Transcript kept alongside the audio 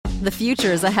The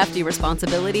future is a hefty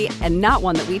responsibility and not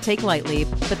one that we take lightly,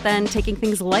 but then taking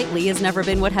things lightly has never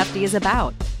been what Hefty is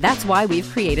about. That's why we've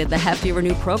created the Hefty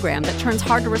Renew program that turns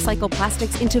hard-to-recycle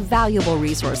plastics into valuable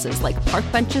resources like park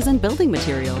benches and building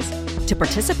materials. To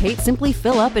participate, simply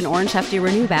fill up an orange Hefty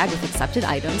Renew bag with accepted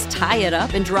items, tie it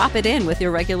up, and drop it in with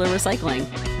your regular recycling.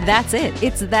 That's it.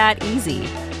 It's that easy.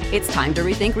 It's time to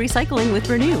rethink recycling with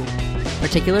Renew.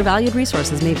 Particular valued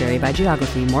resources may vary by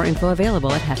geography. More info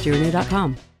available at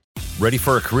heftyrenew.com. Ready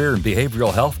for a career in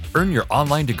behavioral health? Earn your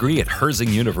online degree at Herzing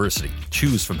University.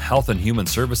 Choose from health and human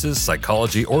services,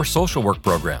 psychology, or social work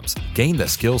programs. Gain the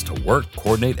skills to work,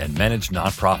 coordinate, and manage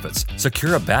nonprofits.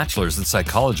 Secure a bachelor's in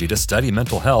psychology to study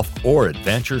mental health, or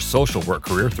advance your social work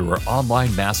career through our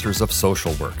online Masters of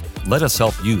Social Work. Let us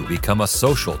help you become a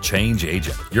social change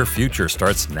agent. Your future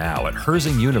starts now at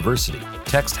Herzing University.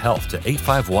 Text HEALTH to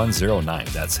 85109.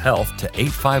 That's HEALTH to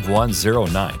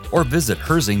 85109. Or visit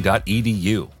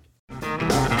herzing.edu.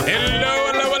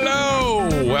 Hello.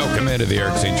 Welcome into the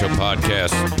Zane Show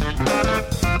Podcast.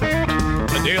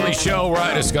 A daily show where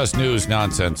I discuss news,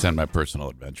 nonsense, and my personal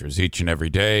adventures each and every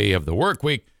day of the work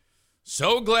week.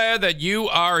 So glad that you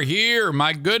are here.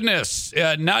 My goodness.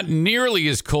 Not nearly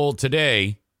as cold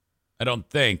today, I don't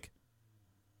think.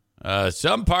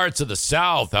 Some parts of the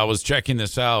South, I was checking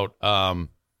this out.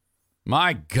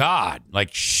 My God,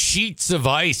 like sheets of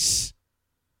ice.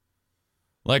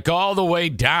 Like all the way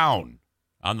down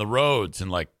on the roads, and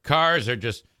like cars are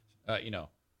just,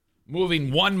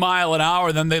 moving 1 mile an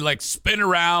hour. Then they like spin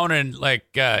around and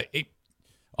like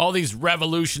all these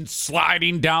revolutions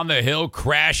sliding down the hill,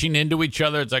 crashing into each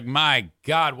other. It's like, my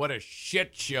God, what a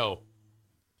shit show.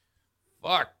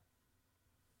 Fuck.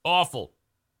 Awful.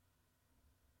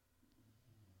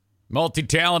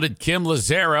 Multi-talented Kim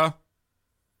Lazara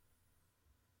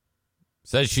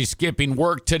says she's skipping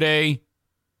work today.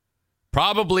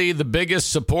 Probably the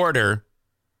biggest supporter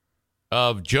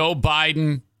of Joe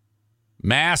Biden,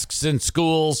 masks in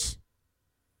schools,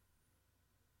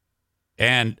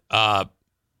 and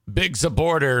big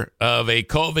supporter of a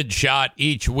COVID shot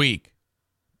each week,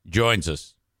 joins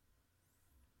us.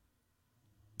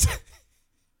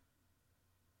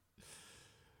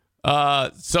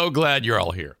 So glad you're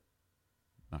all here.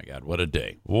 My God, what a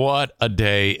day. What a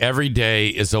day. Every day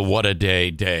is a what a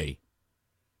day day.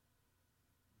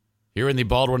 Here in the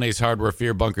Baldwin Ace Hardware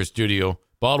Fear Bunker Studio,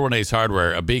 Baldwin Ace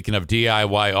Hardware, a beacon of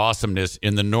DIY awesomeness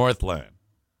in the Northland.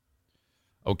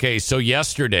 Okay, so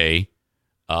yesterday,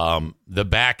 the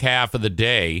back half of the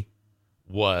day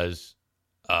was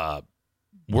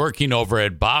working over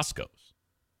at Bosco's.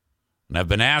 And I've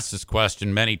been asked this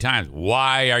question many times.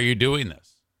 Why are you doing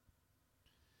this?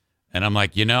 And I'm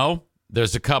like,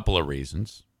 there's a couple of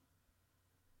reasons.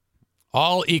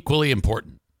 All equally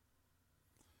important.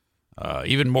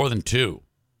 Even more than two.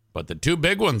 But the two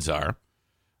big ones are,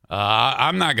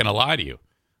 I'm not going to lie to you.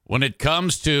 When it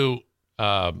comes to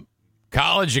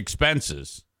college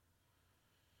expenses,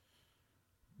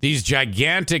 these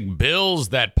gigantic bills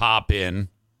that pop in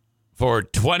for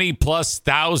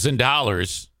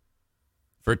 $20,000+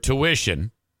 for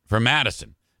tuition for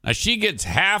Madison. Now, she gets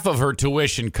half of her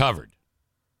tuition covered.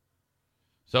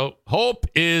 So Hope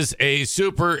is a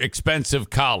super expensive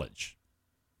college.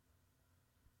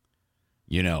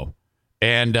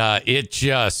 And it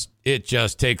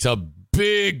just takes a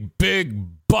big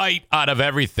bite out of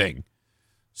everything.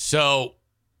 So,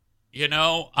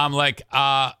 I'm like,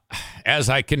 as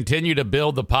I continue to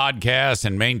build the podcast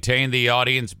and maintain the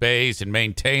audience base and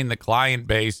maintain the client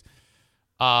base,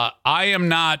 I am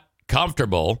not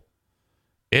comfortable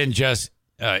in just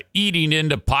eating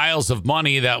into piles of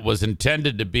money that was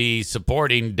intended to be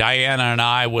supporting Diana and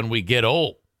I when we get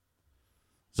old.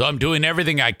 So I'm doing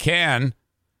everything I can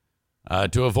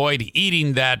to avoid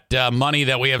eating that money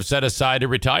that we have set aside to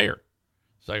retire.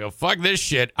 So I go, fuck this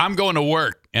shit. I'm going to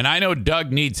work. And I know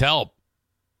Doug needs help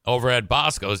over at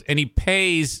Bosco's, and he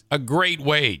pays a great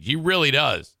wage. He really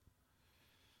does.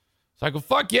 So I go,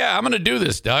 fuck yeah, I'm going to do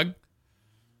this, Doug.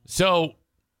 So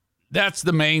that's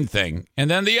the main thing. And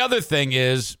then the other thing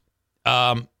is,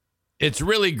 it's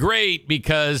really great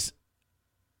because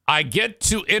I get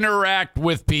to interact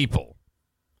with people.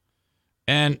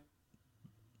 And,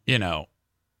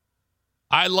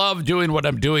 I love doing what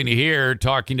I'm doing here,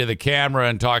 talking to the camera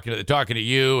and talking to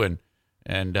you.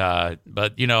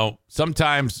 But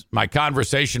sometimes my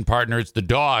conversation partners, the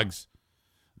dogs,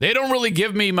 they don't really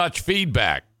give me much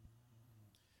feedback.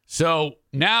 So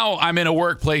now I'm in a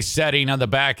workplace setting on the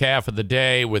back half of the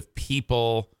day with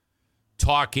people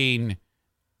talking,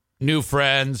 new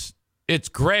friends. It's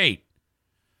great.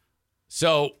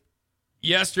 So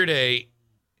yesterday,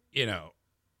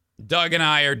 Doug and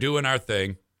I are doing our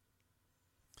thing.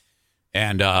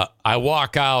 And I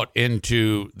walk out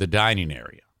into the dining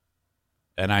area,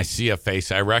 and I see a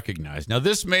face I recognize. Now,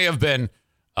 this may have been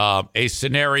a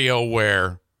scenario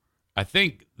where I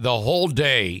think the whole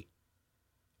day,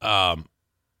 the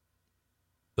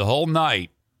whole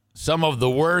night, some of the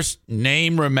worst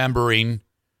name remembering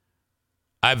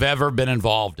I've ever been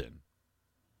involved in.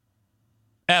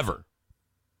 Ever.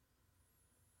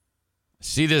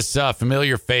 See this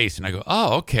familiar face, and I go,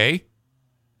 oh, okay.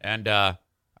 And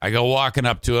I go walking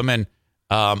up to him, and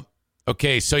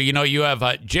okay, so you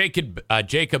have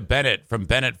Jacob Bennett from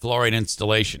Bennett Flooring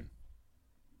Installation.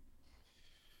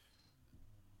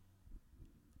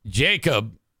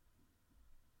 Jacob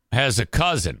has a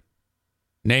cousin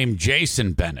named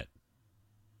Jason Bennett.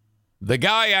 The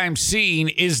guy I'm seeing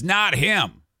is not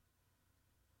him,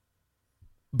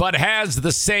 but has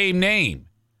the same name,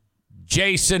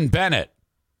 Jason Bennett.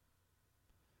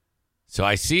 So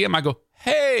I see him. I go,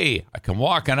 hey, I come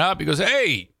walking up. He goes,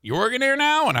 hey, you working here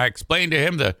now? And I explained to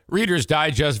him the Reader's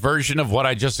Digest version of what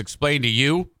I just explained to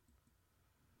you.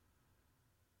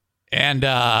 And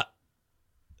I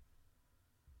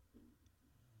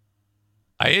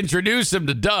introduced him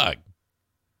to Doug.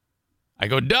 I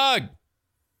go, Doug,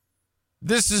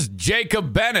 this is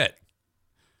Jacob Bennett.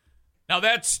 Now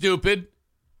that's stupid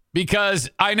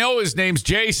because I know his name's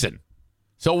Jason.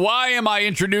 So why am I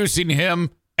introducing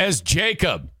him as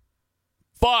Jacob?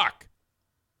 Fuck.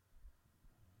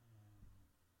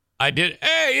 I did.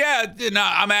 Hey, yeah,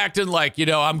 I'm acting like,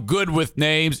 I'm good with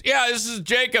names. Yeah, this is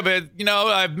Jacob.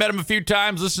 I've met him a few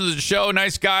times, listened to the show.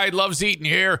 Nice guy, loves eating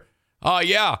here. Oh,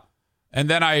 yeah. And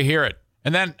then I hear it.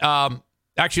 And then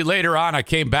actually later on, I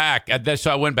came back.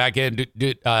 So I went back in.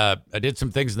 I did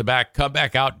some things in the back. Come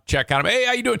back out, check on him. Hey,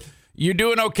 how you doing? You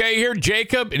doing okay here,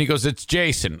 Jacob? And he goes, it's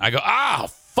Jason. I go,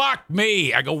 fuck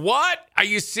me. I go, what? Are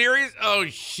you serious? Oh,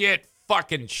 shit.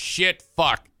 Fucking shit.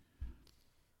 Fuck.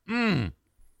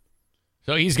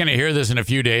 So he's going to hear this in a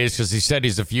few days because he said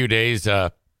he's a few days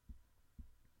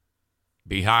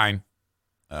behind.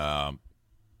 Fuck.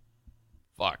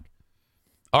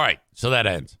 All right, so that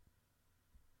ends.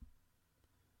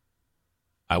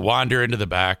 I wander into the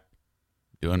back,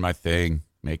 doing my thing,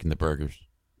 making the burgers,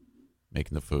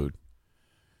 making the food.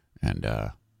 And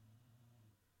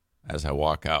as I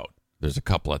walk out, there's a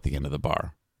couple at the end of the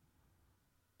bar.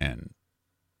 And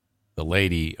the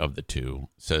lady of the two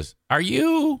says, are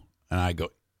you? And I go,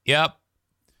 yep.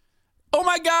 Oh,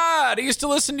 my God, I used to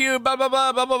listen to you, blah, blah,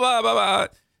 blah, blah, blah, blah, blah.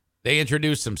 They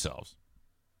introduce themselves.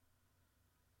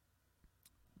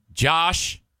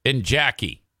 Josh and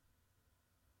Jackie.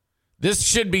 This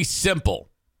should be simple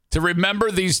to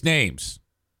remember these names.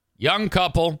 Young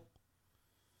couple.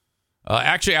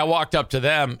 Actually, I walked up to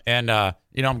them and, I'm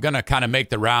going to kind of make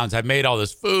the rounds. I made all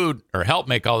this food or help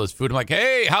make all this food. I'm like,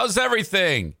 hey, how's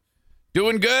everything?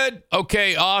 Doing good?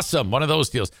 Okay, awesome. One of those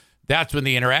deals. That's when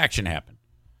the interaction happened.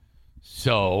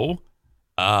 So,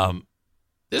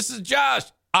 this is Josh.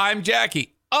 I'm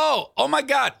Jackie. Oh my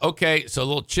God. Okay, so a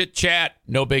little chit chat.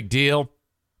 No big deal.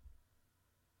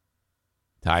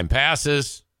 Time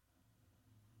passes.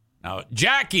 Now,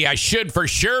 Jackie, I should for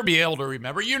sure be able to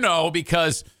remember,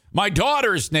 because my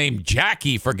daughter's named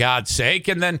Jackie, for God's sake.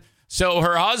 And then, so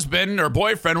her husband or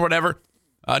boyfriend, whatever.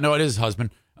 No, it is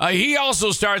husband. He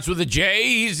also starts with a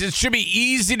J. It should be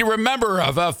easy to remember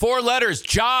of 4 letters.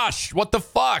 Josh, what the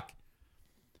fuck?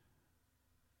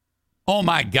 Oh,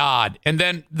 my God. And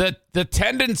then the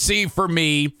tendency for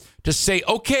me to say,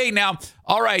 okay, now,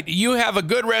 all right, you have a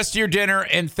good rest of your dinner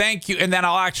and thank you. And then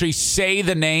I'll actually say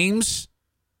the names,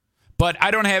 but I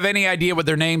don't have any idea what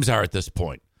their names are at this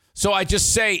point. So I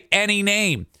just say any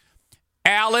name.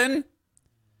 Alan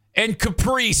and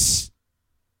Caprice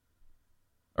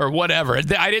or whatever.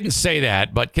 I didn't say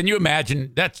that, but can you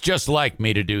imagine? That's just like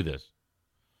me to do this.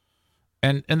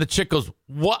 And the chick goes,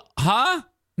 what? Huh?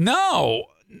 No,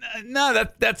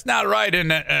 that's not right.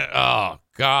 And oh,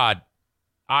 God.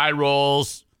 Eye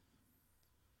rolls.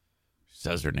 She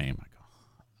says her name. I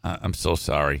go, I'm so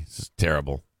sorry. This is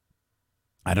terrible.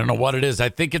 I don't know what it is. I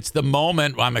think it's the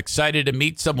moment I'm excited to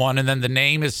meet someone, and then the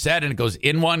name is said, and it goes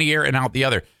in one ear and out the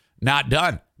other. Not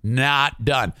done. Not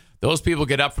done. Those people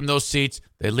get up from those seats.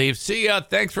 They leave. See ya.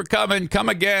 Thanks for coming. Come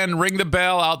again. Ring the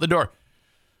bell. Out the door.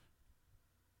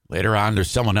 Later on,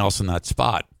 there's someone else in that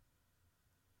spot.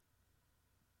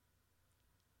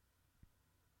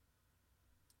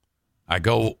 I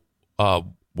go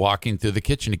walking through the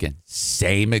kitchen again.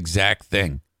 Same exact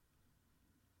thing.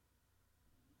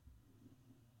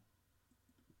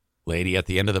 Lady at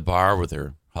the end of the bar with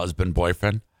her husband,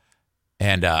 boyfriend.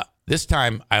 And this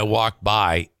time I walked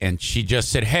by and she just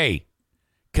said, hey,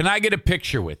 can I get a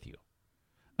picture with you?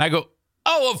 And I go,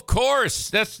 Oh, of course.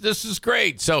 This is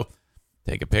great. So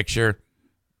take a picture,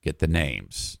 get the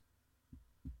names.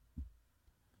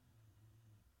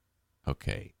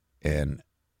 Okay. And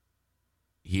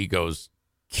he goes,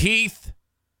 Keith,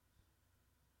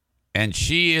 and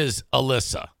she is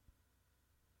Alyssa.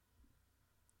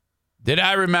 Did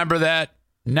I remember that?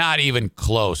 Not even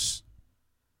close.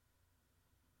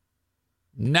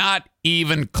 Not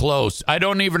even close. I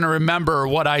don't even remember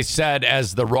what I said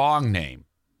as the wrong name.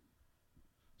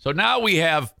 So now we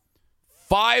have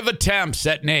 5 attempts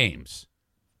at names.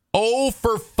 0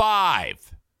 for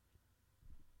 5.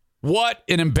 What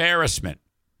an embarrassment.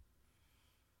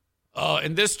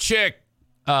 And this chick,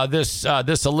 this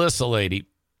Alyssa lady,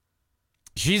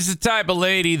 she's the type of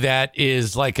lady that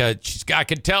is like I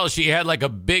could tell she had like a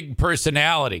big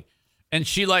personality, and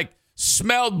she like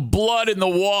smelled blood in the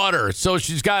water. So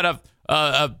she's got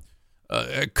a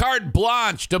carte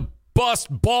blanche to bust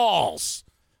balls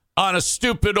on a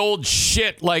stupid old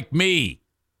shit like me.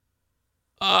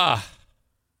 And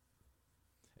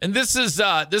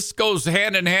this goes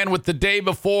hand in hand with the day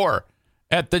before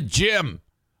at the gym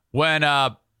when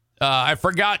I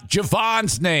forgot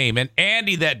Javon's name, and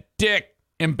Andy, that dick,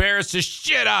 embarrassed the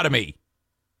shit out of me.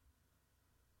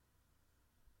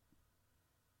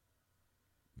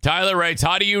 Tyler writes,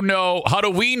 how do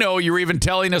we know you're even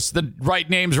telling us the right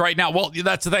names right now? Well,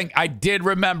 that's the thing. I did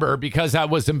remember because I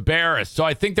was embarrassed. So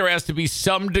I think there has to be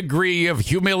some degree of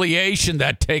humiliation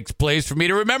that takes place for me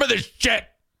to remember this shit.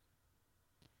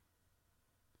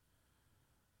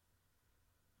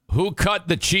 Who cut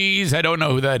the cheese? I don't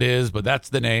know who that is, but that's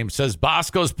the name. Says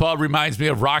Bosco's Pub reminds me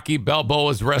of Rocky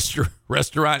Balboa's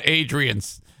restaurant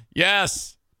Adrian's.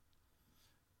 Yes.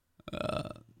 A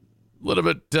little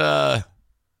bit...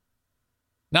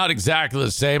 not exactly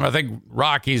the same. I think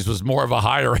Rocky's was more of a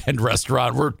higher end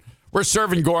restaurant. We're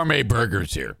serving gourmet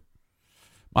burgers here.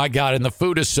 My God, and the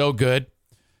food is so good.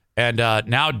 And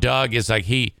now Doug is like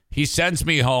he sends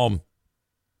me home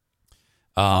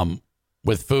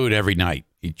with food every night.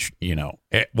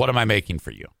 What am I making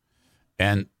for you?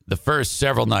 And the first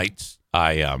several nights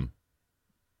I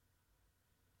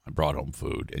brought home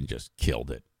food and just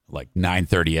killed it, like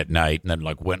 9:30 at night, and then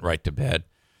like went right to bed.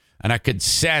 And I could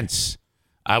sense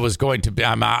I was going to be,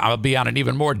 I'll be on an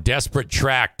even more desperate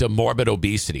track to morbid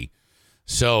obesity.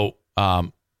 So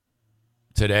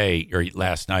today or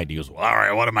last night, he goes, well, all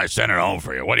right, what am I sending home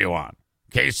for you? What do you want?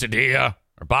 Quesadilla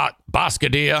or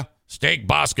boscadilla? Steak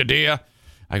boscadilla?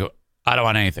 I go, I don't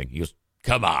want anything. He goes,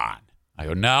 come on. I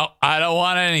go, no, I don't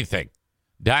want anything.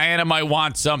 Diana might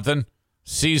want something.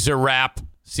 Caesar wrap,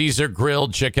 Caesar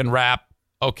grilled chicken wrap.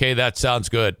 Okay, that sounds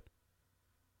good.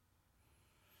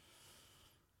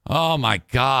 Oh, my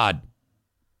God.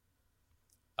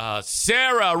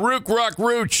 Sarah, Rook Rock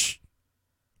Rooch,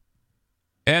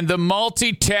 and the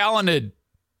multi-talented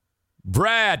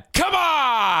Brad, come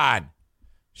on,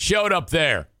 showed up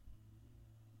there. It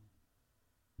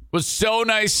was so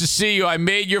nice to see you. I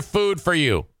made your food for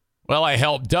you. Well, I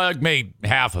helped. Doug made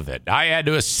half of it. I had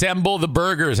to assemble the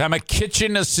burgers. I'm a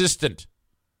kitchen assistant.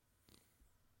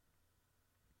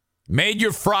 Made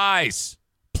your fries.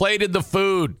 Plated the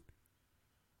food.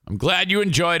 I'm glad you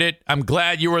enjoyed it. I'm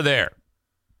glad you were there.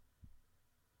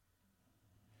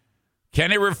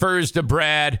 Kenny refers to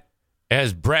Brad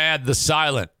as Brad the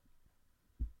Silent.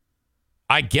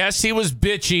 I guess he was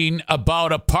bitching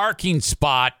about a parking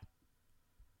spot.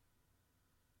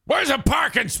 Where's a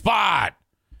parking spot?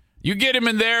 You get him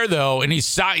in there, though, and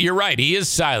you're right. He is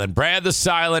silent. Brad the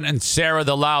Silent and Sarah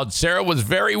the Loud. Sarah was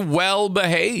very well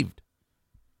behaved.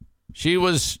 She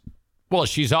was, well,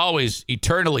 she's always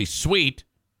eternally sweet.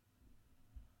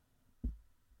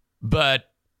 But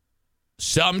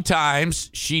sometimes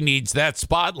she needs that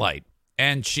spotlight,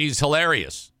 and she's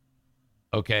hilarious.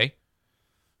 Okay?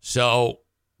 So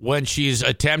when she's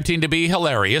attempting to be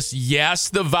hilarious, yes,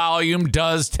 the volume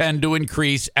does tend to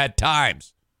increase at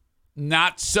times.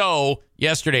 Not so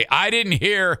yesterday. I didn't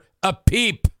hear a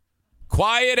peep.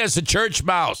 Quiet as a church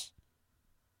mouse.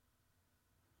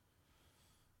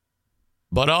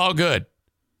 But all good.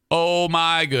 Oh,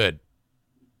 my good.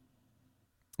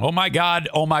 Oh, my God.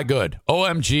 Oh, my good.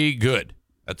 OMG, good.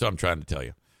 That's what I'm trying to tell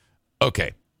you.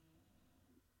 Okay.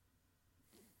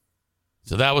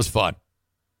 So that was fun.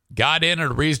 Got in at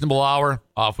a reasonable hour.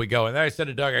 Off we go. And then I said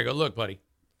to Doug, I go, look, buddy,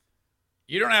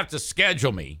 you don't have to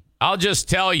schedule me. I'll just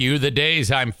tell you the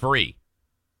days I'm free.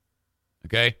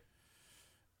 Okay?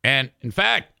 And in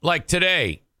fact, like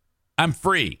today, I'm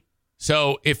free.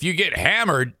 So if you get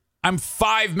hammered, I'm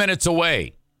 5 minutes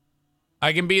away.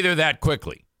 I can be there that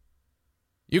quickly.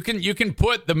 You can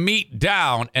put the meat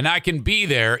down, and I can be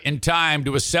there in time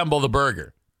to assemble the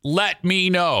burger. Let me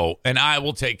know, and I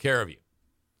will take care of you.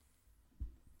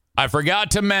 I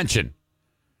forgot to mention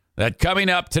that coming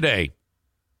up today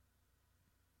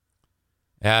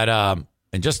at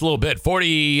in just a little bit,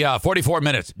 44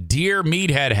 minutes, Dear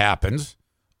Meathead happens.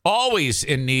 Always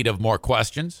in need of more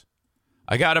questions.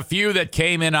 I got a few that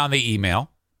came in on the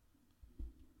email.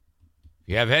 If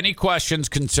you have any questions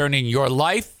concerning your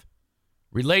life,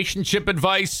 relationship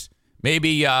advice, maybe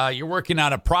you're working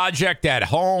on a project at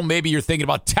home, maybe you're thinking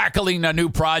about tackling a new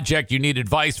project, you need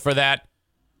advice for that.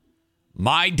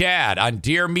 My dad on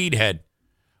Dear Meathead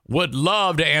would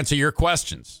love to answer your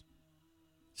questions.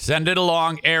 Send it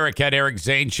along, Eric at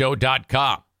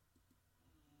ericzaneshow.com.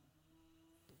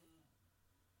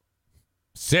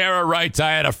 Sarah writes,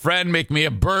 I had a friend make me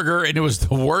a burger, and it was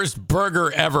the worst burger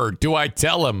ever. Do I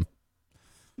tell him?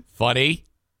 Funny.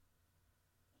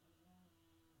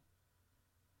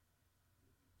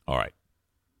 All right.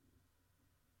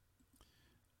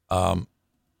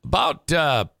 About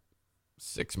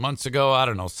 6 months ago, I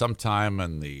don't know, sometime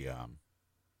in the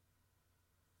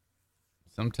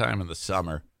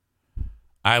summer,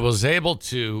 I was able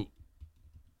to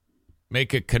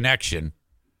make a connection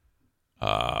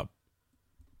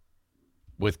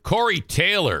with Corey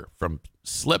Taylor from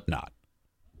Slipknot,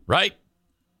 right?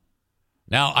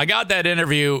 Now, I got that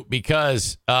interview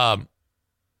because there's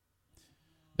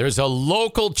a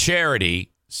local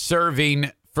charity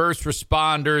serving first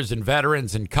responders and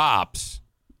veterans and cops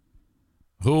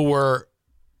who were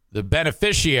the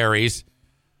beneficiaries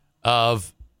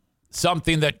of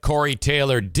something that Corey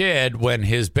Taylor did when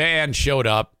his band showed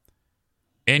up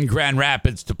in Grand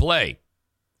Rapids to play.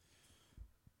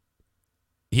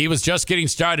 He was just getting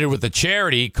started with a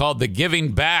charity called the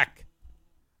Giving Back,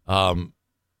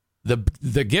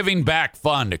 the Giving Back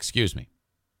Fund, excuse me.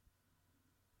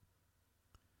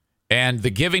 And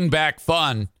the Giving Back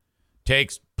Fund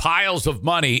takes piles of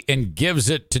money and gives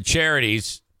it to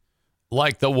charities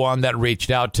like the one that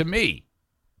reached out to me.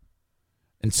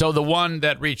 And so the one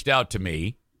that reached out to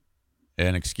me,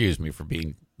 and excuse me for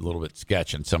being a little bit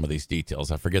sketch in some of these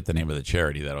details, I forget the name of the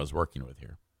charity that I was working with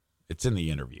here. It's in the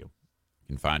interview. You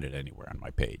can find it anywhere on my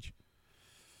page.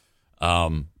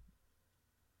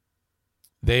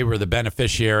 They were the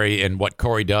beneficiary, and what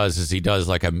Corey does is he does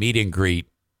like a meet and greet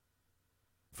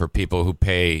for people who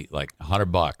pay like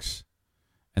 $100,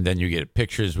 and then you get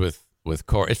pictures with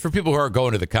Corey. It's for people who are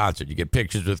going to the concert. You get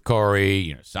pictures with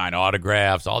Corey, sign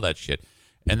autographs, all that shit.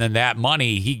 And then that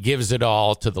money, he gives it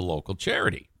all to the local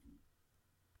charity.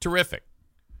 Terrific.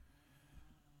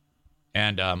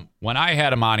 And when I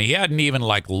had him on, he hadn't even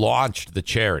launched the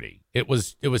charity. It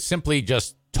was simply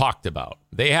just talked about.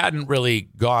 They hadn't really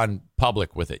gone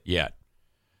public with it yet.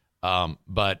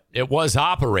 But it was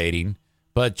operating,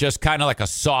 but just kind of like a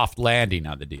soft landing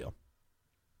on the deal.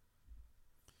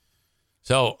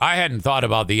 So I hadn't thought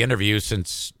about the interview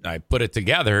since I put it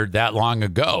together that long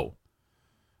ago.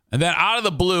 And then out of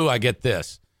the blue, I get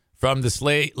this from this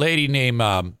lady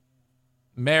named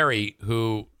Mary,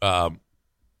 who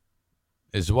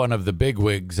is one of the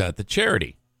bigwigs at the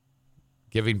charity,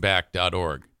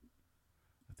 givingback.org.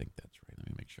 I think that's right. Let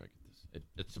me make sure I get this.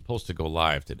 It's supposed to go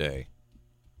live today.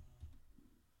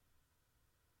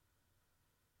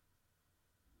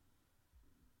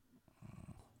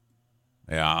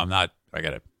 Yeah, I'm not. I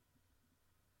gotta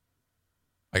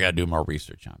do more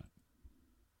research on it.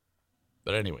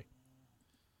 But anyway,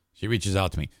 she reaches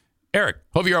out to me. Eric,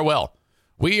 hope you are well.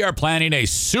 We are planning a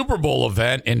Super Bowl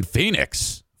event in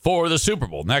Phoenix for the Super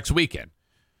Bowl next weekend,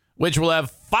 which will have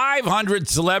 500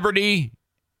 celebrity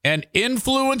and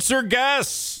influencer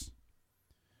guests.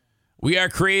 We are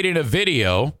creating a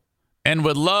video and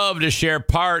would love to share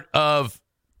part of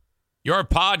your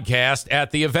podcast at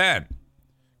the event.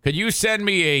 Could you send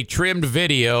me a trimmed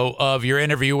video of your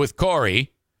interview with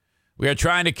Corey? We are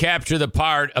trying to capture the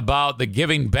part about the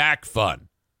Giving Back Fund.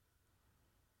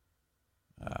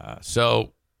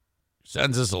 So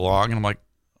sends us along, and I'm like,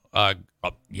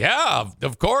 yeah,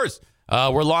 of course.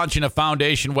 We're launching a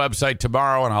foundation website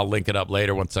tomorrow, and I'll link it up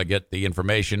later once I get the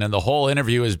information. And the whole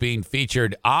interview is being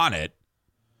featured on it.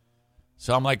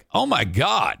 So I'm like, oh, my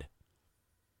God.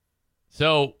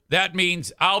 So that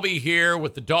means I'll be here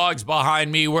with the dogs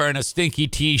behind me wearing a stinky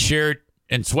T-shirt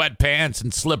and sweatpants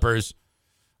and slippers,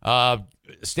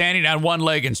 standing on one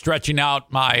leg and stretching out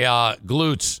my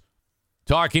glutes,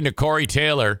 talking to Corey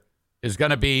Taylor, is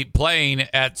going to be playing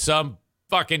at some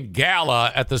fucking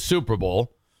gala at the Super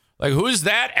Bowl. Like, who's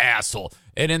that asshole?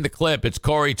 And in the clip, it's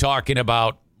Corey talking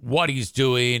about what he's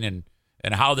doing and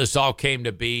how this all came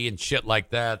to be and shit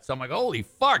like that. So I'm like, holy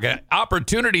fuck, an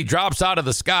opportunity drops out of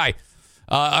the sky.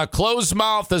 A closed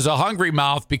mouth is a hungry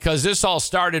mouth, because this all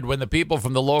started when the people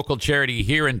from the local charity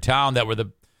here in town that were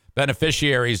the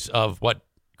beneficiaries of what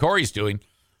Corey's doing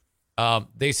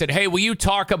they said, hey, will you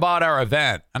talk about our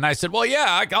event? And I said, well,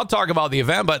 yeah, I'll talk about the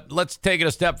event, but let's take it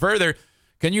a step further.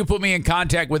 Can you put me in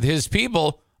contact with his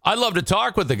people? I'd love to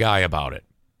talk with the guy about it.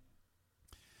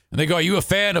 And they go, are you a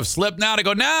fan of Slipknot? I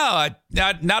go, no,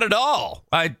 not at all.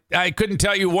 I couldn't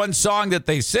tell you one song that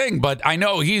they sing, but I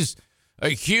know he's a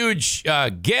huge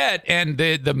get, and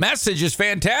the message is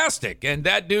fantastic. And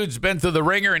that dude's been through the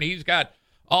ringer, and he's got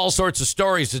all sorts of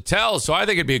stories to tell, so I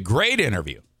think it'd be a great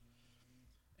interview.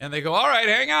 And they go, all right,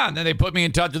 hang on. Then they put me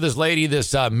in touch with this lady,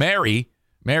 this Mary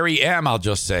M, I'll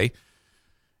just say.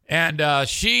 And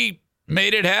she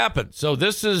made it happen. So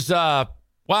this is,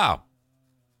 wow.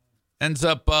 Ends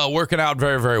up working out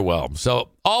very, very well. So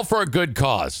all for a good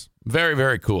cause. Very,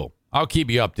 very cool. I'll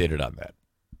keep you updated on that.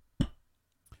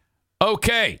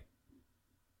 Okay.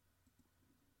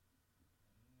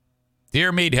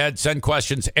 Dear Meathead, send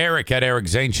questions. Eric at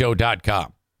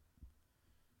ericzaneshow.com.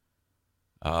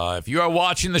 If you are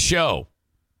watching the show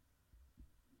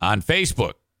on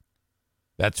Facebook,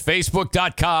 that's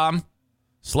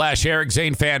facebook.com/Eric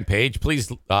Zane fan page.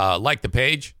 Please like the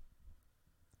page.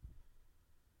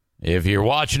 If you're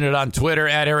watching it on Twitter,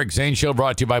 at Eric Zane Show,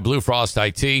 brought to you by Blue Frost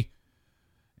IT,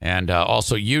 and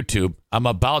also YouTube, I'm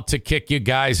about to kick you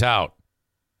guys out.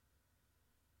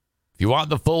 If you want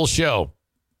the full show,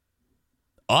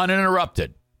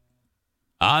 uninterrupted,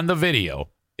 on the video,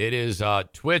 it is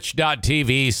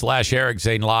twitch.tv/Eric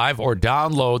Zane Live, or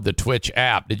download the Twitch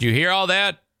app. Did you hear all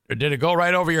that? Or did it go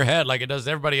right over your head like it does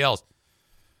everybody else?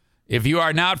 If you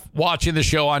are not watching the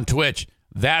show on Twitch,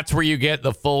 that's where you get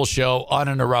the full show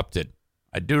uninterrupted.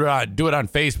 I do it on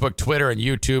Facebook, Twitter, and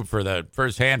YouTube for the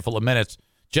first handful of minutes,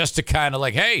 just to kind of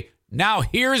like, hey, now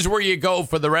here's where you go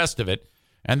for the rest of it.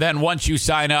 And then once you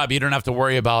sign up, you don't have to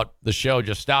worry about the show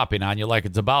just stopping on you like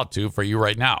it's about to for you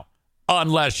right now,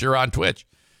 unless you're on Twitch.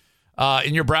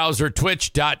 In your browser,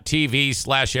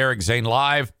 twitch.tv/Eric Zane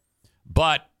Live.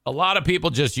 But a lot of people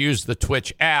just use the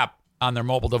Twitch app on their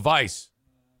mobile device.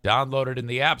 Download it in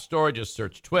the App Store. Just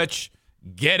search Twitch.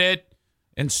 Get it.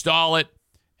 Install it.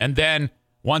 And then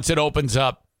once it opens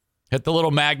up, hit the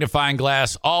little magnifying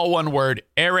glass. All one word,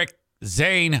 Eric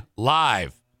Zane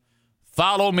Live.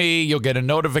 Follow me. You'll get a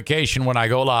notification when I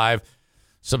go live.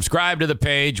 Subscribe to the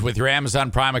page with your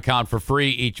Amazon Prime account for free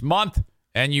each month,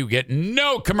 and you get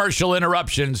no commercial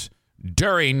interruptions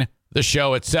during the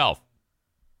show itself.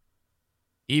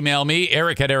 Email me,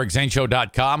 Eric at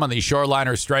ericzaneshow.com, on the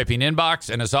Shoreliner Striping inbox.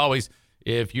 And as always,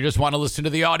 if you just want to listen to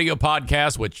the audio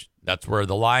podcast, which that's where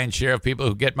the lion's share of people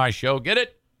who get my show get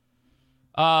it,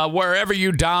 wherever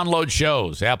you download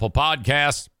shows, Apple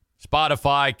Podcasts,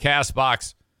 Spotify,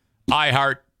 CastBox,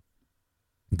 iHeart,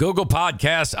 Google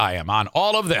Podcasts, I am on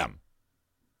all of them.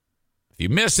 If you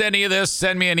miss any of this,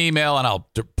 send me an email and I'll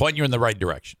point you in the right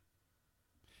direction.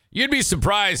 You'd be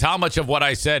surprised how much of what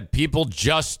I said people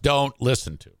just don't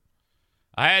listen to.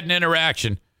 I had an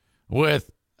interaction with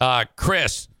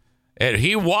Chris, and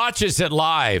he watches it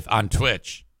live on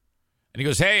Twitch. And he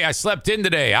goes, hey, I slept in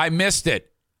today. I missed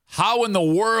it. How in the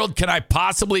world can I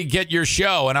possibly get your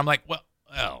show? And I'm like,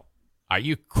 well, are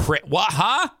you what,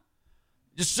 huh?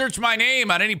 Just search my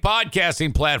name on any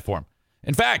podcasting platform.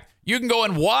 In fact, you can go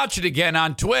and watch it again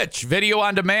on Twitch, video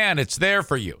on demand. It's there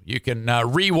for you. You can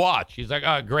re-watch. He's like,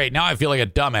 oh, great. Now I feel like a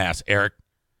dumbass, Eric.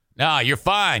 No, you're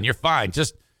fine. You're fine.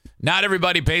 Just not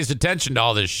everybody pays attention to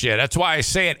all this shit. That's why I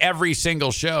say it every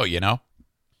single show, you know?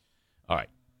 All right.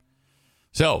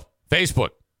 So,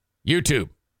 Facebook, YouTube,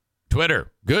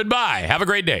 Twitter. Goodbye. Have a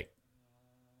great day.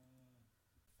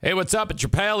 Hey, what's up? It's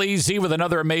your pal Easy with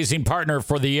another amazing partner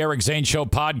for the Eric Zane Show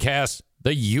podcast,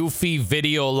 the Eufy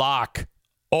Video Lock.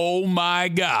 Oh my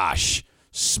gosh.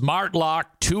 Smart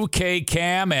lock, 2K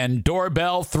cam, and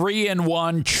doorbell,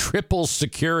 3-in-1 triple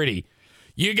security.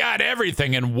 You got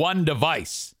everything in one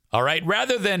device, all right?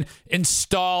 Rather than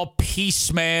install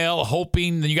piecemeal,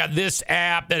 hoping that you got this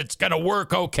app, that it's going to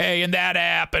work okay, and that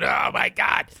app, and oh my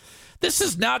God. This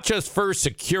is not just for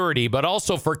security, but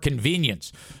also for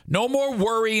convenience. No more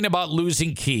worrying about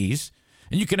losing keys.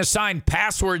 And you can assign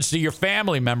passwords to your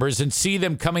family members and see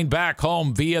them coming back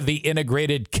home via the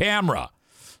integrated camera.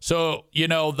 So, you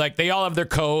know, like they all have their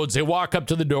codes. They walk up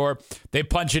to the door. They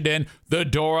punch it in. The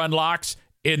door unlocks.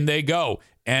 In they go.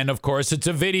 And, of course, it's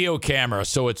a video camera.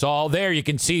 So it's all there. You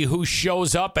can see who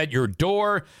shows up at your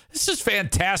door. This is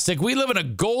fantastic. We live in a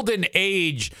golden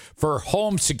age for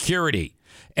home security.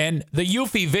 And the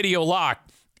Eufy Video Lock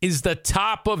is the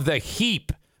top of the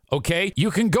heap. Okay,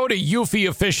 you can go to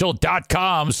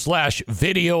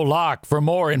eufyofficial.com/video lock for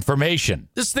more information.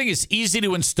 This thing is easy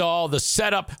to install. The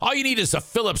setup, all you need is a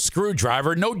Phillips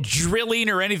screwdriver, no drilling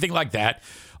or anything like that.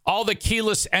 All the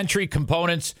keyless entry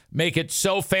components make it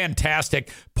so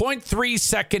fantastic. 0.3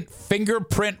 second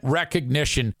fingerprint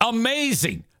recognition.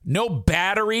 Amazing. No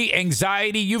battery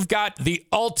anxiety. You've got the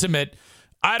ultimate,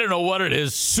 I don't know what it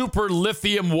is, super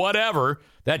lithium whatever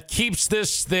that keeps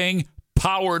this thing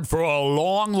powered for a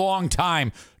long, long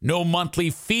time. No monthly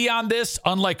fee on this,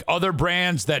 unlike other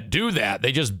brands that do that.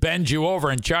 They just bend you over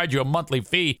and charge you a monthly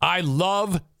fee. I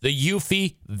love the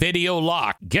Eufy Video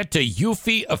Lock. Get to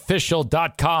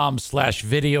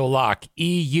eufyofficial.com/video lock.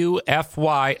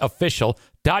 EUFY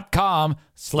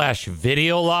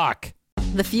official.com/video lock.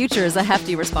 The future is a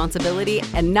hefty responsibility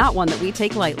and not one that we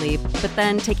take lightly, but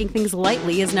then taking things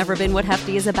lightly has never been what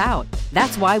Hefty is about.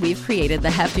 That's why we've created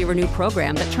the Hefty Renew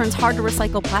program that turns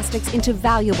hard-to-recycle plastics into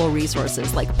valuable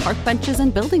resources like park benches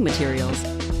and building materials.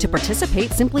 To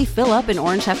participate, simply fill up an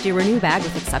orange Hefty Renew bag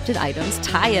with accepted items,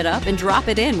 tie it up, and drop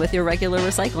it in with your regular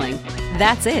recycling.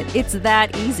 That's it. It's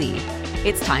that easy.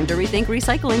 It's time to rethink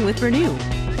recycling with Renew.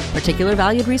 Particular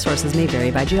valued resources may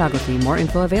vary by geography. More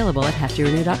info available at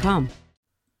heftyrenew.com.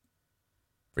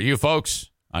 For you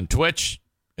folks on Twitch,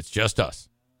 it's just us.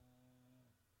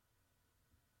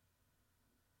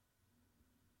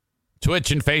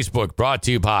 Twitch and Facebook brought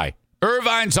to you by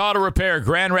Irvine's Auto Repair,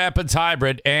 Grand Rapids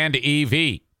Hybrid, and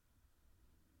EV.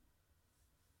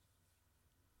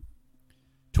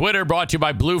 Twitter brought to you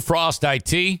by Blue Frost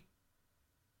IT.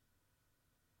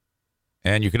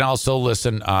 And you can also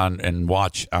listen on and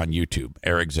watch on YouTube.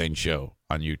 Eric Zane Show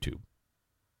on YouTube.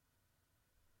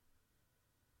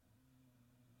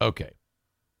 Okay.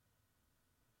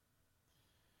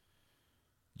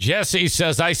 Jesse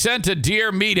says, I sent a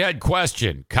Dear Meathead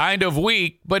question. Kind of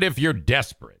weak, but if you're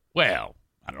desperate. Well,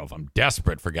 I don't know if I'm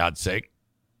desperate, for God's sake.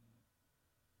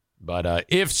 But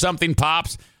if something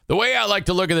pops, the way I like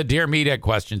to look at the Dear Meathead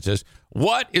questions is,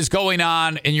 what is going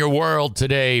on in your world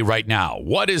today, right now?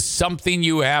 What is something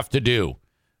you have to do?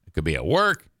 It could be at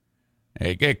work.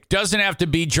 It doesn't have to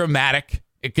be dramatic.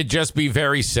 It could just be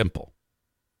very simple.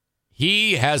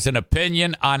 He has an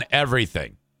opinion on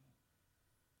everything.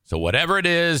 So whatever it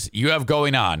is you have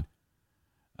going on,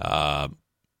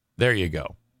 there you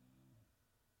go.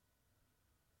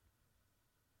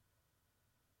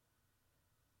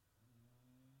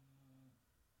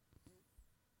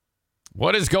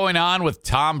 What is going on with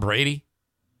Tom Brady?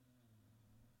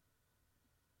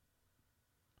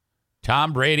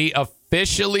 Tom Brady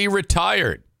officially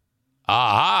retired.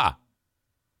 Aha.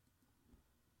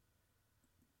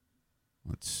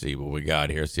 Let's see what we got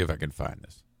here. See if I can find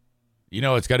this. You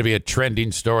know, it's got to be a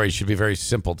trending story. It should be very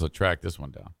simple to track this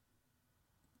one down.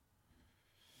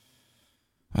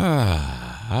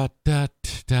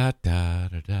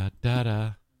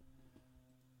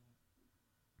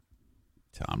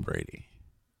 Tom Brady.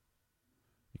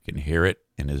 You can hear it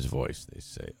in his voice, they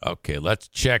say. Okay, let's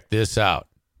check this out.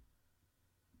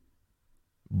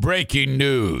 Breaking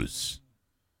news.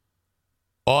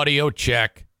 Audio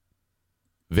check.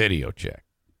 Video check.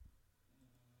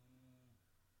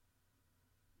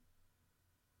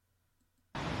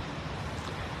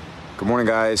 Good morning,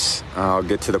 guys. I'll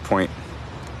get to the point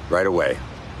right away.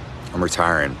 I'm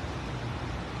retiring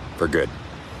for good.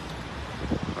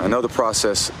 I know the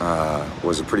process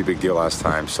was a pretty big deal last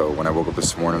time, so when I woke up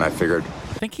this morning, I figured...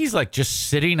 I think he's like just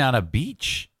sitting on a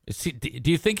beach.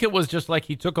 Do you think it was just like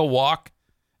he took a walk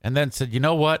and then said, you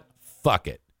know what? Fuck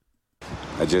it.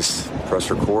 I just press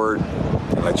record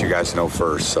and let you guys know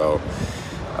first, so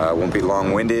I won't be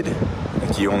long-winded.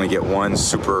 Like, you only get one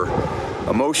super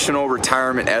emotional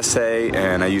retirement essay,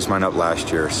 and I used mine up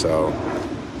last year, so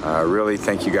really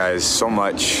thank you guys so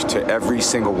much to every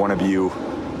single one of you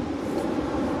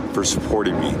for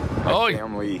supporting me. My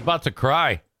family, about to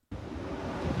cry.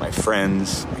 My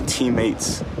friends, my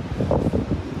teammates,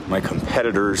 my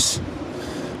competitors.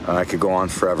 I could go on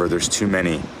forever. There's too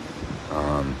many.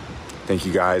 Thank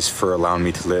you guys for allowing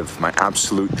me to live my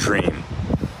absolute dream.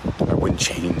 I wouldn't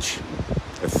change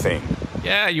a thing.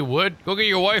 Yeah, you would. Go get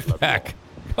your wife back.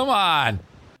 Come on.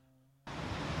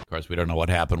 Of course, we don't know what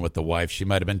happened with the wife. She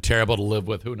might have been terrible to live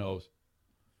with. Who knows?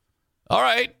 All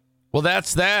right. Well,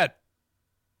 that's that.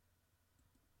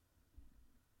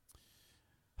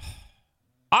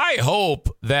 I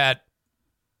hope that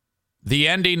the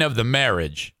ending of the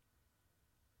marriage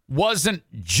wasn't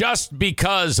just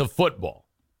because of football.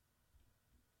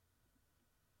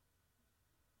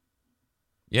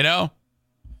 You know?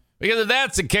 Because if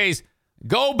that's the case,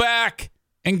 go back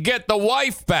and get the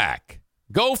wife back.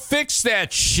 Go fix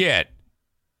that shit.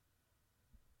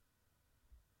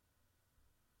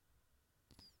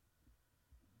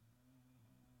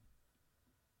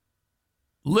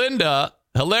 Linda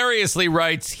hilariously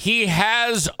writes, he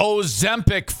has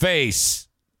Ozempic face.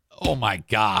 Oh, my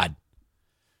God.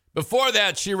 Before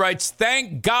that, she writes,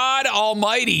 thank God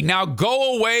Almighty. Now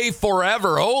go away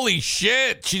forever. Holy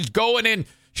shit. She's going in.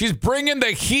 She's bringing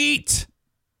the heat.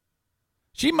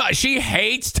 She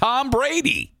hates Tom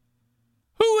Brady.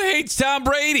 Who hates Tom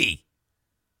Brady?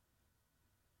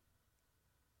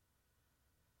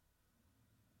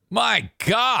 My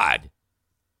God.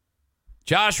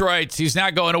 Josh writes, he's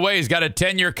not going away. He's got a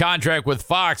 10-year contract with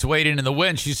Fox waiting in the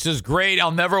wind. She says, great,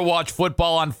 I'll never watch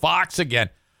football on Fox again.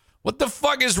 What the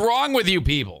fuck is wrong with you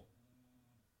people?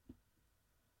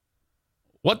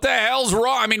 What the hell's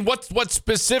wrong? I mean, what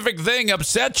specific thing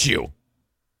upsets you?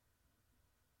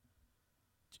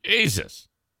 Jesus.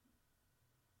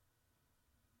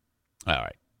 All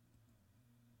right.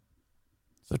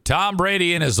 So Tom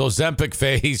Brady and his Ozempic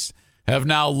phase have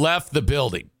now left the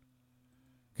building.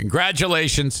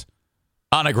 Congratulations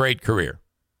on a great career.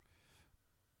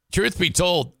 Truth be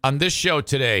told, on this show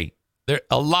today,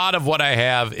 a lot of what I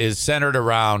have is centered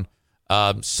around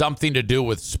something to do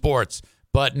with sports,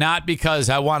 but not because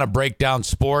I want to break down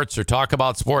sports or talk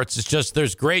about sports. It's just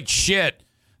there's great shit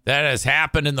that has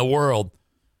happened in the world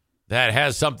that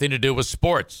has something to do with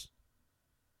sports.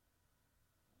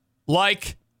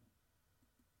 Like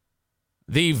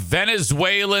the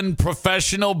Venezuelan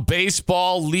Professional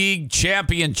Baseball League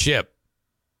Championship.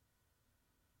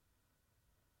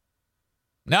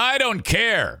 Now, I don't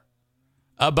care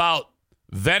about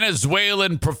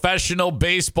Venezuelan Professional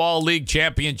Baseball League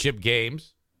Championship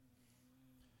games.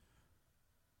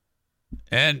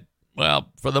 And,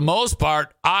 well, for the most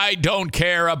part, I don't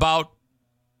care about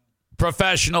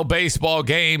professional baseball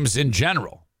games in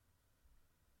general.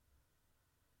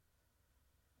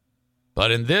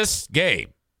 But in this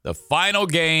game, the final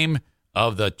game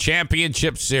of the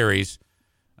championship series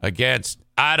against,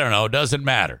 I don't know, doesn't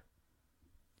matter.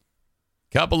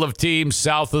 Couple of teams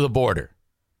south of the border.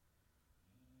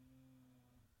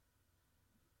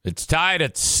 It's tied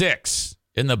at 6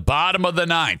 in the bottom of the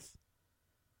 9th.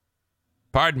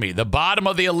 Pardon me, the bottom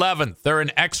of the 11th. They're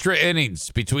in extra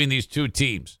innings between these two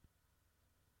teams.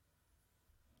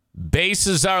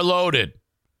 Bases are loaded.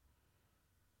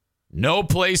 No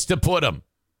place to put them.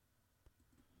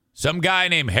 Some guy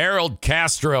named Harold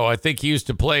Castro, I think he used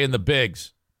to play in the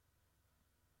bigs,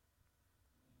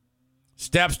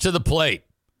 steps to the plate.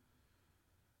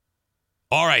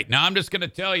 All right, now I'm just going to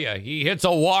tell you, he hits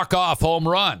a walk-off home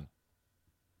run.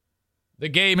 The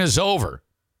game is over.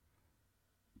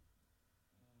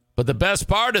 But the best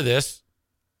part of this,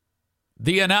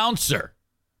 the announcer.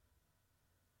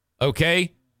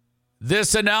 Okay?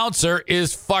 This announcer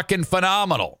is fucking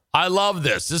phenomenal. I love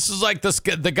this. This is like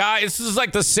the guy. This is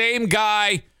like the same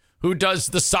guy who does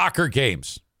the soccer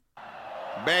games.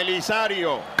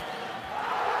 Belisario.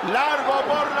 Largo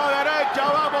por la derecha.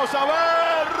 Vamos a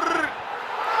ver.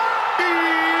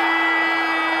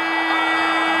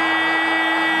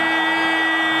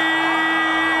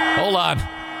 Hold on.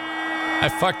 I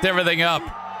fucked everything up.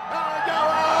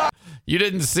 You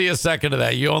didn't see a second of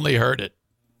that. You only heard it.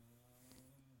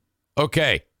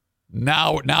 Okay.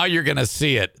 Now you're going to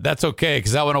see it. That's okay,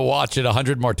 because I want to watch it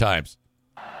 100 more times.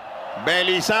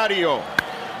 Belisario.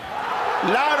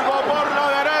 Largo por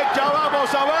la derecha.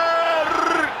 Vamos a ver.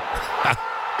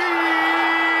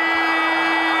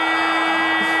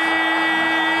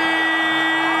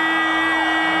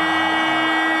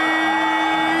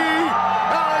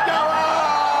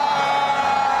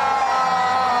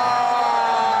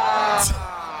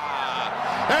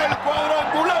 El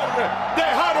cuadrangular de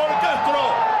Harold Castro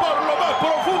por lo más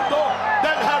profundo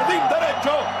del jardín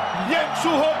derecho y en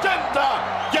sus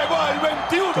 80 llegó al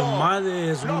 21. Tu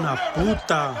madre es una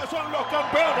puta. Son los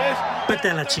campeones. Vete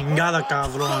a la chingada,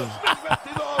 cabrón.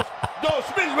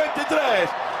 2023,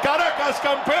 Caracas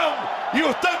campeón y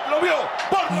usted lo vio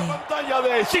por la pantalla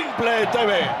de Simple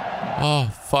TV. Oh,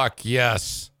 fuck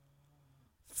yes.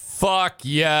 Fuck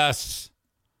yes.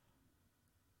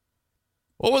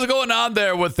 What was going on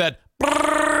there with that?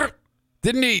 Brrr,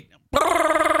 didn't he?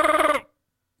 Brrr.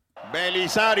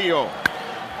 Belisario.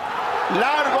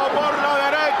 Largo por la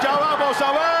derecha. Vamos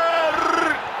a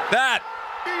ver. That.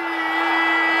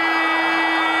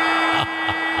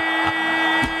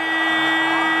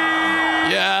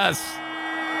 Yes.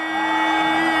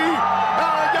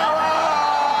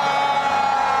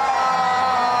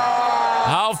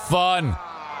 How fun.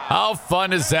 How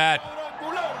fun is that?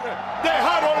 De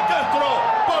Harold Castro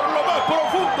por lo más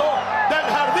profundo del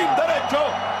jardín derecho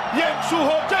y en sus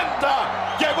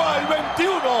 80 llegó al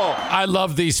 21. I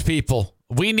love these people.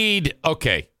 We need,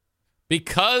 okay,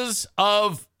 because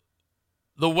of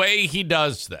the way he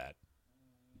does that,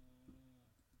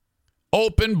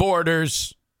 open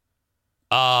borders,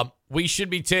 we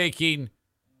should be taking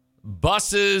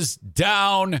buses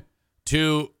down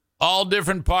to all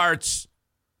different parts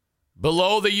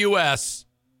below the U.S.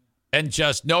 and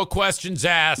just no questions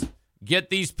asked, get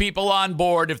these people on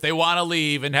board if they want to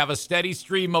leave and have a steady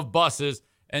stream of buses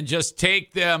and just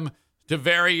take them to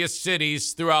various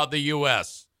cities throughout the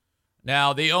U.S.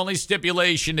 Now, the only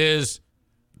stipulation is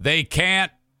they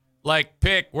can't,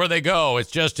 pick where they go.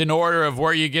 It's just in order of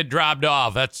where you get dropped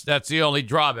off. That's the only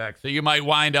drawback. So you might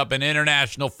wind up in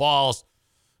International Falls,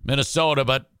 Minnesota,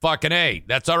 but fucking A,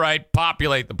 that's all right.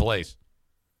 Populate the place.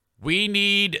 We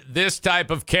need this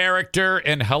type of character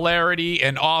and hilarity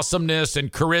and awesomeness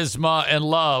and charisma and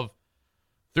love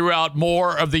throughout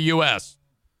more of the U.S.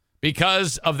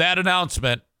 Because of that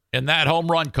announcement and that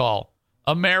home run call,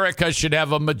 America should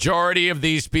have a majority of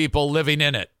these people living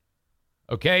in it.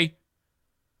 Okay?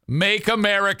 Make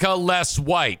America less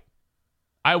white.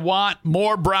 I want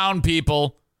more brown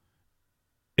people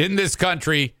in this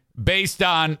country based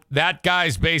on that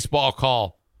guy's baseball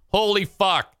call. Holy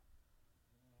fuck.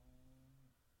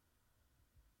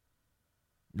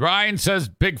 Ryan says,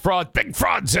 big fraud,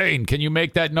 Zane. Can you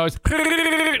make that noise?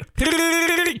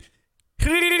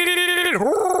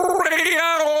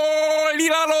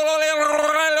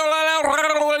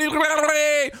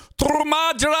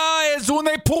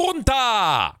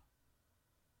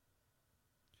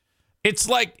 It's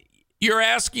like you're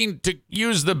asking to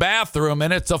use the bathroom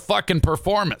and it's a fucking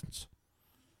performance.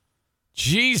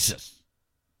 Jesus.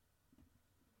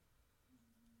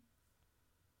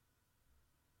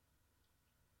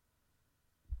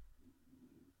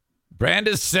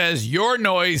 Brandis says, your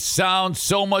noise sounds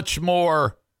so much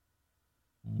more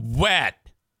wet.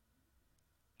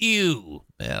 Ew.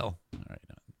 Well, all right.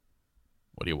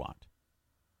 What do you want?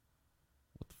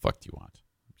 What the fuck do you want?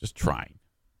 I'm just trying.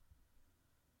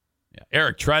 Yeah,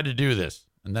 Eric tried to do this,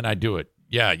 and then I do it.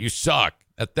 Yeah, you suck.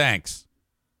 Thanks.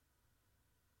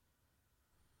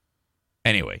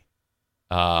 Anyway.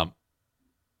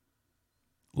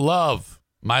 Love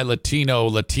my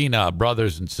Latina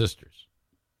brothers and sisters.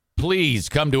 Please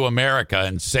come to America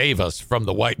and save us from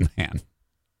the white man.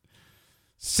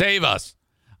 Save us.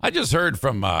 I just heard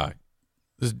from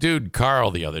this dude,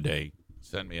 Carl, the other day.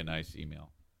 Sent me a nice email.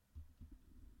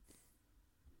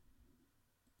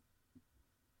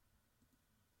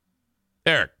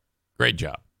 Eric, great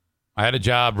job. I had a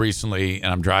job recently,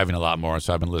 and I'm driving a lot more,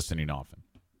 so I've been listening often.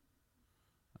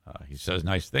 He says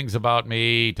nice things about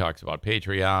me. He talks about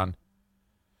Patreon.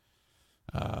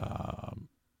 I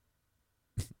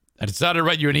decided to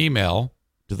write you an email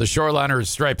to the Shoreliner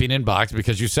Striping inbox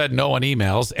because you said no on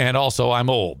emails, and also I'm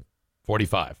old,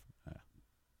 45.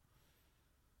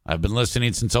 I've been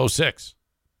listening since 06,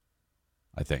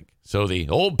 I think. So the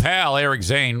old pal Eric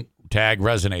Zane tag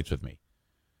resonates with me.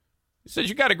 He says,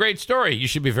 you got a great story. You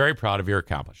should be very proud of your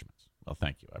accomplishments. Well,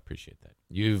 thank you. I appreciate that.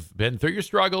 You've been through your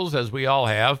struggles, as we all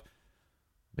have,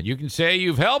 but you can say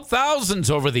you've helped thousands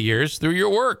over the years through your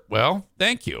work. Well,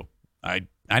 thank you. I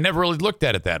never really looked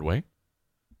at it that way.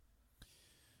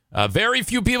 Very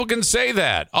few people can say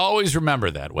that. Always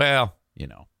remember that. Well,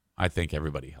 I think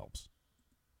everybody helps.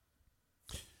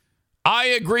 I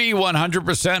agree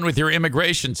 100% with your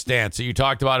immigration stance that you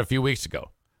talked about a few weeks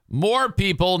ago. More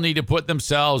people need to put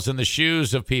themselves in the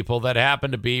shoes of people that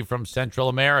happen to be from Central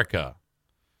America.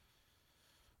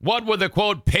 What would the,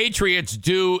 quote, patriots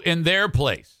do in their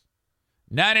place?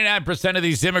 99% of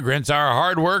these immigrants are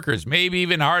hard workers, maybe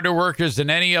even harder workers than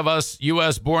any of us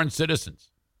U.S.-born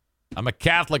citizens. I'm a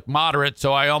Catholic moderate,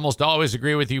 so I almost always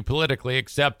agree with you politically,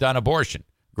 except on abortion.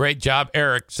 Great job,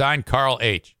 Eric. Signed, Carl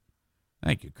H.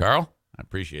 Thank you, Carl. I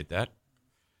appreciate that.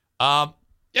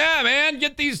 Yeah, man,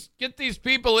 get these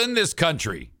people in this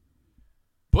country.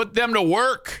 Put them to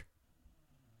work.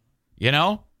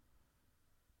 Tear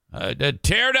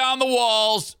down the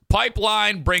walls,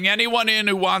 pipeline, bring anyone in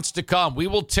who wants to come. We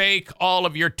will take all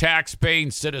of your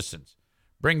tax-paying citizens.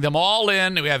 Bring them all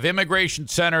in. We have immigration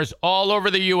centers all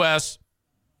over the U.S.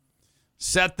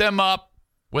 Set them up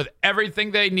with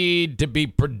everything they need to be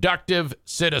productive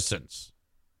citizens.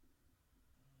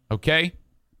 Okay?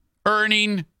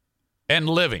 Earning and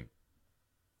living.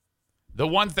 The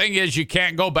one thing is you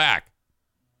can't go back.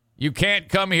 You can't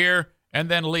come here and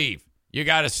then leave. You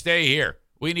got to stay here.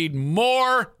 We need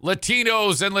more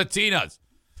Latinos and Latinas.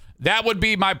 That would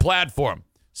be my platform.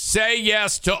 Say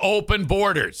yes to open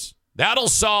borders. That'll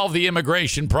solve the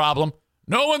immigration problem.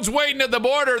 No one's waiting at the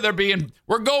border.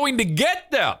 We're going to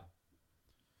get them.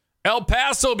 El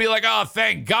Paso will be like, oh,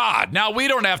 thank God. Now we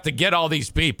don't have to get all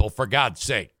these people, for God's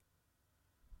sake.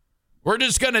 We're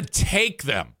just going to take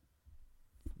them.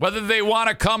 Whether they want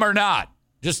to come or not.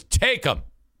 Just take them.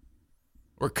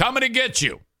 We're coming to get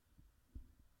you.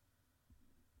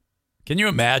 Can you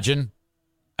imagine?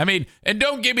 I mean, and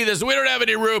don't give me this. We don't have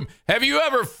any room. Have you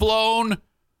ever flown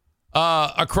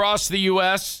across the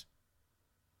U.S.?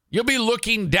 You'll be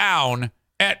looking down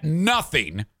at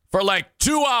nothing for like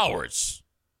 2 hours.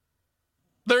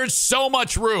 There's so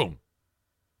much room.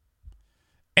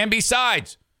 And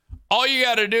besides, all you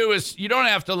got to do is you don't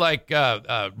have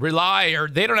to rely, or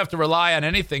they don't have to rely on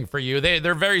anything for you.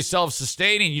 They're very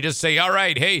self-sustaining. You just say, all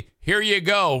right, hey, here you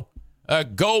go.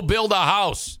 Go build a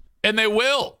house. And they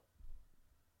will.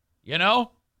 You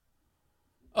know?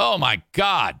 Oh, my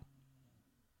God.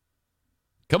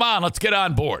 Come on, let's get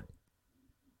on board.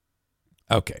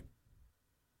 Okay.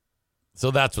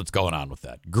 So that's what's going on with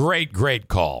that. Great, great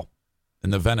call in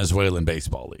the Venezuelan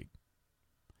Baseball League.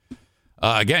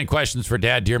 Again, questions for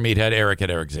Dad, Dear Meathead, Eric at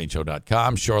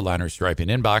ericzaneshow.com. Shoreliners Striping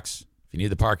Inbox. If you need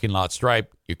the parking lot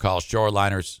striped, you call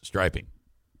Shoreliners Striping.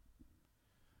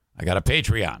 I got a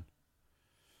Patreon.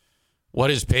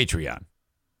 What is Patreon?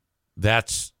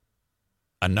 That's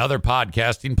another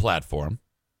podcasting platform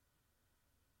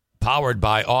powered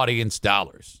by audience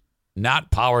dollars,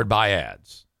 not powered by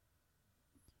ads.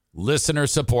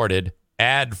 Listener-supported,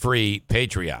 ad-free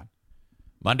Patreon.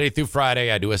 Monday through Friday,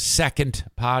 I do a second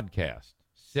podcast,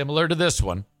 similar to this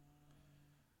one,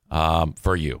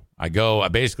 for you. I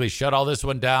basically shut all this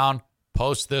one down,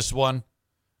 post this one,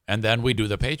 and then we do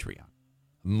the Patreon.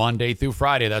 Monday through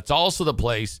Friday. That's also the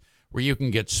place where you can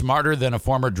get Smarter Than a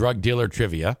Former Drug Dealer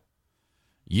trivia.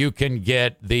 You can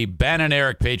get the Ben and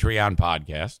Eric Patreon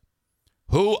podcast.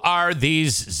 Who Are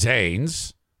These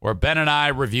Zanes? Where Ben and I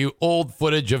review old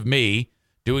footage of me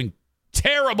doing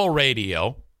terrible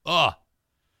radio. The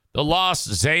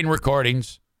Lost Zane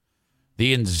recordings.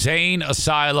 The Insane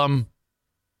Asylum.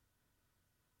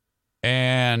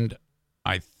 And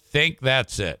I think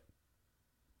that's it.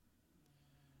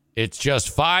 It's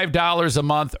just $5 a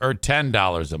month or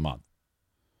 $10 a month.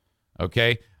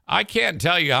 Okay? I can't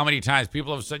tell you how many times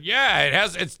people have said, yeah,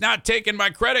 it's not taking my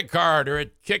credit card, or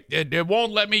it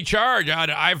won't let me charge.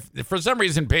 For some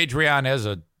reason, Patreon has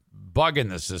a bug in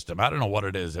the system. I don't know what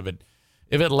it is. If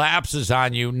it lapses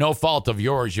on you, no fault of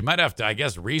yours, you might have to, I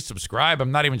guess, resubscribe.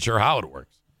 I'm not even sure how it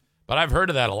works, but I've heard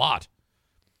of that a lot.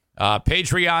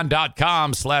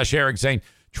 Patreon.com/Eric Zane.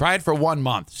 Try it for 1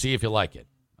 month. See if you like it.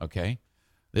 Okay?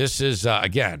 This is,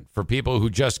 again, for people who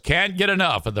just can't get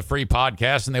enough of the free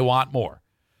podcast and they want more.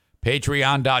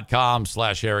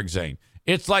 Patreon.com/Eric Zane.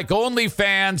 It's like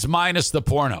OnlyFans minus the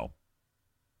porno.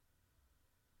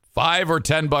 $5 or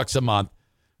 $10 a month.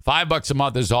 $5 a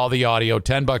month is all the audio.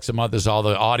 $10 a month is all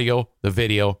the audio, the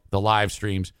video, the live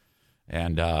streams,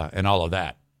 and all of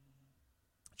that.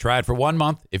 Try it for 1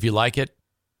 month. If you like it,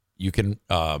 you can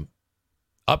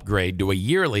upgrade to a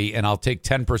yearly, and I'll take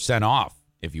 10% off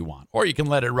if you want. Or you can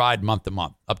let it ride month to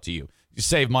month. Up to you. You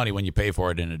save money when you pay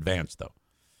for it in advance, though.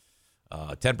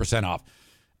 10% off.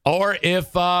 Or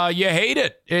if you hate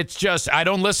it, it's just I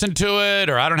don't listen to it,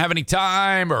 or I don't have any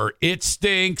time, or it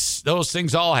stinks. Those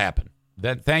things all happen.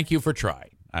 Then thank you for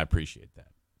trying. I appreciate that.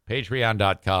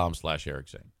 Patreon.com/Eric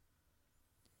Zane.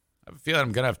 I have a feeling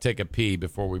I'm going to have to take a pee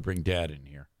before we bring Dad in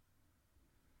here.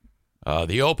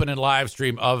 The open and live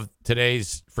stream of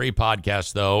today's free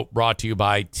podcast, though, brought to you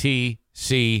by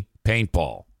TC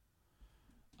Paintball.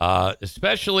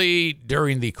 Especially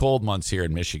during the cold months here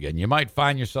in Michigan, you might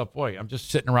find yourself, boy, I'm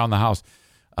just sitting around the house.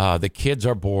 The kids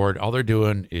are bored. All they're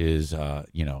doing is, their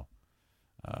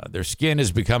skin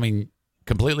is becoming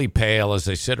completely pale as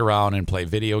they sit around and play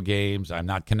video games. I'm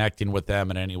not connecting with them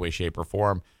in any way, shape, or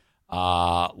form.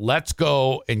 Let's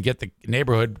go and get the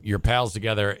neighborhood, your pals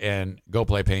together, and go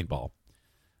play paintball.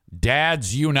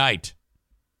 Dads Unite.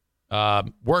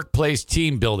 Workplace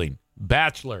team building.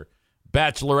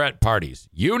 Bachelorette parties.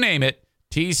 You name it.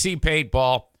 TC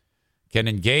Paintball can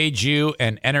engage you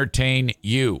and entertain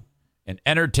you. An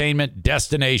entertainment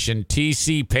destination.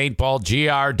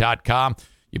 TCPaintballGR.com.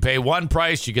 You pay one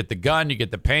price. You get the gun. You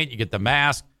get the paint. You get the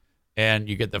mask. And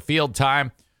you get the field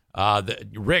time.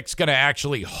 Rick's going to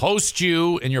actually host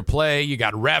you in your play. You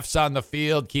got refs on the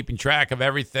field keeping track of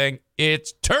everything.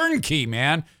 It's turnkey,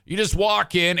 man. You just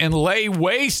walk in and lay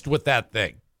waste with that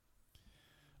thing.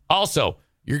 Also,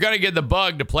 you're going to get the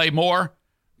bug to play more.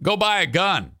 Go buy a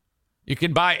gun. You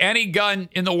can buy any gun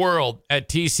in the world at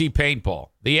TC Paintball.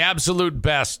 The absolute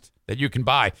best that you can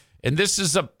buy. And this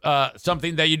is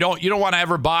something that you don't want to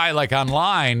ever buy like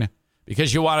online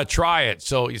because you want to try it.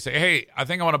 So you say, hey, I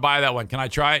think I want to buy that one. Can I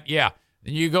try it? Yeah.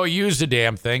 Then you go use the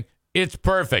damn thing. It's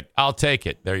perfect. I'll take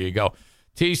it. There you go.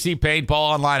 TC Paintball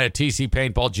online at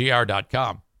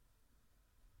tcpaintballgr.com.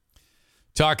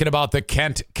 Talking about the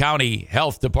Kent County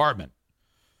Health Department.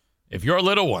 If your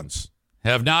little ones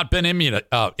have not been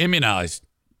immunized,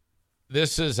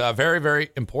 this is very, very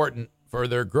important for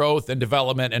their growth and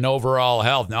development and overall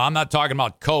health. Now, I'm not talking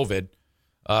about COVID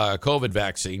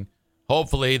vaccine.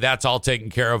 Hopefully, that's all taken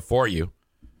care of for you,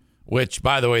 which,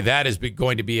 by the way, that is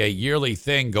going to be a yearly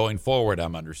thing going forward,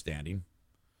 I'm understanding.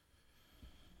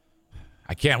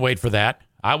 I can't wait for that.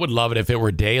 I would love it if it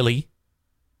were daily.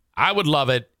 I would love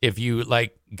it if you,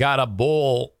 got a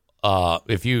bowl,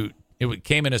 it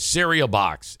came in a cereal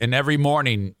box, and every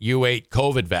morning you ate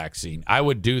COVID vaccine. I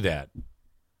would do that.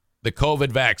 The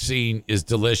COVID vaccine is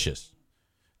delicious.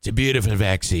 It's a beautiful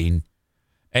vaccine.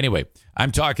 Anyway,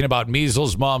 I'm talking about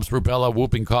measles, mumps, rubella,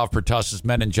 whooping cough, pertussis,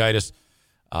 meningitis,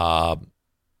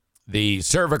 the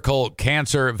cervical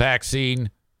cancer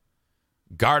vaccine,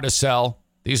 Gardasil.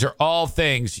 These are all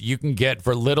things you can get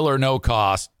for little or no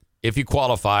cost if you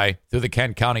qualify through the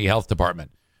Kent County Health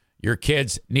Department. Your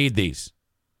kids need these.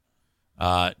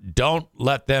 Don't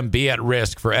let them be at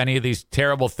risk for any of these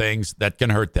terrible things that can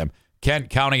hurt them.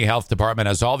 Kent County Health Department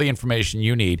has all the information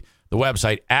you need. The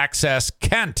website,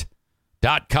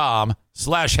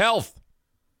 accesskent.com/health.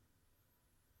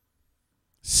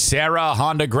 Sarah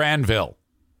Honda Granville.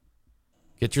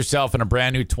 Get yourself in a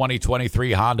brand new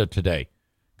 2023 Honda today.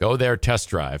 Go there, test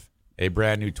drive a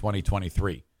brand new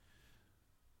 2023.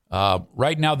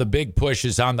 Right now, the big push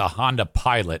is on the Honda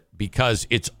Pilot because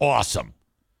it's awesome.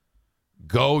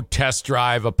 Go test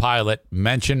drive a Pilot.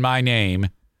 Mention my name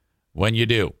when you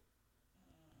do.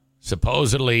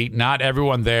 Supposedly, not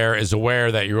everyone there is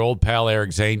aware that your old pal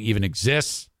Eric Zane even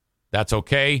exists. That's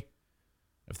okay.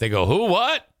 If they go, who,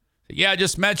 what? Yeah,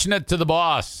 just mention it to the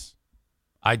boss.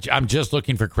 I'm just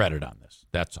looking for credit on this.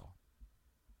 That's all.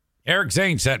 Eric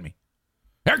Zane sent me.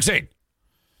 Eric Zane.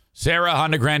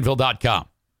 SarahHondaGranville.com.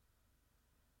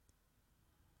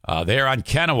 They're on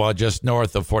Kennewa, just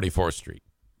north of 44th Street.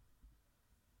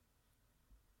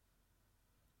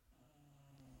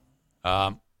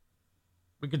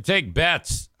 We could take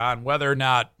bets on whether or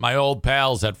not my old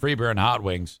pals at Free Beer and Hot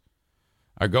Wings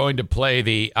are going to play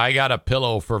the I Got a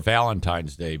Pillow for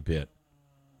Valentine's Day bit.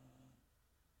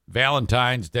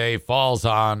 Valentine's Day falls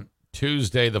on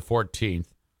Tuesday the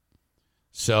 14th.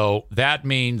 So that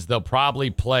means they'll probably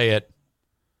play it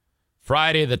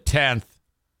Friday the 10th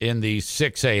in the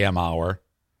 6 a.m. hour.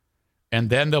 And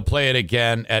then they'll play it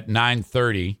again at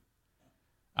 9:30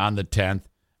 on the 10th.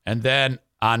 And then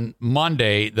on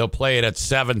Monday, they'll play it at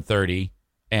 7:30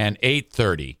 and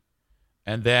 8:30.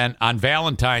 And then on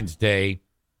Valentine's Day,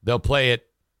 they'll play it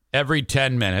every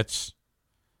 10 minutes.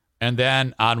 And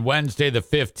then on Wednesday the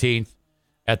 15th,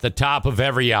 at the top of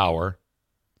every hour.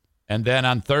 And then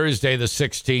on Thursday the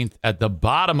 16th, at the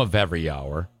bottom of every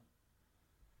hour.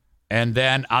 And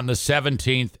then on the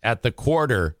 17th, at the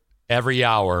quarter every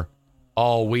hour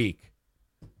all week.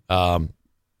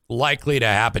 Likely to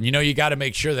happen. You know, you got to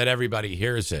make sure that everybody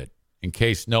hears it in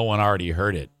case no one already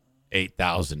heard it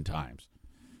 8,000 times.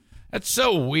 That's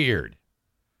so weird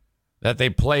that they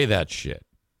play that shit.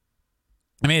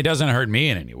 I mean, it doesn't hurt me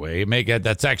in any way.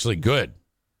 That's actually good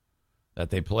that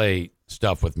they play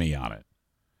stuff with me on it.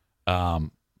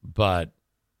 But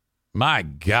my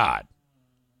God,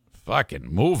 fucking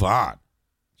move on.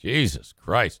 Jesus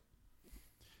Christ.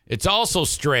 It's also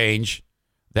strange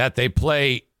that they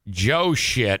play Joe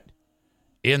shit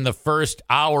in the first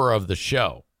hour of the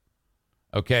show.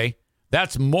 Okay?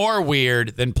 That's more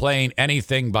weird than playing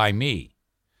anything by me.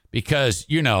 Because,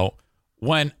 you know,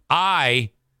 when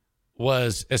I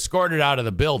was escorted out of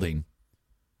the building,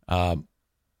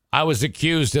 I was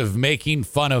accused of making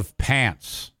fun of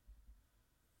pants.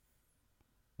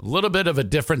 A little bit of a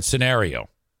different scenario.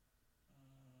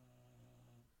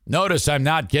 Notice I'm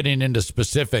not getting into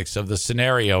specifics of the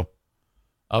scenario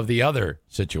of the other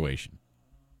situation.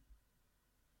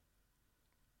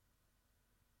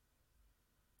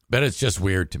 But it's just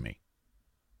weird to me.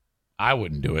 I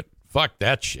wouldn't do it. Fuck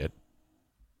that shit.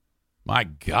 My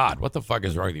God, what the fuck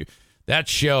is wrong with you? That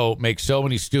show makes so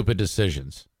many stupid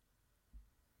decisions.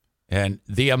 And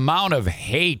the amount of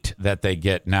hate that they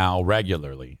get now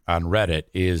regularly on Reddit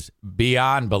is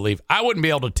beyond belief. I wouldn't be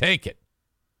able to take it.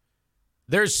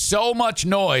 There's so much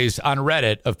noise on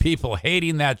Reddit of people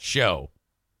hating that show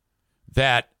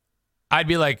that I'd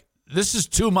be like, this is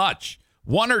too much.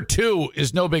 One or two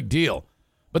is no big deal.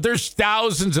 But there's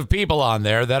thousands of people on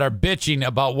there that are bitching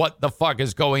about what the fuck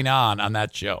is going on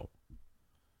that show.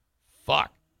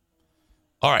 Fuck.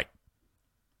 All right.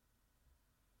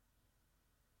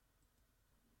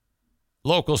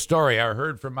 Local story. I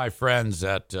heard from my friends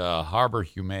at Harbor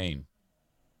Humane.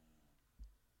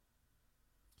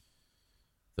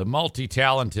 The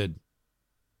multi-talented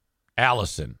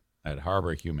Allison at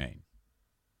Harbor Humane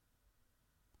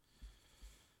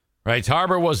Right,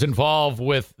 Harbor was involved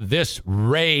with this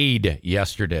raid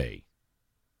yesterday.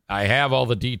 I have all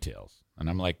the details, and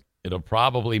I'm like, it'll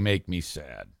probably make me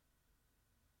sad.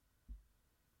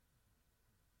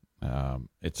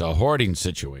 It's a hoarding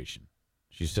situation.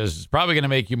 She says it's probably going to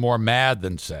make you more mad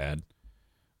than sad.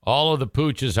 All of the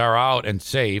pooches are out and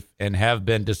safe and have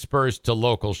been dispersed to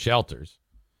local shelters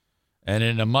and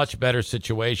in a much better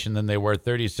situation than they were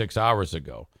 36 hours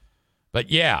ago. But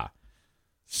yeah,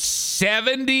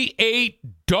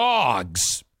 78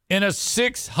 dogs in a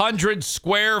 600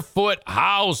 square foot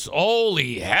house.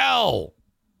 Holy hell.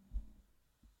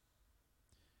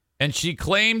 And she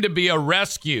claimed to be a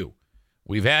rescue.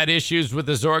 We've had issues with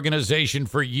this organization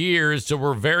for years, so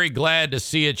we're very glad to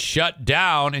see it shut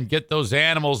down and get those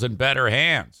animals in better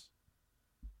hands.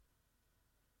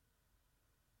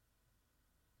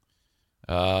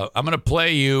 I'm going to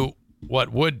play you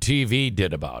what Wood TV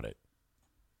did about it.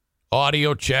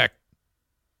 Audio check.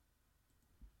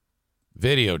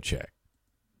 Video check.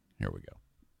 Here we go.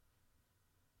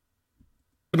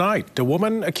 Tonight, a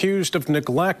woman accused of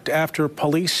neglect after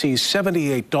police seize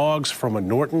 78 dogs from a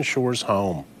Norton Shores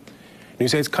home.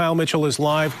 News 8's Kyle Mitchell is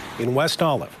live in West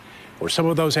Olive, where some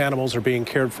of those animals are being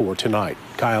cared for tonight.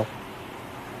 Kyle.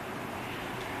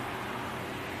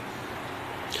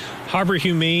 Harbor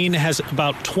Humane has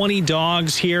about 20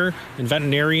 dogs here, and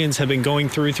veterinarians have been going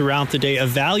throughout the day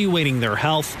evaluating their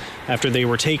health after they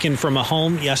were taken from a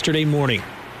home yesterday morning.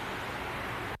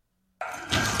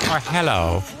 Oh,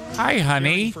 hello. Hi,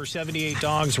 honey. For 78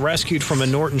 dogs rescued from a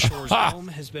Norton Shores home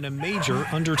has been a major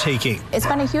undertaking. It's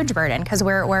been a huge burden because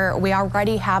we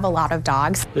already have a lot of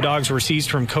dogs. The dogs were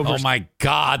seized from Cobra. Oh, my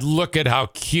God. Look at how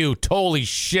cute. Holy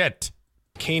shit.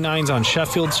 Canines on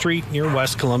Sheffield Street near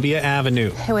West Columbia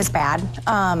Avenue. It was bad.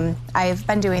 I've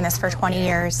been doing this for 20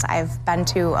 years. I've been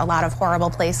to a lot of horrible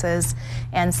places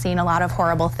and seen a lot of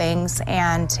horrible things.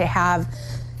 And to have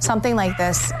something like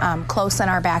this close in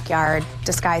our backyard,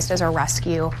 disguised as a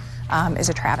rescue, is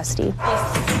a travesty.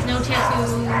 No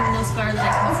tattoo, no scar that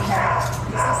I can see.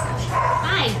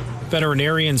 Hi.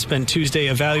 Veterinarians spent Tuesday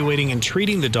evaluating and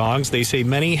treating the dogs. They say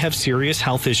many have serious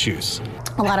health issues.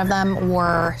 A lot of them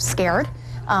were scared.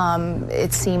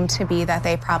 It seemed to be that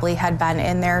they probably had been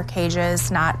in their cages,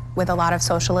 not with a lot of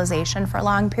socialization for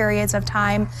long periods of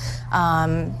time.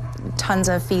 Tons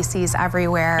of feces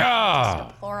everywhere. Just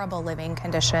deplorable living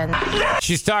conditions.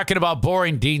 She's talking about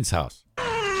Boring Dean's house.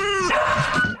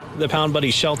 The Pound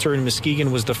Buddy shelter in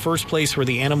Muskegon was the first place where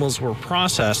the animals were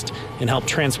processed and helped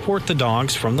transport the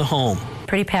dogs from the home.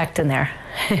 Pretty packed in there.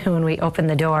 When we opened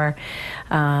the door,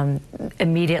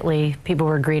 immediately people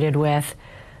were greeted with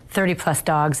 30-plus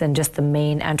dogs in just the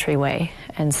main entryway.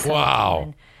 And so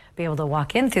wow. Be able to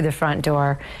walk in through the front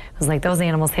door, it was like those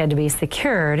animals had to be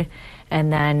secured,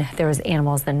 and then there was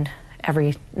animals in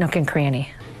every nook and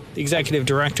cranny. The executive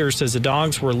director says the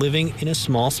dogs were living in a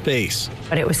small space.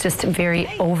 But it was just very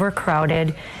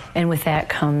overcrowded, and with that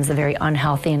comes a very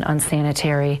unhealthy and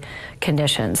unsanitary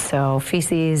conditions. So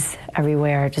feces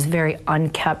everywhere, just very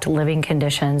unkept living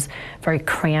conditions, very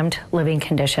cramped living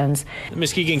conditions. The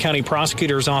Muskegon County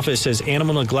Prosecutor's Office says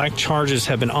animal neglect charges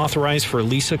have been authorized for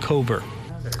Lisa Kober.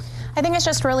 I think it's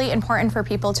just really important for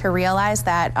people to realize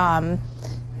that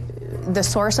the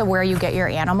source of where you get your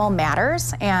animal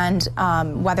matters, and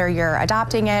whether you're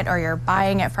adopting it or you're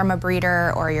buying it from a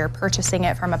breeder or you're purchasing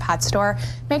it from a pet store,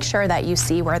 make sure that you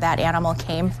see where that animal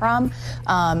came from,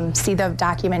 see the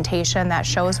documentation that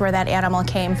shows where that animal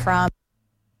came from.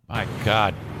 My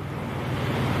God.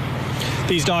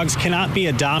 These dogs cannot be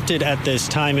adopted at this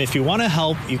time. If you want to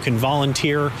help, you can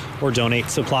volunteer or donate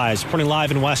supplies. Reporting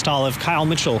live in West Olive, Kyle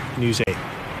Mitchell, News 8.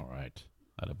 All right.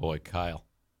 Attaboy, Kyle.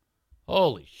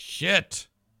 Holy shit.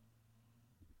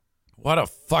 What a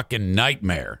fucking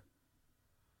nightmare.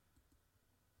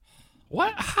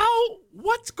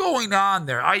 What's going on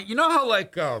there? You know how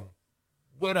like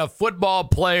when a football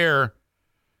player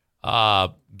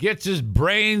gets his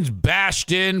brains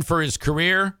bashed in for his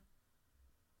career,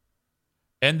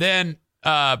 and then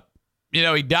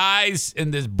he dies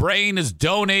and his brain is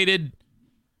donated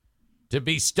to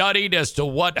be studied as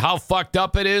to how fucked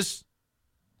up it is?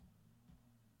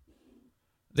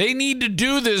 They need to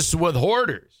do this with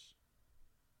hoarders.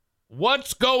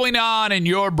 What's going on in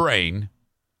your brain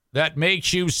that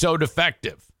makes you so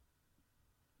defective?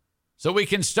 So we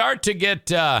can start to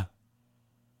get,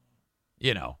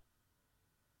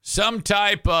 some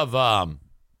type of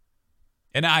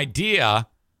an idea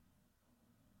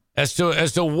as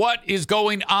to what is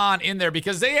going on in there,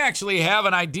 because they actually have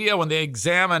an idea when they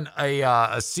examine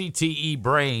a CTE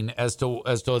brain as to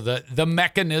the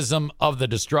mechanism of the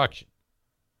destruction.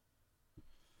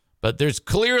 But there's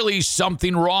clearly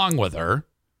something wrong with her,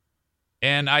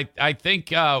 And I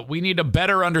think we need a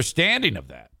better understanding of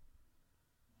that.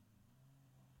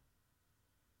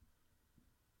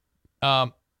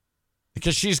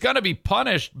 Because she's going to be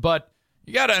punished, but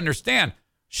you got to understand,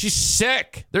 she's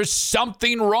sick. There's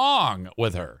something wrong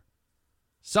with her.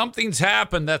 Something's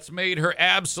happened that's made her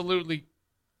absolutely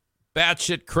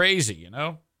batshit crazy, you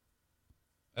know?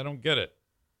 I don't get it.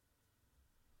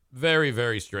 Very,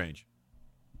 very strange.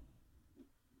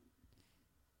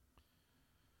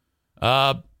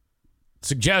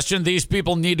 Suggestion, these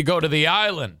people need to go to the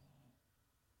island.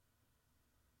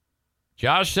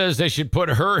 Josh says they should put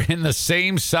her in the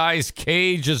same size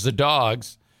cage as the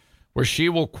dogs, where she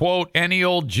will quote any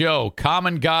old Joe. Come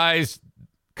on, guys,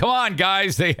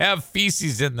 they have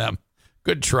feces in them.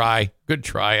 Good try.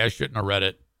 I shouldn't have read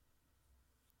it.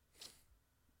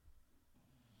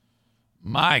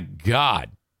 My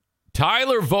God.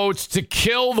 Tyler votes to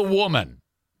kill the woman.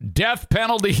 Death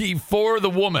penalty for the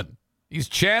woman. He's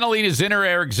channeling his inner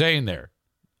Eric Zane there.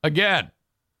 Again.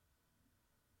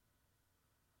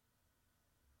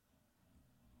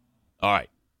 All right.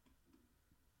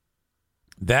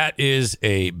 That is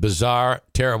a bizarre,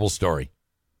 terrible story.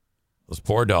 Those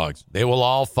poor dogs. They will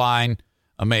all find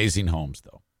amazing homes,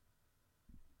 though.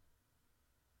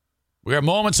 We are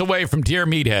moments away from Dear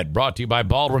Meathead, brought to you by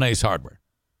Baldwin Ace Hardware.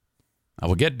 I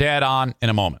will get Dad on in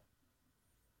a moment.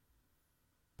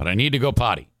 But I need to go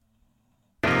potty.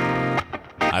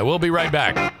 I will be right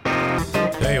back.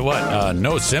 Tell you what,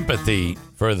 no sympathy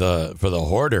for the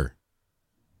hoarder.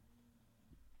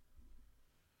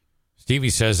 Stevie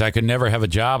says, I could never have a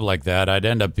job like that. I'd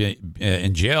end up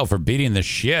in jail for beating the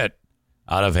shit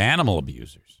out of animal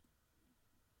abusers.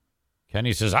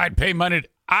 Kenny says, I'd pay money.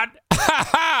 I'd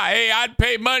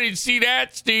pay money to see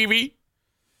that, Stevie.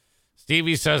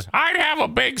 Stevie says, I'd have a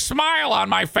big smile on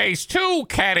my face too,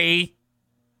 Kenny.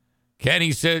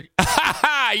 Kenny said,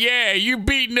 yeah, you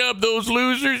beating up those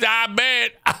losers, I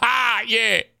bet.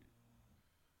 Yeah.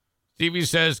 Stevie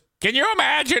says, can you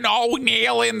imagine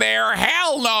O'Neill in there?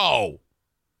 Hell no.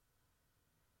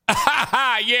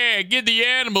 Yeah, get the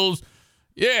animals.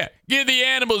 Yeah, get the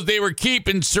animals they were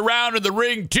keeping surrounding the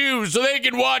ring too so they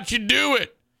can watch you do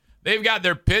it. They've got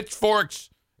their pitchforks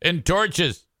and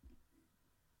torches.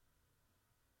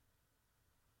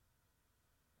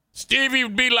 Stevie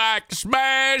would be like,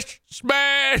 smash,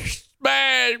 smash,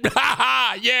 smash.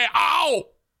 Yeah, ow.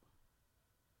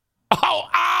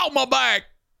 Ow, my back.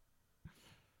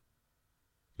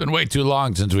 It's been way too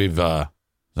long since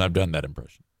I've done that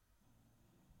impression.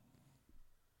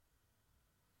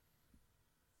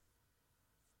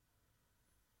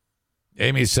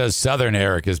 Amy says Southern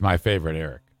Eric is my favorite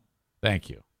Eric. Thank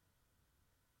you.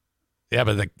 Yeah,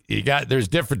 but there's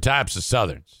different types of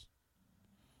Southerns.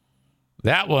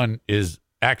 That one is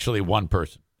actually one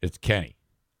person. It's Kenny.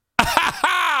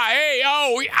 Hey,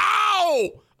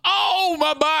 oh,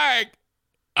 my back.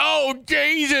 Oh,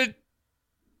 Jesus.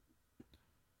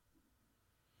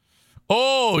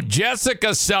 Oh,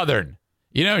 Jessica Southern.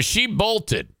 You know, she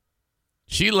bolted.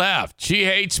 She left. She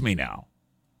hates me now.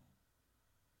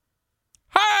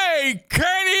 Hey,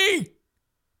 Kenny.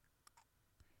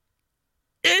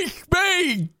 It's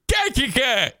me,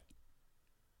 Jessica.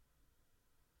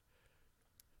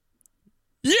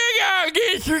 You gotta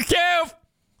get yourself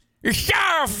a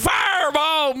shot of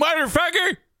fireball,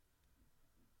 motherfucker.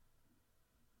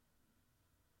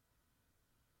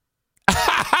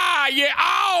 Yeah.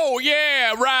 Oh,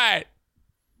 yeah, right.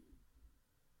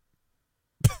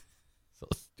 So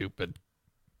stupid.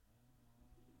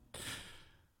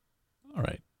 All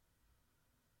right.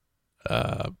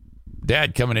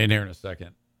 Dad coming in here in a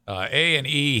second.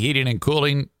 A&E Heating and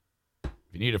Cooling. If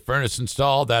you need a furnace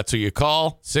installed, that's who you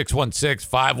call.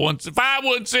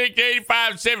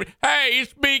 616-516-8570. Hey,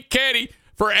 it's me, Kenny,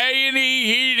 for A&E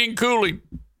Heating and Cooling.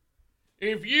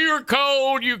 If you're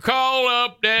cold, you call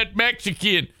up that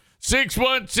Mexican.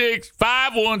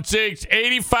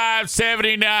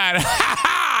 616-516-8579.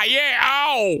 Yeah,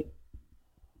 oh.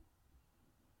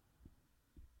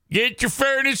 Get your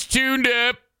furnace tuned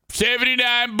up.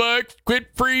 $79. Quit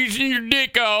freezing your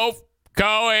dick off.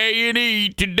 Call A&E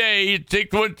today at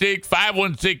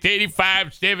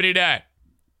 616-516-8579.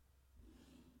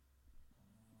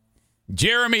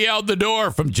 Jeremy out the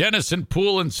door from Jennison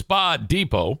Pool and Spa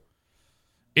Depot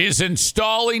is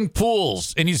installing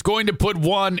pools, and he's going to put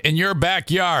one in your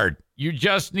backyard. You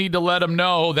just need to let him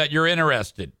know that you're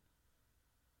interested.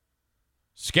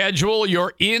 Schedule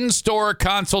your in-store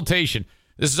consultation.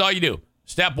 This is all you do.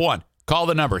 Step 1, call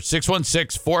the number,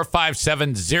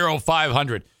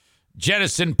 616-457-0500.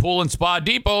 Jennison Pool and Spa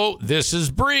Depot. This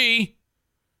is Bree.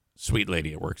 Sweet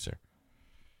lady that works there.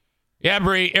 Yeah,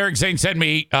 Bree, Eric Zane sent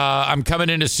me, I'm coming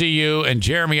in to see you and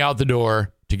Jeremy out the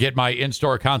door to get my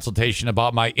in-store consultation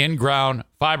about my in-ground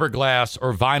fiberglass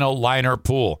or vinyl liner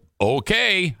pool.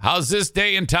 Okay, how's this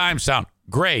day and time sound?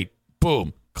 Great.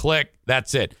 Boom. Click.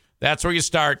 That's it. That's where you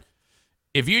start.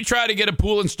 If you try to get a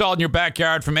pool installed in your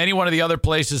backyard from any one of the other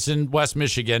places in West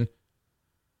Michigan,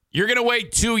 you're going to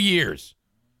wait 2 years.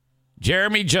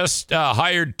 Jeremy just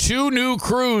hired 2 new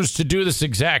crews to do this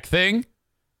exact thing,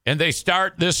 and they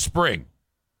start this spring.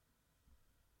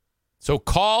 So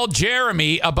call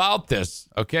Jeremy about this,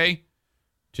 okay,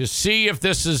 to see if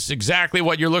this is exactly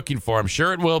what you're looking for. I'm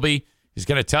sure it will be. He's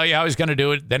going to tell you how he's going to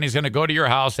do it. Then he's going to go to your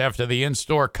house after the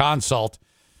in-store consult.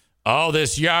 Oh,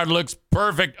 this yard looks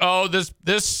perfect. Oh, this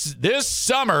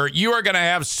summer, you are going to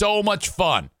have so much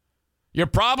fun. You're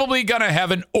probably going to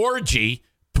have an orgy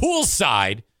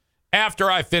poolside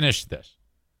after I finish this.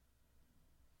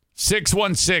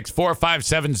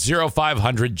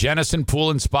 616-457-0500, Jennison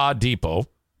Pool and Spa Depot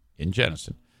in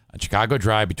Jennison on Chicago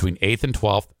Drive between 8th and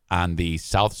 12th on the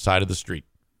south side of the street.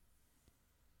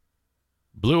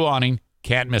 Blue awning,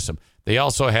 can't miss them. They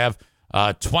also have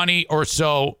 20 or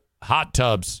so hot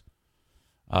tubs,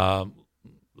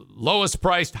 lowest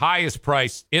priced, highest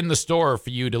priced in the store for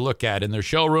you to look at in their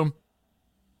showroom.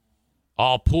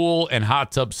 All pool and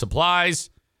hot tub supplies.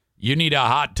 You need a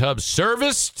hot tub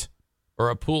serviced or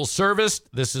a pool serviced,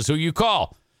 this is who you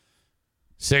call.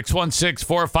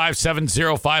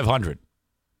 616-457-0500.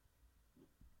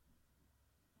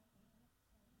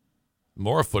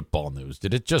 More football news.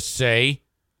 Did it just say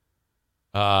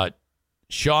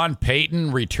Sean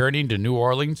Payton returning to New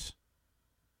Orleans?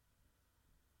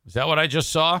 Is that what I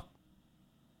just saw?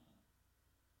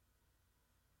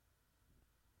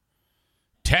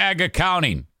 Tag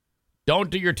accounting. Don't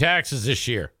do your taxes this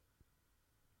year.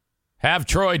 Have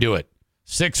Troy do it.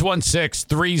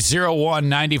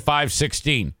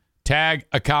 616-301-9516. Tag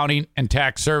accounting and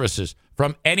tax services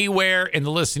from anywhere in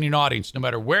the listening audience, no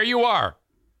matter where you are.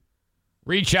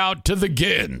 Reach out to the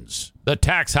Gins, the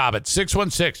Tax Hobbit,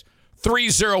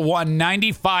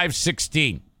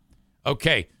 616-301-9516.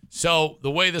 Okay, so the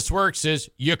way this works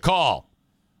is you call.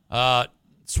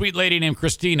 Sweet lady named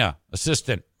Christina,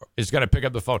 assistant, is going to pick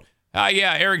up the phone.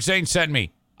 Yeah, Eric Zane sent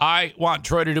me. I want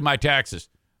Troy to do my taxes.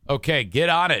 Okay, get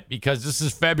on it because this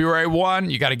is February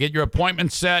 1. You got to get your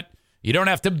appointment set. You don't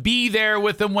have to be there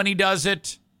with him when he does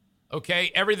it.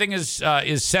 Okay, everything is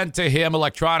sent to him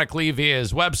electronically via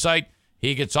his website.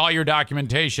 He gets all your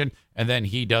documentation, and then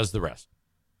he does the rest.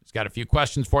 He's got a few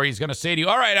questions for you. He's going to say to you,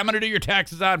 all right, I'm going to do your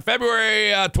taxes on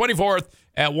February 24th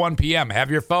at 1 p.m.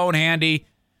 Have your phone handy.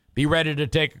 Be ready to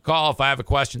take a call if I have a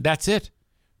question. That's it.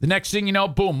 The next thing you know,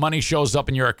 boom, money shows up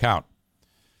in your account.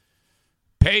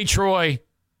 Pay Troy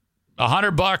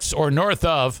 $100 or north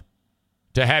of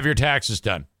to have your taxes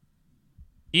done.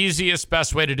 Easiest,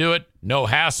 best way to do it. No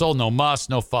hassle, no muss,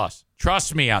 no fuss.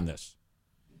 Trust me on this.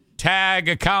 Tag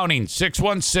Accounting,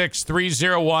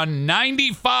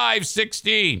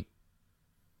 616-301-9516.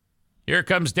 Here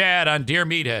comes Dad on Dear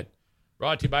Meathead.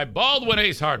 Brought to you by Baldwin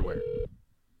Ace Hardware.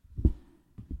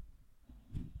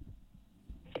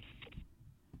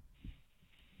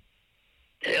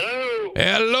 Hello.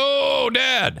 Hello,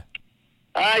 Dad.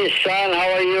 Hi, son.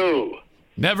 How are you?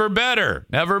 Never better.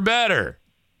 Never better.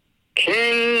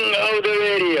 King of the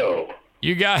radio.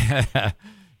 You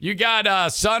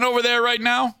got son over there right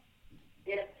now?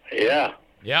 Yeah.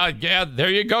 Yeah, there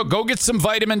you go. Go get some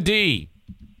vitamin D.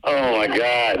 Oh, my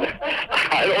God.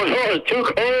 I don't know. It's too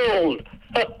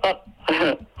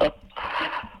cold.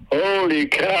 Holy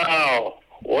cow.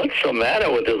 What's the matter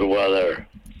with this weather?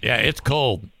 Yeah, it's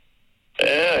cold.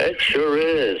 Yeah, it sure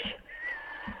is.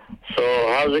 So,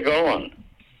 how's it going?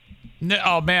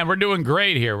 Oh, man, we're doing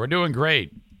great here. We're doing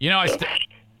great. You know, I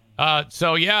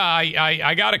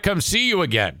got to come see you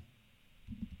again.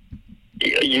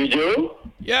 You do?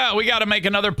 Yeah, we got to make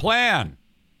another plan.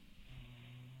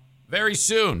 Very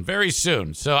soon, very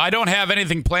soon. So I don't have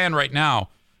anything planned right now,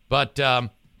 but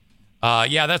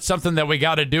that's something that we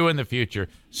got to do in the future.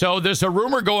 So there's a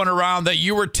rumor going around that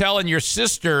you were telling your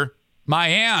sister, my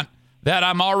aunt, that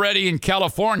I'm already in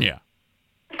California.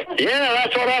 Yeah,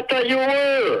 that's what I thought you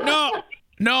were. No.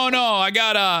 I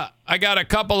got a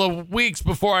couple of weeks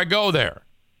before I go there.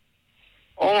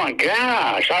 Oh, my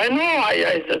gosh. I know.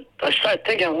 I started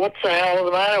thinking, what the hell is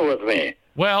the matter with me?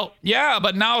 Well, yeah,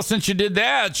 but now since you did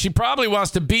that, she probably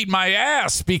wants to beat my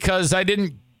ass because I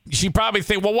didn't. She probably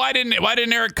think, well, why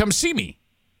didn't Eric come see me?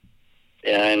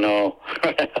 Yeah, I know.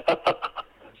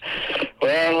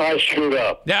 Well, I screwed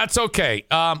up. That's okay.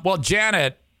 Well,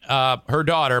 Janet, her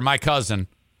daughter, my cousin,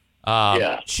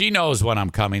 she knows when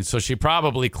I'm coming, so she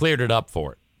probably cleared it up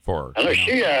for her. I know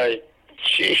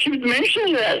she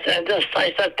mentioned that, and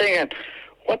I started thinking,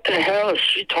 what the hell is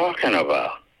she talking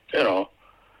about? You know.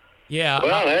 Yeah.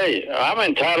 Well, hey, I'm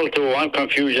entitled to one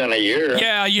confusion a year.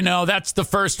 Yeah, that's the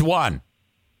first one.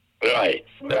 Right.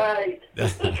 I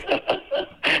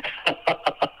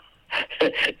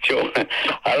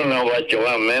don't know what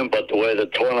Joanne meant, but the way the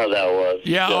tone of that was.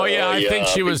 Yeah. I think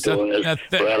she was right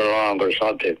along or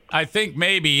something. I think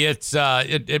maybe it's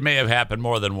it may have happened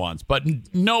more than once, but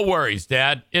no worries,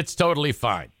 Dad. It's totally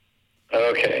fine.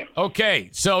 Okay.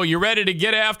 So you ready to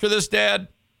get after this, Dad?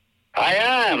 I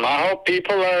am. I hope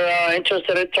people are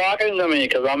interested in talking to me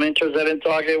because I'm interested in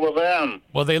talking with them.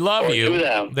 Well, they love you.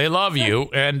 They love you,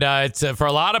 and it's for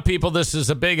a lot of people. This is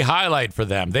a big highlight for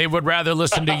them. They would rather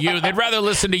listen to you. They'd rather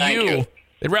listen to you.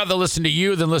 They'd rather listen to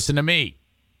you than listen to me.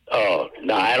 Oh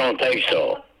no, I don't think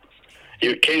so.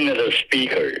 You're king of the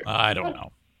speaker. I don't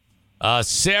know.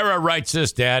 Sarah writes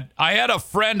this, Dad. I had a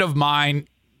friend of mine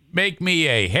make me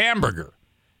a hamburger,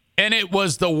 and it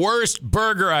was the worst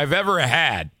burger I've ever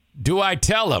had. Do I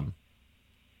tell him?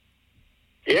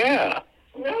 Yeah.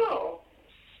 No.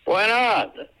 Why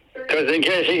not? Because in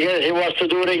case he wants to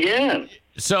do it again.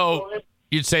 So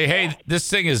you'd say, hey,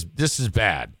 this is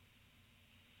bad.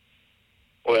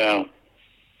 Well,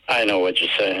 I know what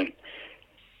you're saying.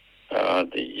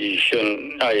 You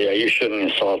shouldn't. Oh yeah, you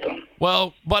shouldn't insult him.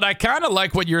 Well, but I kind of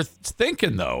like what you're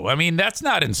thinking, though. I mean, that's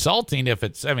not insulting if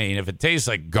it tastes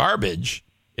like garbage.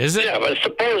 Is it? Yeah, but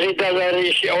suppose he does that,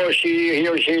 he or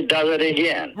she does it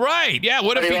again. Right, yeah.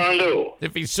 What do you want to do?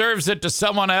 If he serves it to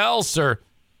someone else or,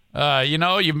 you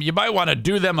might want to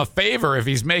do them a favor if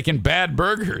he's making bad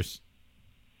burgers.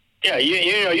 Yeah,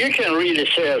 you can really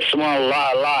say a small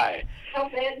lie. How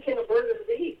bad can a burger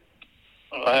be?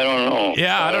 I don't know.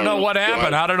 Yeah, I don't know what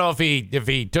happened. I don't know if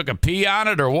he took a pee on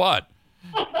it or what.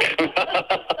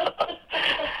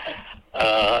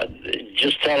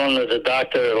 Just tell him that the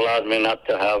doctor allowed me not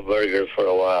to have burgers for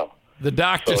a while. The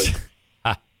doctor. So,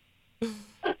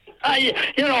 I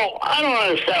don't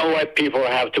understand why people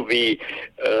have to be.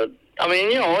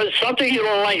 It's something you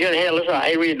don't like. Hey, listen,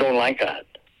 I really don't like that.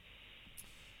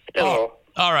 All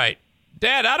right,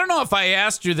 Dad. I don't know if I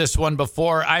asked you this one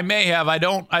before. I may have. I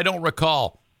don't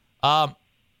recall.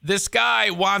 This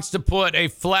guy wants to put a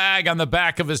flag on the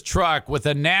back of his truck with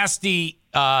a nasty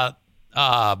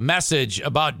message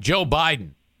about Joe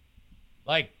Biden,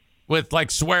 with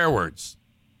swear words.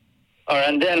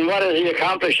 And then what does he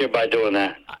accomplish by doing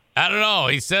that? I don't know.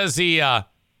 He says he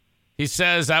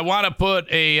says I want to put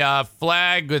a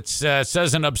flag that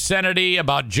says an obscenity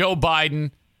about Joe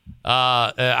Biden.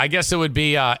 I guess it would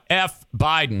be F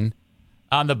Biden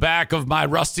on the back of my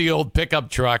rusty old pickup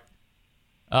truck.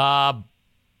 How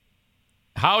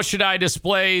should I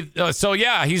display? So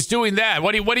yeah, he's doing that.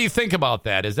 What do you think about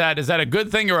that? Is that a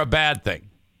good thing or a bad thing?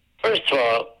 First of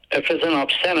all, if it's an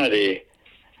obscenity,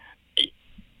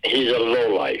 he's a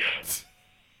lowlife.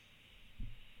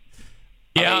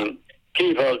 Yeah. I mean,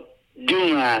 people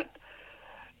do not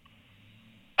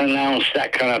announce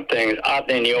that kind of thing out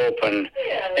in the open.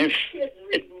 Yeah,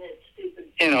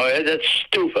 it's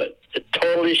stupid. It's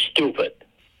totally stupid.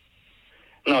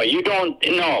 No, you don't.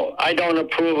 No, I don't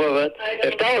approve of it.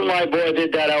 If that was my boy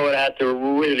did that, I would have to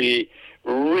really,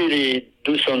 really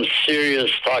do some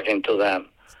serious talking to them.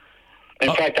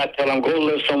 In fact, I tell them, go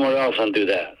live somewhere else and do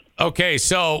that. Okay,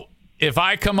 so if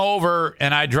I come over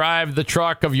and I drive the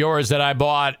truck of yours that I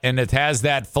bought and it has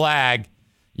that flag,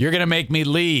 you're going to make me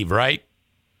leave, right?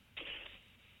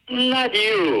 Not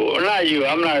you.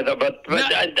 I'm not, but no.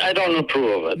 I don't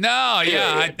approve of it. No,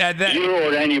 yeah. You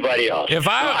or anybody else.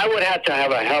 I would have to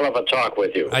have a hell of a talk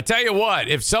with you. I tell you what,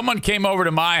 if someone came over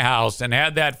to my house and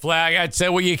had that flag, I'd say,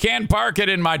 well, you can't park it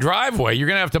in my driveway. You're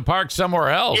going to have to park somewhere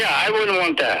else. Yeah, I wouldn't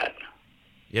want that.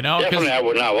 Definitely I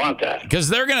would not want that. Because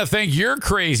they're going to think you're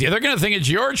crazy. They're going to think it's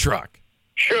your truck.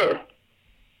 Sure.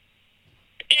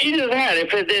 Either that,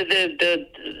 if it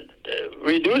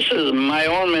reduces my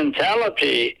own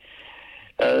mentality,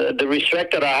 the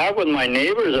respect that I have with my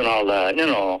neighbors and all that,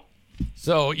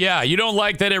 So, yeah, you don't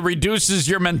like that it reduces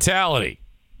your mentality.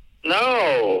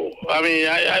 No. I mean,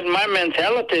 my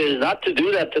mentality is not to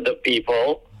do that to the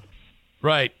people.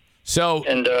 Right. So.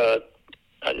 And,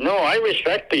 no, I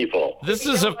respect people. This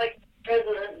is a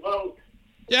president vote.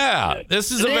 Yeah,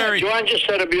 this is a very. John just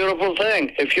said a beautiful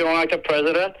thing. If you don't like the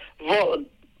president, vote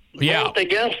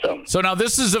against him. So now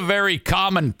this is a very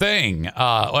common thing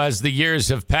as the years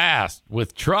have passed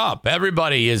with Trump.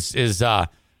 Everybody is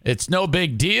it's no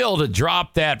big deal to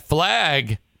drop that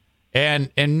flag, and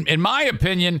in my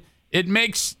opinion, it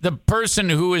makes the person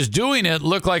who is doing it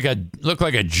look like a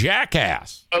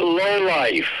jackass, a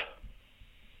lowlife.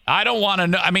 I don't want to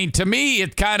know. I mean, to me,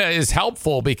 it kind of is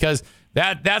helpful because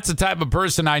That's the type of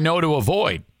person I know to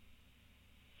avoid.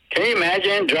 Can you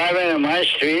imagine driving in my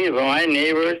street with my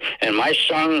neighbors and my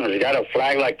son has got a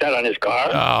flag like that on his car?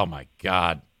 Oh, my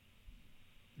God.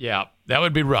 Yeah, that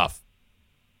would be rough.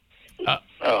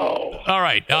 All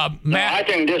right. Matt. No, I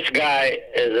think this guy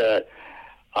is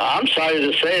I'm sorry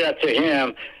to say that to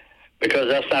him because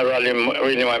that's not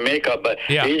really my makeup, but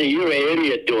you're an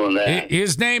idiot doing that.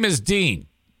 His name is Dean.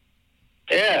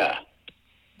 Yeah.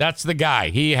 That's the guy.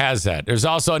 He has that. There's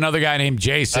also another guy named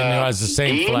Jason who has the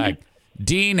same Dean? flag.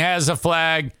 Dean has a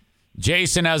flag.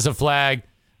 Jason has a flag.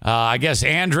 I guess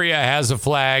Andrea has a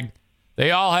flag.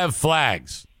 They all have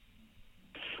flags.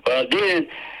 Well, Dean,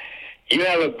 you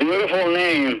have a beautiful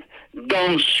name.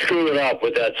 Don't screw it up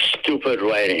with that stupid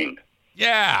writing.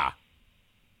 Yeah.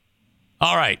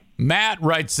 All right. Matt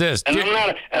writes this. And I'm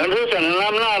not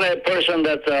a person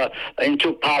that's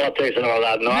into politics and all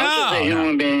that. No, I'm just a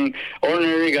human being,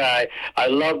 ordinary guy. I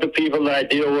love the people that I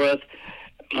deal with,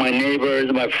 my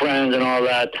neighbors, my friends, and all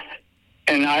that.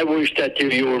 And I wish that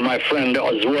you were my friend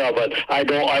as well, but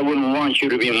I wouldn't want you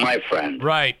to be my friend.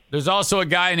 Right. There's also a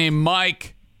guy named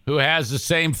Mike who has the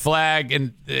same flag,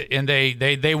 and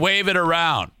they wave it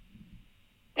around.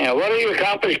 Yeah, what do you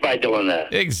accomplish by doing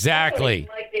that? Exactly. It's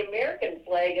like the American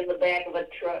flag in the back of a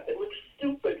truck. It looks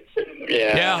stupid.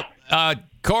 Yeah.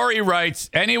 Corey writes,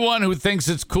 anyone who thinks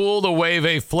it's cool to wave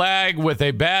a flag with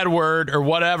a bad word or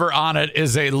whatever on it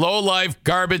is a low-life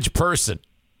garbage person.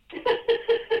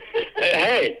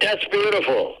 Hey, that's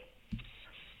beautiful.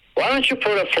 Why don't you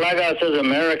put a flag out that says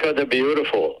America the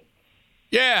Beautiful?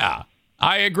 Yeah,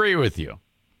 I agree with you.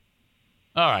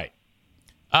 All right.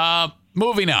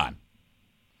 Moving on.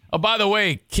 Oh, by the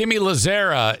way, Kimmy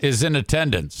Lazara is in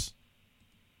attendance.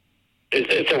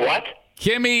 It's a what?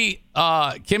 Kimmy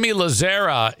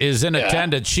Lazara is in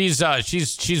attendance.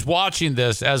 She's watching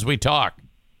this as we talk.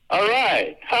 All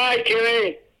right. Hi,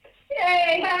 Kimmy.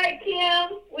 Hey, hi,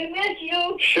 Kim. We miss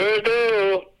you. Sure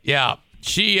do. Yeah,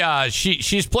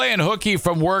 she's playing hooky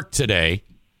from work today.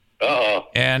 Uh-oh.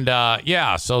 And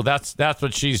so that's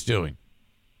what she's doing.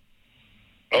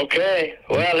 Okay.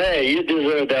 Well, hey, you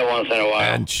deserve that once in a while.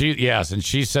 And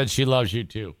she said she loves you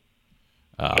too.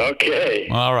 Okay.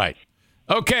 All right.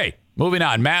 Okay. Moving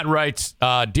on. Matt writes,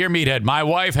 Dear Meathead, my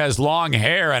wife has long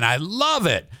hair and I love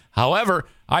it. However,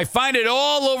 I find it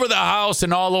all over the house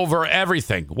and all over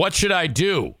everything. What should I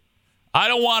do? I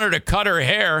don't want her to cut her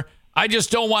hair. I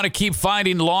just don't want to keep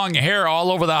finding long hair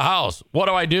all over the house. What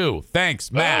do I do?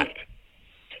 Thanks, Matt.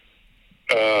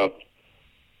 I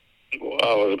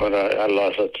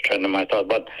lost the train of my thought,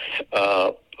 but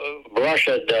brush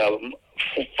it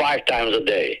 5 times a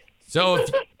day. So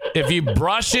if you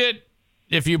brush it,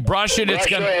 it's brush your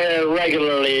hair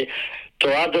regularly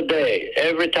throughout the day.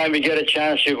 Every time you get a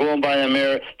chance, you go by the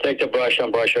mirror, take the brush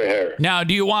and brush your hair. Now,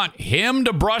 do you want him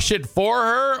to brush it for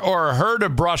her or her to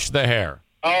brush the hair?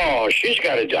 Oh, she's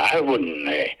got to do. I wouldn't.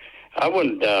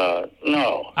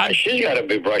 No. She's got to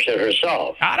be brushing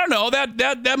herself. I don't know.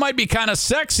 That might be kind of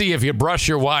sexy if you brush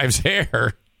your wife's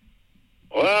hair.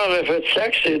 Well, if it's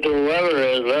sexy to whoever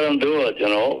it is, let them do it. You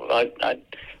know,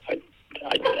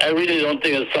 I really don't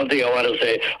think it's something I want to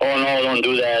say. Oh no, don't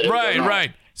do that.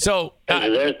 Right. So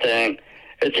it's their thing.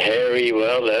 It's hairy.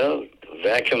 Well, they'll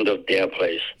vacuum the damn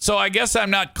place. So I guess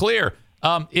I'm not clear.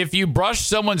 If you brush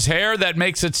someone's hair, that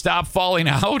makes it stop falling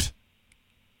out?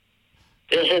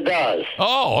 Yes, it does.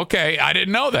 Oh, okay. I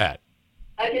didn't know that.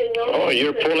 I didn't know. Oh,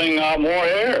 you're pulling out more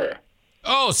hair.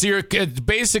 Oh, so you're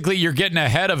getting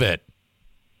ahead of it.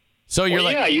 So you're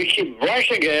you keep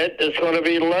brushing it, it's going to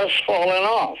be less falling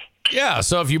off. Yeah,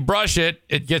 so if you brush it,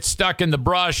 it gets stuck in the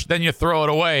brush, then you throw it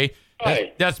away.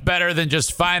 Right. That's better than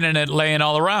just finding it laying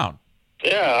all around.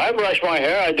 Yeah, I brush my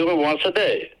hair. I do it once a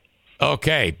day.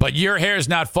 Okay, but your hair's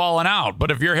not falling out.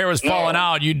 But if your hair was falling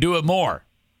out, you'd do it more.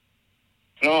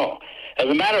 No. As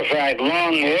a matter of fact,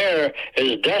 long hair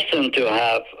is destined to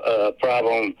have a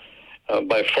problem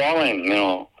by falling, you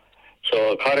know.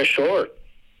 So cut it short.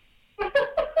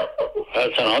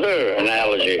 That's another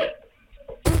analogy.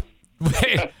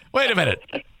 Wait a minute.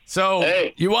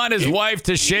 So you want his wife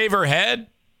to shave her head?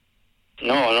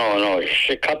 No.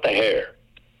 She cut the hair.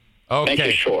 Okay. Make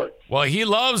it short. Well, he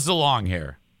loves the long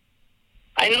hair.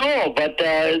 I know, but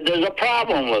there's a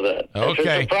problem with it. Okay. If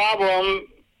it's a problem,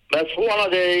 that's one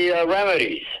of the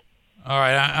remedies. All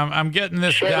right, I'm getting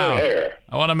this down. Hair.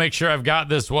 I want to make sure I've got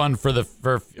this one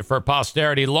for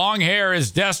posterity. Long hair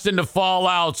is destined to fall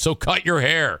out, so cut your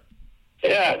hair.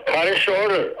 Yeah, cut it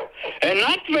shorter. And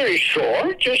not very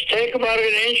short. Just take about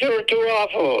an inch or two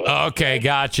off of it. Okay,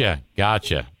 gotcha.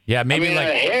 Yeah, maybe the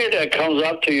hair that comes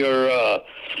up to your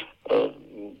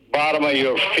bottom of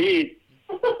your feet.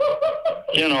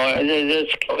 You know,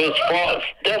 it's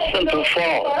destined to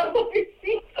fall.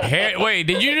 Hair, wait,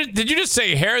 did you just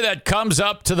say hair that comes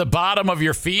up to the bottom of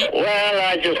your feet? Well,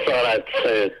 I just thought I'd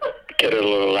say it, get a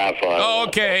little laugh out of it. Oh,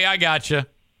 okay, I gotcha.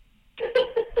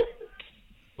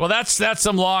 Well, that's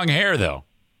some long hair, though.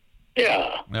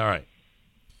 Yeah. All right.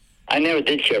 I never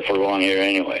did care for long hair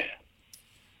anyway.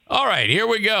 All right, here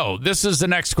we go. This is the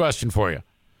next question for you.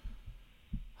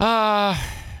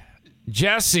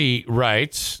 Jesse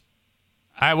writes,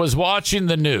 I was watching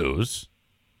the news,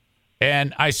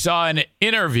 and I saw an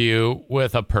interview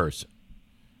with a person.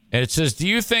 And it says, do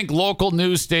you think local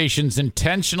news stations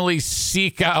intentionally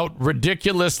seek out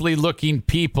ridiculously looking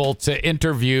people to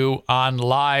interview on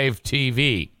live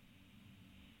TV?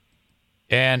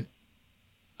 And,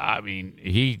 I mean,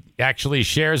 he actually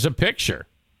shares a picture.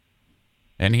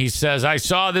 And he says, I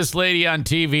saw this lady on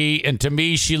TV, and to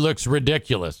me, she looks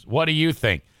ridiculous. What do you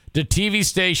think? Do TV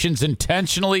stations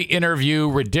intentionally interview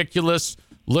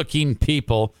ridiculous-looking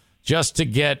people just to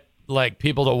get, like,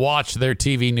 people to watch their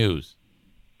TV news?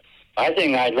 I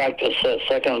think I'd like to say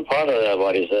second part of that,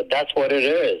 what he said. That's what it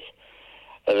is.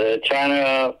 They're trying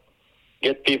to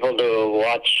get people to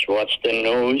watch the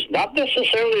news. Not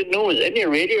necessarily news, any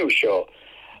radio show.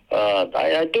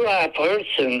 I've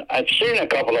seen a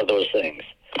couple of those things.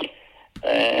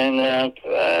 And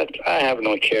I have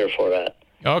no care for that.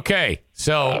 Okay,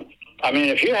 so... I mean,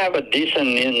 if you have a decent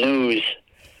news,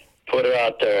 put it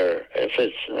out there. If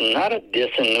it's not a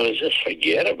decent news, just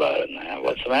forget about it, man.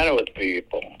 What's the matter with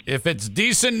people? If it's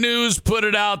decent news, put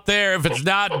it out there. If it's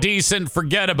not decent,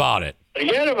 forget about it.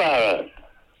 Forget about it.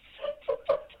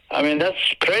 I mean, that's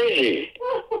crazy.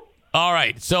 All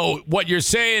right, so what you're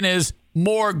saying is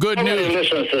more good Nobody news.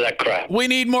 listens to that crap. We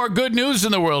need more good news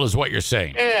in the world is what you're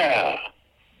saying. Yeah.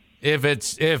 If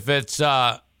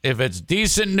it's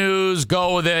decent news,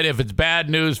 go with it. If it's bad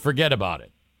news, forget about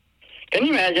it. Can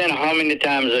you imagine how many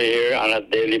times a year on a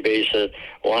daily basis,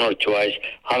 one or twice,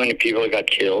 how many people got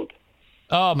killed?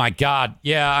 Oh, my God.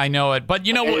 Yeah, I know it. But,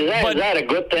 you know... Is that a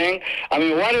good thing? I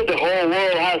mean, why did the whole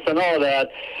world has to know that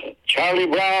Charlie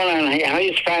Brown and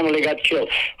his family got killed?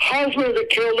 Husband that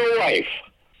killed the wife.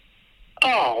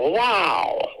 Oh,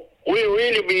 wow. We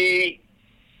really be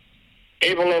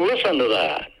able to listen to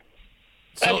that.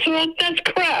 That's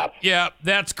crap. Yeah,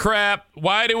 that's crap.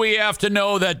 Why do we have to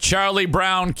know that Charlie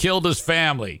Brown killed his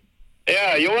family?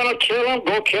 Yeah, you want to kill him?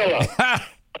 Go kill him.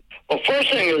 Well,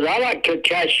 first thing is, I like to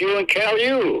catch you and kill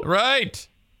you. Right.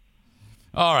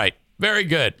 All right. Very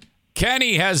good.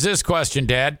 Kenny has this question,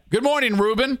 Dad. Good morning,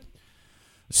 Ruben.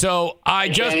 So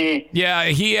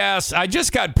he asked, I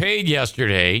just got paid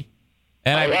yesterday.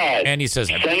 And he says,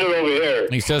 send it over here.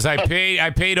 He says, I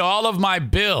paid all of my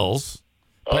bills.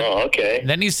 But okay.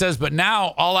 Then he says, but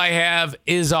now all I have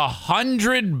is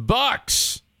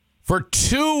 $100 for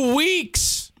 2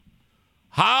 weeks.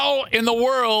 How in the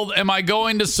world am I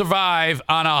going to survive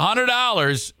on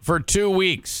 $100 for 2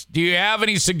 weeks? Do you have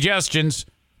any suggestions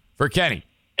for Kenny?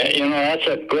 You know, that's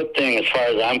a good thing as far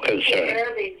as I'm concerned.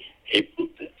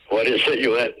 What is it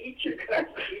you had? Eat your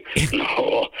garbage.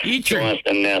 No. That's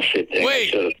a nasty thing.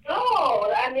 Wait.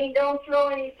 No, I mean, don't throw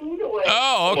any food away.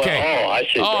 Oh, okay. Well, I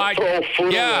see. Don't throw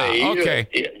food away. Okay.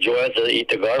 Joanne said eat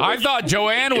the garbage. I thought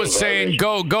Joanne was saying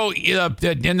go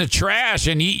in the trash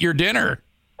and eat your dinner.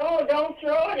 Oh, don't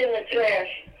throw it in the trash.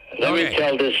 Let me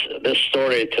tell this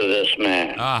story to this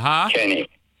man. Kenny.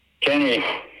 Kenny,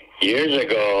 years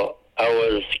ago, I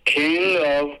was king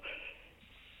of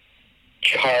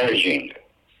charging.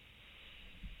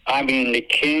 I mean, the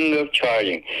king of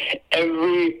charging.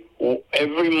 Every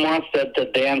month that the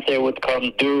damn thing would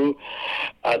come due,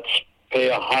 I'd pay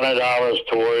 $100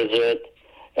 towards it,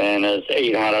 and it's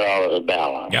 $800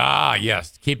 balance. Ah,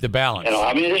 yes. Keep the balance. You know,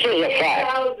 I mean, this is a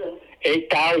fact.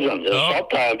 8,000.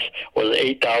 Sometimes was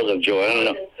 8,000,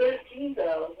 Joanne.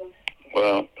 13,000.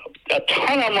 Well, a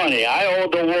ton of money. I owe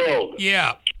the world.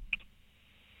 Yeah.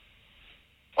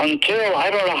 Until I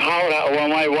don't know how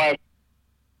my wife,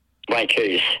 my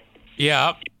case.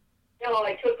 Yeah. No,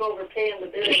 I took over paying the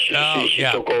bill. She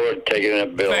took over taking the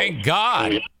bill. Thank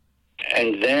God.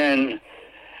 And then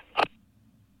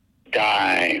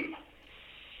dime.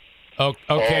 Oh,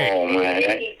 okay. Oh, man.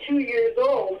 82 years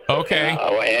old. Okay.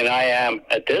 And I am,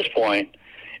 at this point,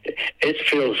 it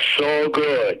feels so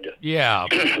good. Yeah.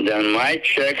 Then my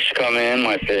checks come in,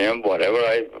 my pay,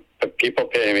 whatever people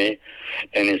pay me,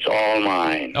 and it's all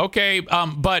mine. Okay,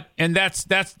 but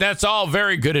that's all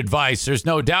very good advice. There's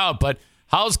no doubt. But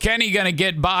how's Kenny going to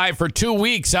get by for 2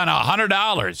 weeks on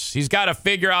 $100? He's got to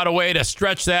figure out a way to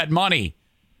stretch that money.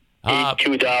 Eat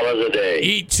 $2 a day.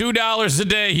 Eat $2 a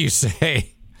day, you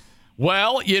say?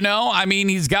 Well, I mean,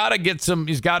 he's got to get some.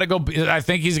 He's got to go. I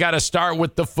think he's got to start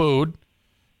with the food.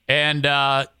 And,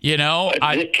 Kenny,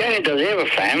 does he have a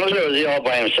family or is he all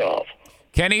by himself?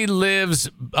 Kenny lives,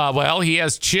 he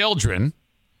has children.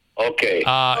 Okay.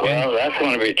 That's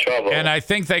going to be trouble. And I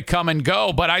think they come and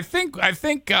go. But I think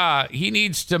he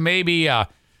needs to maybe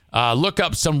look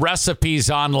up some recipes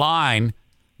online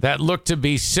that look to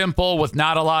be simple with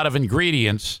not a lot of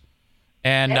ingredients.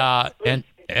 And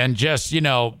just,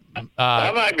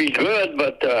 that might be good,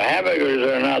 but hamburgers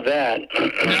are not that.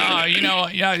 No,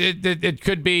 it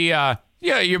could be,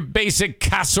 your basic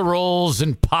casseroles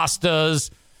and pastas.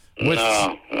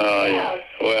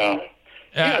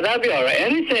 That'd be all right.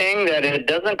 Anything that it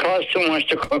doesn't cost too much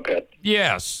to cook it.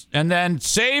 Yes, and then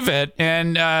save it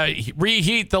and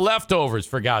reheat the leftovers,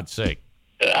 for God's sake.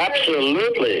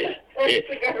 Absolutely.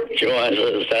 Joanne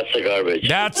says that's the garbage.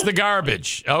 That's the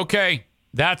garbage. Okay.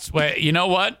 You know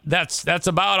what? That's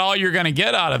about all you're going to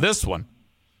get out of this one.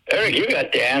 Eric, you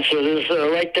got the answer to this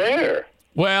right there.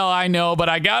 Well, I know, but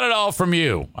I got it all from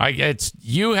you.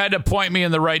 You had to point me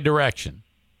in the right direction.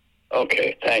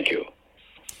 Okay, thank you.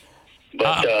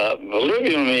 But believe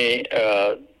you me,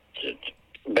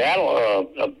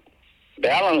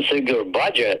 balancing your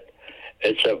budget,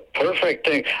 it's a perfect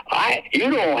thing.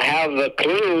 You don't have the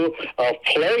clue of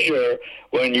pleasure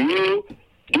when you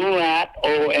do not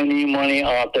owe any money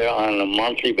out there on a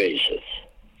monthly basis.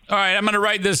 All right, I'm going to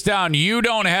write this down. You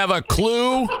don't have a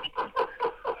clue?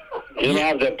 You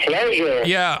have the pleasure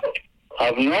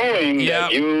of knowing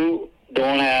that you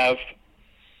don't have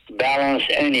balance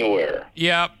anywhere.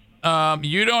 Yep.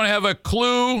 You don't have a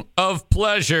clue of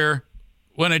pleasure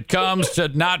when it comes to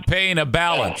not paying a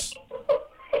balance.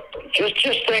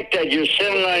 Just think that you're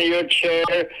sitting on your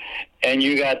chair and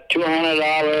you got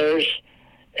 $200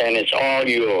 and it's all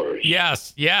yours.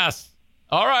 Yes.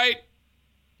 All right.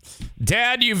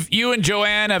 Dad, you and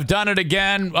Joanne have done it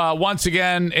again. Once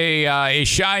again, a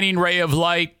shining ray of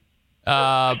light.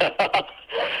 Well,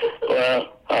 I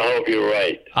hope you're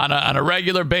right. On a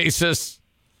regular basis.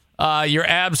 You're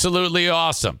absolutely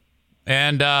awesome.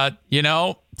 And,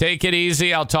 take it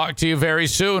easy. I'll talk to you very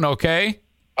soon, okay?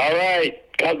 All right.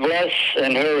 God bless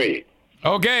and hurry.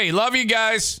 Okay. Love you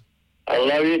guys. I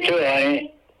love you too,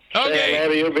 honey. Okay. I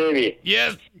love you, baby.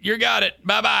 Yes, you got it.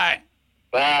 Bye-bye.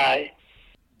 Bye.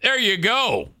 There you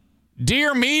go.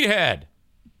 Dear Meathead,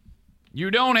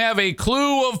 you don't have a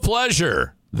clue of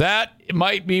pleasure. That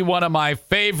might be one of my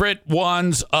favorite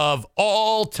ones of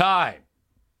all time.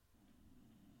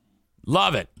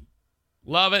 Love it.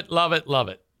 Love it, love it, love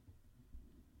it.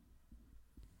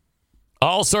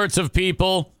 All sorts of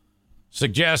people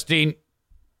suggesting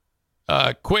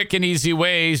quick and easy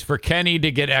ways for Kenny to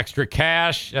get extra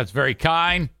cash. That's very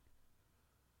kind.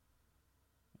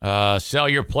 Sell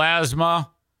your plasma.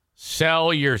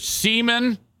 Sell your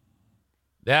semen.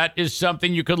 That is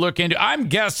something you could look into. I'm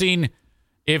guessing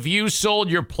if you sold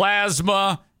your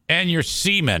plasma and your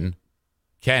semen,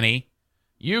 Kenny,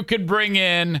 you could bring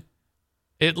in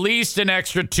at least an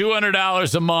extra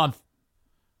 $200 a month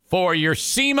for your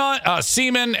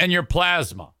semen and your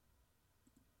plasma.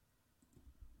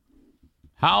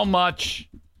 How much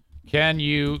can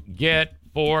you get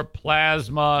for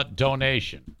plasma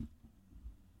donation?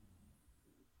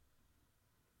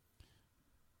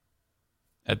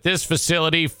 At this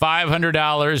facility,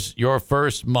 $500 your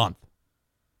first month.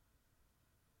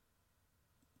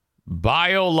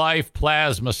 BioLife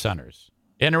Plasma Centers.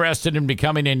 Interested in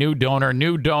becoming a new donor?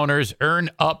 New donors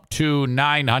earn up to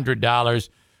 $900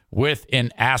 with an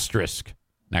asterisk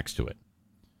next to it.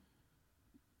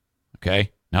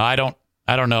 Okay. Now I don't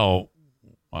know.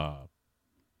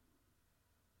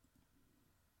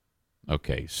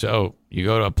 Okay, so you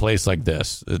go to a place like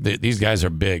this. These guys are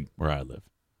big where I live.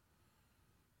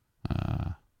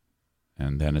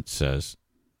 And then it says,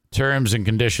 terms and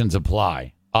conditions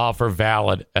apply. Offer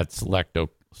valid at select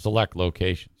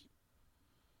locations.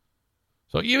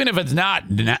 So even if it's not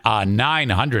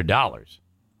 $900,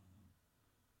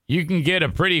 you can get a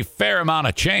pretty fair amount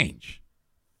of change.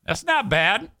 That's not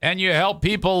bad. And you help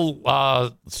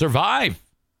people survive.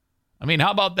 I mean, how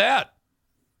about that?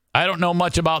 I don't know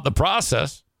much about the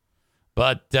process,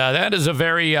 but that is a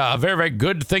very, very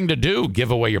good thing to do,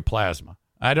 give away your plasma.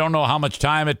 I don't know how much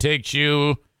time it takes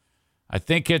you. I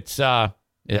think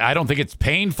I don't think it's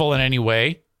painful in any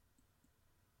way.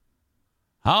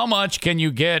 How much can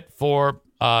you get for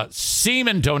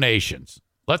semen donations?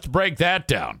 Let's break that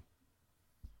down.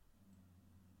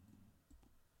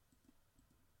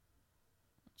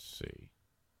 Let's see.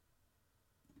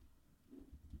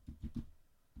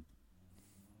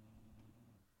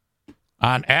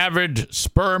 On average,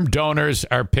 sperm donors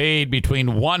are paid between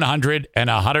 $100 and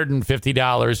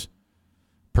 $150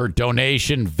 per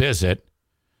donation visit,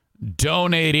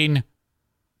 donating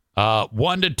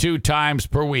 1 to 2 times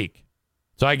per week.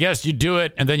 So I guess you do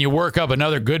it and then you work up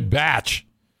another good batch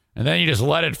and then you just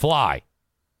let it fly.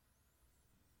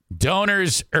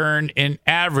 Donors earn an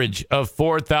average of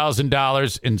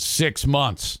 $4,000 in 6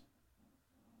 months.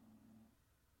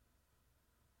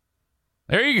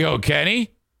 There you go,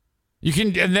 Kenny. You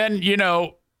can, and then, you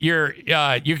know, you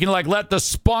can like let the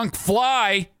spunk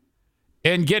fly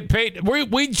and get paid.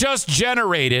 We just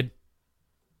generated.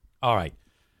 All right.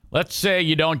 Let's say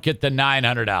you don't get the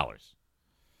 $900.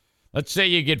 Let's say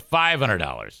you get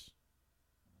 $500.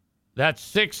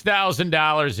 That's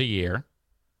 $6,000 a year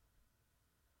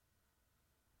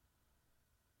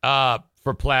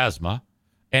for plasma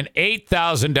and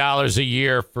 $8,000 a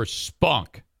year for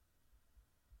spunk.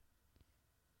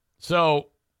 So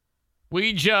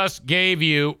we just gave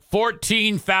you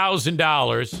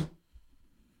 $14,000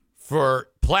 for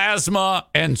plasma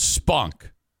and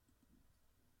spunk.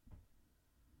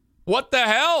 What the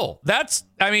hell?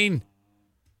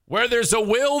 Where there's a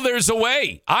will, there's a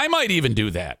way. I might even do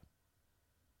that.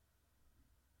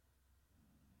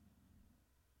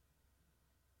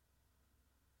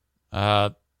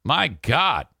 My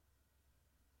God.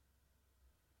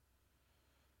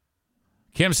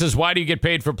 Kim says, why do you get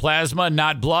paid for plasma and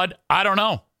not blood? I don't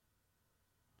know.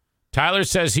 Tyler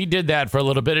says he did that for a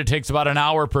little bit. It takes about an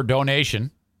hour per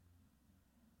donation.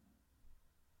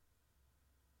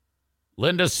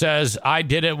 Linda says, I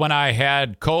did it when I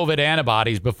had COVID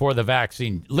antibodies before the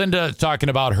vaccine. Linda is talking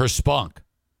about her spunk.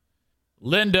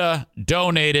 Linda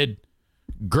donated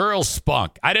girl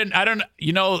spunk. I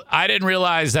didn't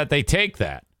realize that they take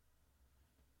that.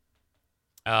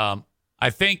 I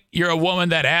think you're a woman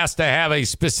that has to have a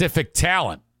specific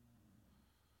talent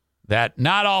that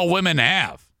not all women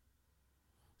have.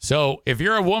 So if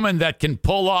you're a woman that can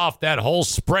pull off that whole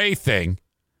spray thing,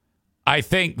 I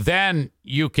think then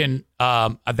you can,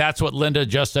 that's what Linda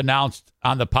just announced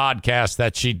on the podcast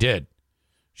that she did.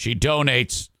 She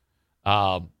donates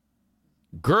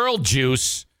girl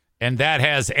juice, and that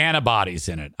has antibodies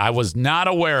in it. I was not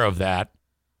aware of that.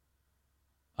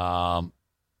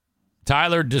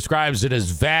 Tyler describes it as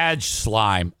vag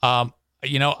slime. I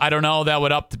don't know. That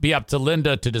would be up to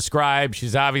Linda to describe.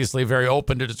 She's obviously very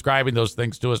open to describing those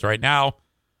things to us right now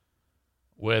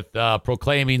with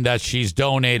proclaiming that she's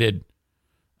donated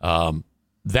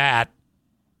that.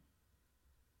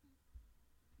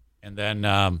 And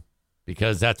then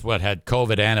because that's what had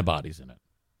COVID antibodies in it.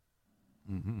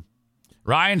 Mm-hmm.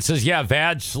 Ryan says, yeah,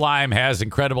 vag slime has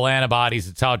incredible antibodies.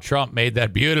 It's how Trump made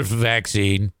that beautiful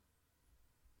vaccine.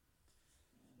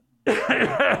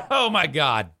 Oh, my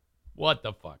God. What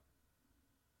the fuck?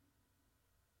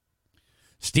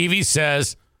 Stevie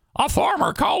says, a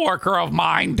former coworker of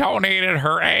mine donated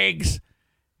her eggs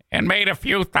and made a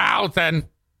few thousand.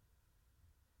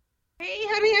 Hey,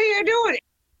 honey, how you doing?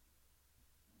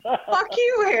 Fuck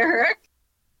you, Eric.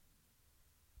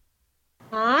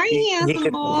 Hi,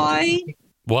 handsome boy.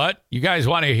 What? You guys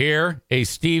want to hear a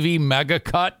Stevie mega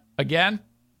cut again?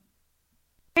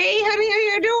 Hey, honey, how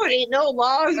you doing? Ain't no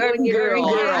laws when you're a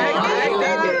girl.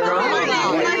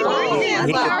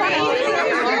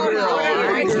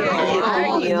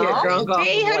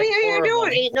 Hey, honey, how you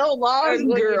doing? Ain't no laws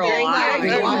when you're a girl. Hey, honey,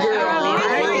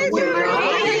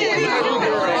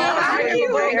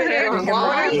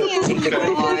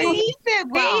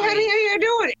 how you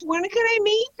doing? When can I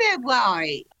meet that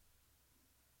boy?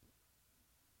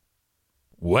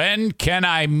 When can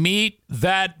I meet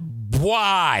that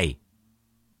boy?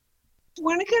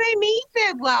 When can I meet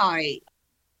that boy?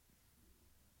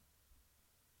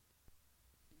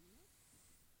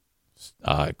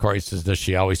 Corey says, does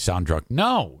she always sound drunk?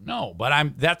 No,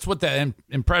 but that's what the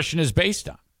impression is based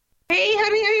on. Hey,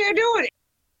 honey, how you doing?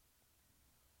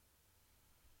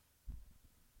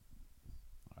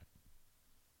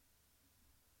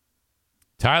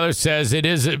 Tyler says it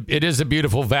is a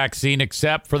beautiful vaccine,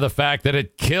 except for the fact that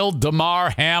it killed Damar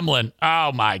Hamlin.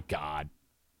 Oh, my God.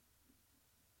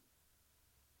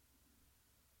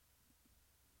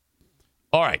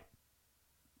 All right.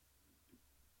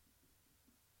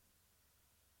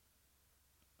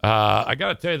 I got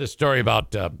to tell you the story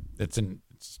about it's a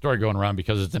story going around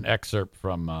because it's an excerpt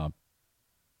from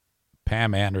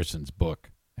Pam Anderson's book.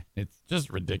 It's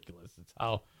just ridiculous. It's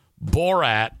how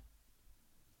Borat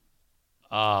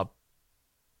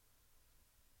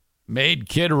made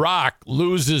Kid Rock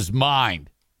lose his mind.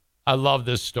 I love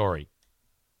this story.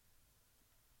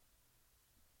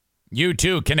 You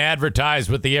too can advertise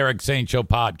with the Eric Zane Show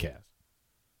podcast.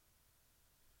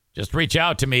 Just reach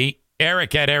out to me,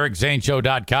 Eric at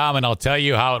ericzaneshow.com, and I'll tell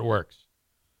you how it works.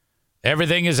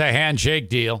 Everything is a handshake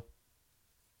deal.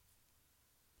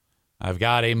 I've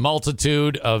got a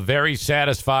multitude of very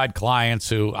satisfied clients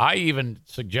who I even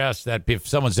suggest that if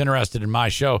someone's interested in my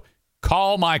show,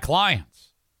 call my clients.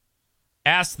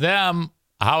 Ask them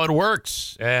how it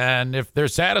works and if they're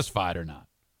satisfied or not.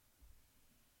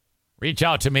 Reach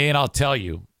out to me and I'll tell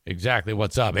you exactly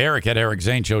what's up. Eric at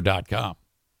ericzaneshow.com.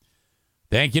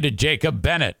 Thank you to Jacob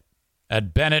Bennett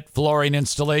at Bennett Flooring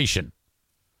Installation.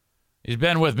 He's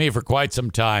been with me for quite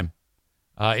some time.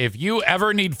 If you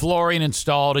ever need flooring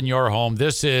installed in your home,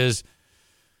 this is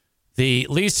the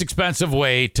least expensive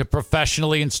way to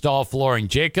professionally install flooring.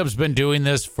 Jacob's been doing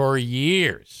this for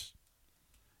years.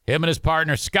 Him and his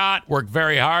partner, Scott, work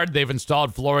very hard. They've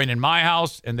installed flooring in my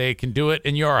house, and they can do it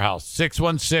in your house.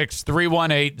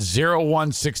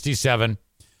 616-318-0167.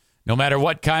 No matter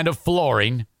what kind of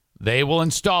flooring, they will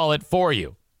install it for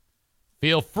you.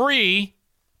 Feel free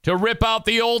to rip out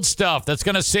the old stuff. That's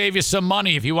going to save you some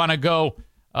money if you want to go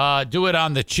do it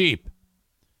on the cheap.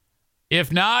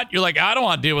 If not, you're like, I don't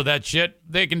want to deal with that shit.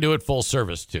 They can do it full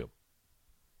service too.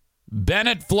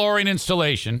 Bennett Flooring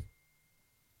Installation,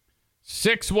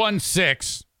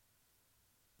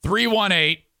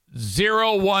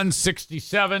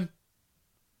 616-318-0167.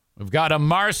 We've got a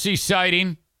Marcy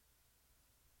sighting.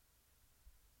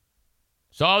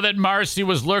 Saw that Marcy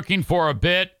was lurking for a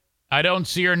bit. I don't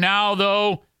see her now,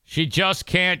 though. She just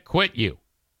can't quit you.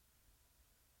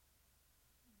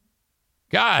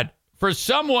 God, for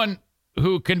someone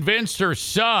who convinced her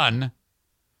son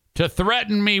to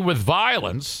threaten me with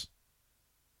violence,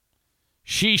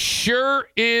 she sure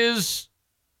is,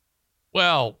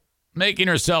 well, making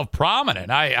herself prominent.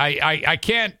 I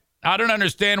don't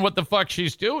understand what the fuck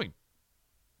she's doing.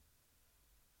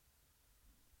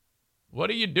 What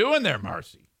are you doing there,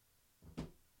 Marcy?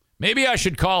 Maybe I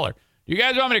should call her. Do you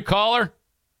guys want me to call her?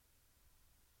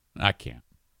 I can't.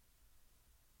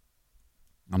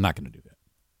 I'm not going to do that.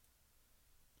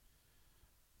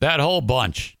 That whole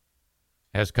bunch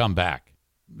has come back.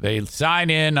 They sign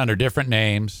in under different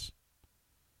names.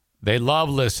 They love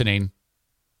listening.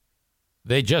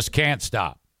 They just can't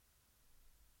stop.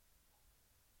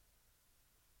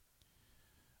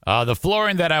 The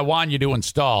flooring that I want you to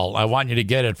install, I want you to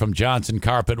get it from Johnson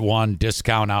Carpet One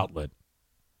Discount Outlet.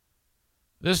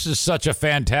 This is such a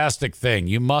fantastic thing.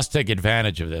 You must take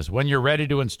advantage of this. When you're ready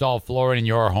to install flooring in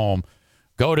your home,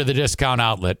 go to the Discount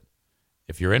Outlet.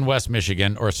 If you're in West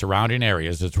Michigan or surrounding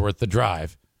areas, it's worth the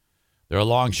drive. They're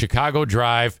along Chicago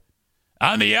Drive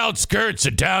on the outskirts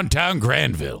of downtown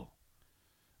Granville,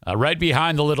 right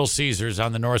behind the Little Caesars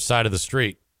on the north side of the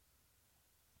street.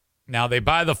 Now, they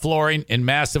buy the flooring in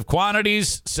massive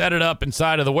quantities, set it up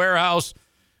inside of the warehouse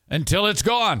until it's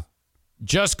gone.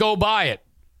 Just go buy it.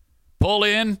 Pull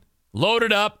in, load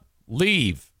it up,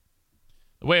 leave.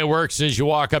 The way it works is you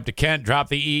walk up to Kent, drop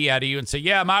the E out of you and say,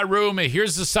 yeah, my room,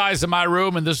 here's the size of my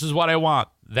room, and this is what I want.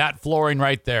 That flooring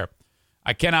right there.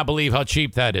 I cannot believe how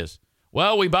cheap that is.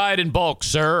 Well, we buy it in bulk,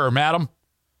 sir or madam.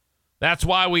 That's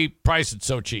why we price it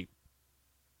so cheap.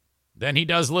 Then he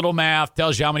does little math,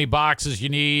 tells you how many boxes you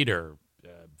need or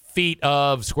feet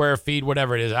of, square feet,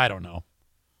 whatever it is. I don't know.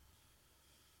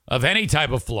 Of any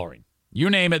type of flooring. You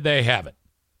name it, they have it.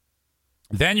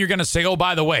 Then you're going to say, oh,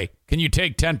 by the way, can you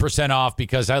take 10% off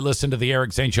because I listened to the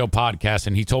Eric Zane Show podcast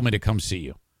and he told me to come see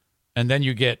you. And then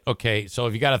you get, okay, so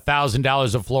if you got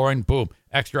 $1,000 of flooring, boom,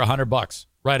 extra $100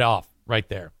 right off, right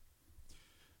there.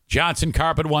 Johnson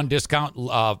Carpet One Discount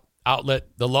Outlet,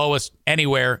 the lowest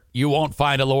anywhere. You won't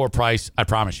find a lower price, I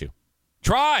promise you.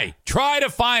 Try to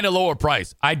find a lower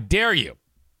price. I dare you.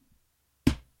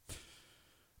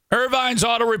 Irvine's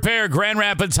Auto Repair, Grand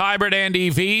Rapids Hybrid and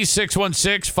EV,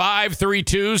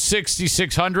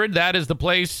 616-532-6600. That is the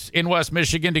place in West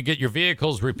Michigan to get your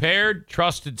vehicles repaired.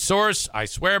 Trusted source. I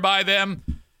swear by them.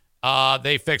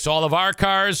 They fix all of our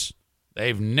cars.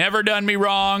 They've never done me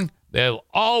wrong. They'll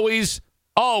always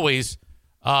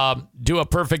do a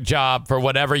perfect job for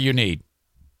whatever you need.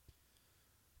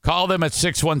 Call them at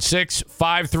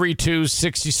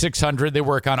 616-532-6600. They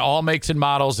work on all makes and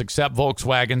models except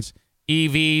Volkswagens,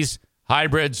 EVs,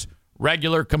 hybrids,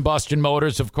 regular combustion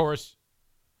motors, of course.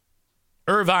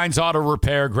 Irvine's Auto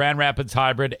Repair, Grand Rapids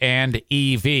Hybrid, and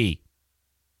EV.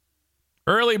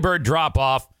 Early bird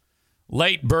drop-off,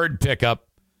 late bird pickup,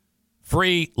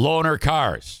 free loaner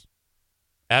cars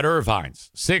at Irvine's.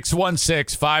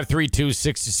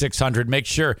 616-532-6600. Make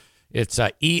sure it's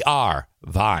ER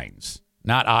Vines,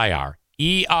 not IR.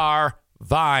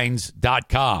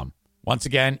 ERVines.com. Once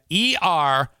again,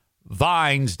 ERVines.com.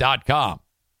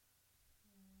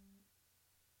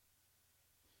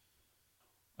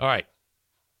 All right.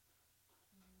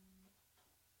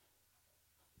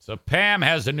 So Pam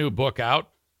has a new book out.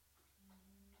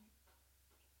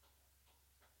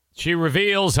 She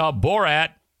reveals how Borat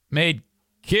made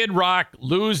Kid Rock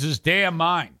lose his damn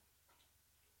mind.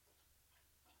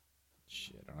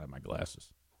 Shit, I don't have my glasses.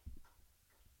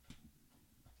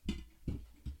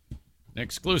 An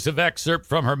exclusive excerpt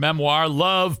from her memoir,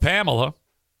 Love, Pamela.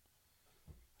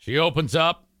 She opens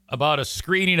up about a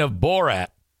screening of Borat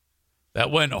that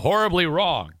went horribly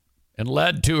wrong and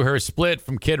led to her split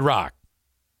from Kid Rock.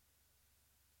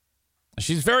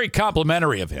 She's very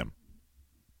complimentary of him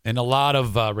in a lot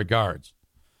of regards.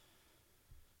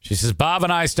 She says, Bob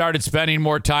and I started spending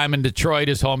more time in Detroit,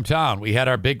 his hometown. We had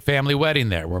our big family wedding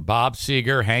there where Bob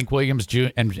Seger, Hank Williams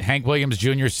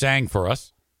Jr. sang for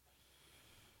us.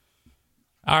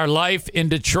 Our life in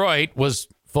Detroit was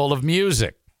full of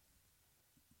music,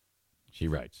 she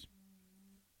writes.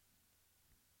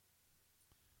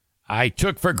 I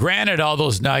took for granted all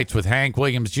those nights with Hank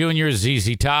Williams Jr.,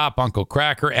 ZZ Top, Uncle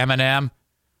Kracker, Eminem,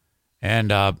 and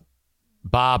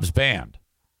Bob's band.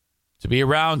 To be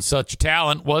around such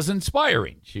talent was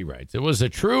inspiring, she writes. It was a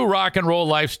true rock and roll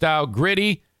lifestyle,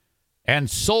 gritty and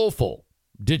soulful.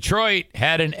 Detroit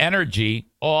had an energy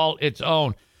all its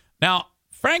own. Now,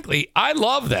 frankly, I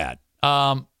love that.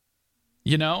 I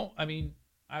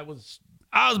was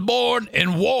born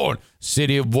in Warren,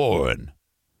 city of Warren.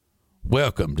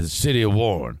 Welcome to the city of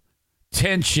Warren.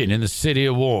 Tension in the city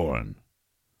of Warren.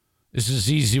 This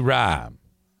is Easy Rhyme.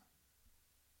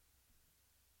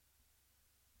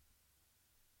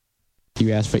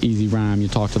 You ask for Easy Rhyme, you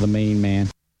talk to the main man.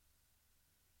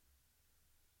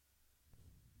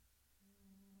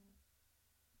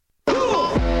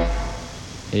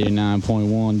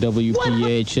 .1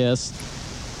 WPHS.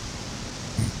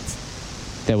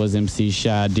 That was MC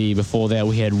Shy D. Before that,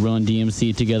 we had Run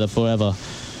DMC Together Forever.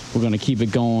 We're going to keep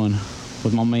it going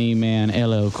with my main man,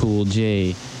 LL Cool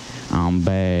J. I'm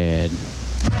bad.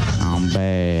 I'm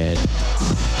bad.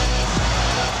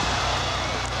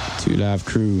 2 Live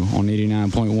Crew on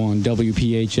 89.1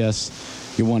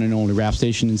 WPHS, your one and only rap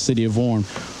station in the city of Warren.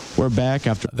 We're back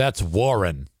after... That's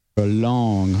Warren. A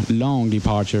long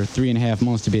departure. 3.5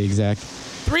 months to be exact.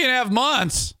 3.5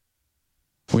 months?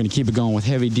 We're going to keep it going with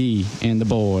Heavy D and the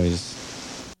boys.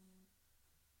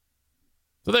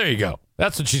 So there you go.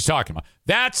 That's what she's talking about.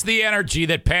 That's the energy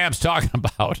that Pam's talking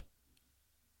about.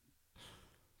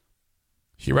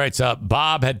 She writes up,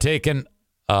 Bob had taken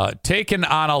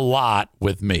on a lot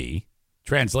with me.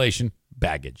 Translation,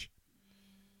 baggage.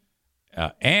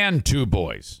 And 2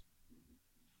 boys.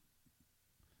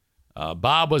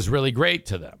 Bob was really great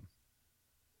to them.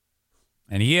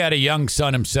 And he had a young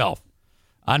son himself.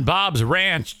 On Bob's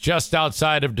ranch just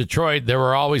outside of Detroit, there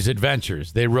were always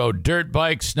adventures. They rode dirt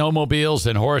bikes, snowmobiles,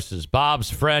 and horses. Bob's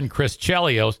friend, Chris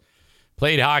Chelios,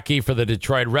 played hockey for the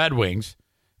Detroit Red Wings.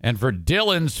 And for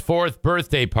Dylan's 4th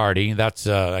birthday party, that's,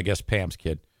 I guess, Pam's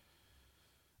kid,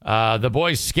 the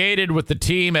boys skated with the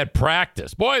team at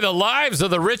practice. Boy, the lives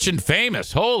of the rich and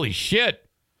famous. Holy shit.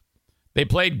 They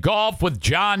played golf with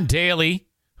John Daly,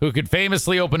 who could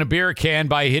famously open a beer can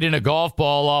by hitting a golf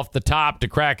ball off the top to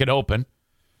crack it open.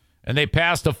 And they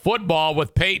passed a football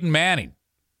with Peyton Manning.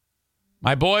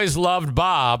 My boys loved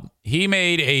Bob. He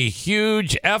made a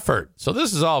huge effort. So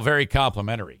this is all very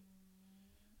complimentary.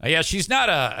 Yeah, she's not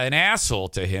an asshole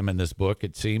to him in this book,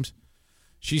 it seems.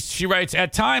 She writes,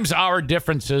 at times our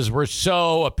differences were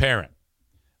so apparent.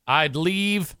 I'd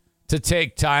leave to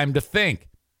take time to think.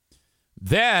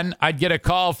 Then I'd get a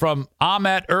call from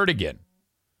Ahmet Erdogan.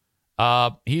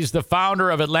 He's the founder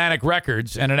of Atlantic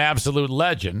Records and an absolute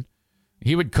legend.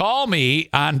 He would call me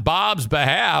on Bob's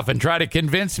behalf and try to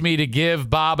convince me to give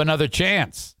Bob another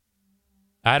chance.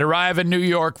 I'd arrive in New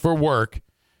York for work,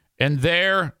 and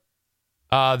there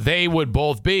they would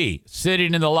both be,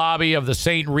 sitting in the lobby of the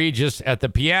St. Regis at the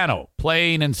piano,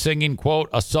 playing and singing, quote,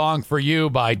 A Song for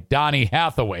You by Donny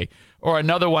Hathaway, or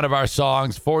another one of our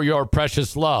songs, For Your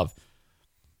Precious Love.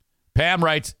 Pam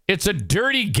writes, it's a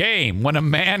dirty game when a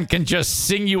man can just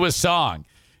sing you a song.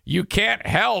 You can't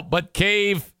help but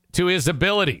cave to his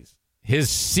abilities, his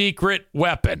secret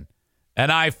weapon,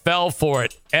 and I fell for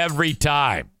it every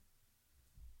time.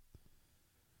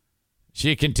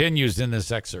 She continues in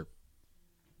this excerpt.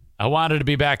 I wanted to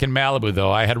be back in Malibu,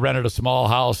 though. I had rented a small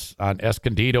house on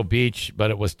Escondido Beach,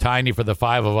 but it was tiny for the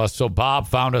 5 of us, so Bob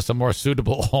found us a more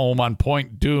suitable home on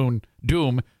Point Dume,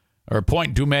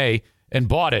 and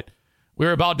bought it. We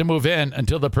were about to move in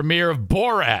until the premiere of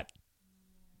Borat.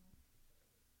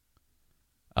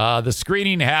 The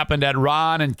screening happened at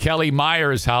Ron and Kelly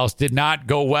Meyer's house, did not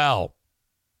go well.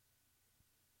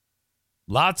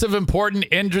 Lots of important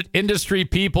industry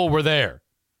people were there.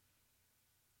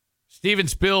 Steven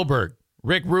Spielberg,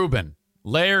 Rick Rubin,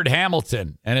 Laird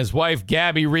Hamilton and his wife,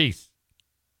 Gabby Reese.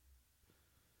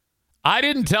 I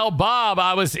didn't tell Bob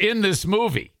I was in this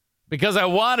movie because I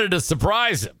wanted to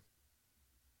surprise him.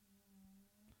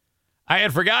 I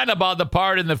had forgotten about the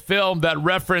part in the film that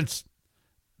referenced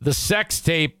the sex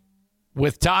tape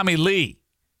with Tommy Lee.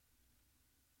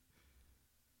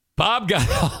 Bob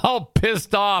got all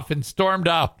pissed off and stormed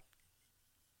out,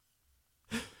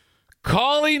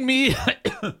 calling me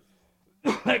a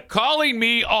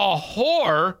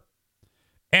whore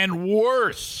and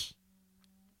worse.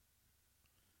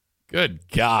 Good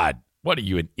God. What are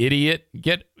you, an idiot?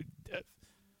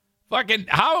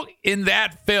 How in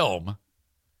that film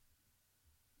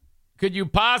could you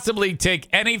possibly take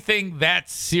anything that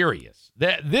serious?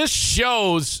 This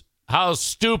shows how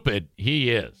stupid he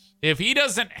is. If he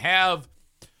doesn't have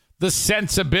the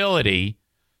sensibility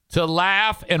to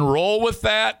laugh and roll with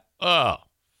that, oh,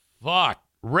 fuck.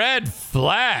 Red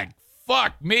flag.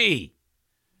 Fuck me.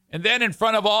 And then and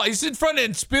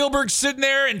Spielberg's sitting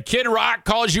there and Kid Rock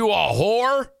calls you a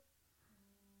whore.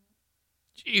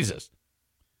 Jesus.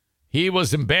 He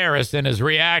was embarrassed and his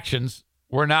reactions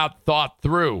were not thought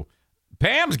through.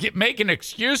 Pam's making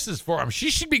excuses for him.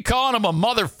 She should be calling him a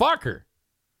motherfucker.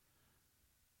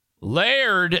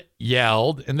 Laird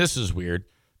yelled, and this is weird,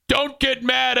 "Don't get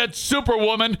mad at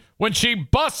Superwoman when she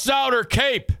busts out her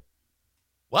cape."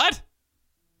 What?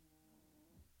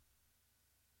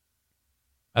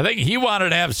 I think he wanted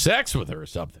to have sex with her or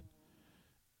something.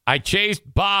 I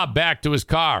chased Bob back to his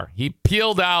car. He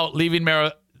peeled out, leaving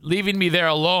me there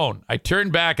alone. I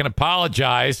turned back and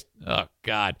apologized. Oh,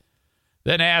 God.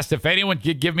 Then asked if anyone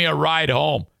could give me a ride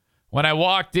home. When I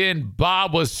walked in,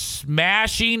 Bob was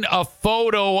smashing a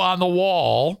photo on the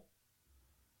wall.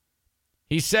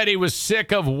 He said he was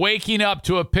sick of waking up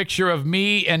to a picture of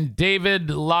me and David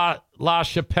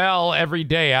LaChapelle every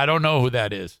day. I don't know who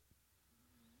that is.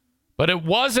 But it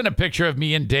wasn't a picture of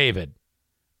me and David.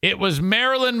 It was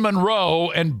Marilyn Monroe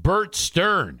and Bert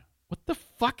Stern. What the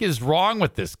fuck is wrong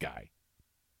with this guy?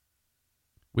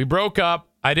 We broke up.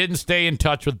 I didn't stay in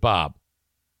touch with Bob.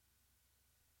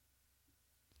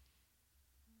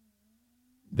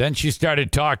 Then she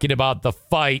started talking about the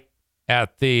fight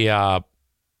at the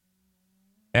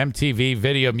MTV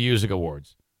Video Music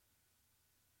Awards.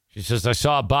 She says, I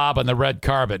saw Bob on the red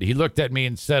carpet. He looked at me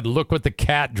and said, "Look what the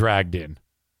cat dragged in."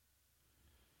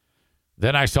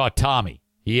 Then I saw Tommy.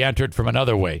 He entered from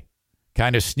another way,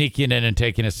 kind of sneaking in and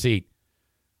taking a seat.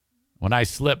 When I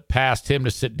slipped past him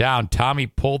to sit down, Tommy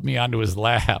pulled me onto his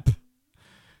lap.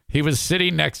 He was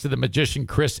sitting next to the magician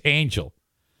Chris Angel.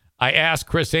 I asked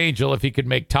Chris Angel if he could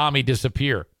make Tommy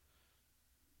disappear.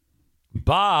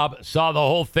 Bob saw the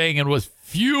whole thing and was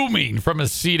fuming from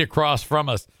his seat across from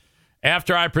us.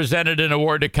 After I presented an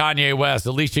award to Kanye West,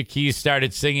 Alicia Keys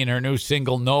started singing her new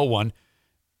single, No One.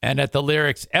 And at the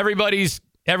lyrics, everything's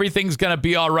going to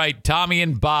be all right, Tommy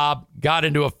and Bob got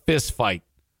into a fist fight.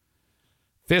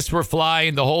 Fists were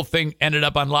flying. The whole thing ended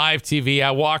up on live TV. I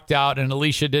walked out and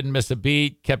Alicia didn't miss a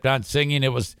beat, kept on singing.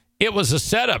 It was a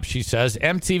setup, she says.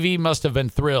 MTV must have been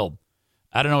thrilled.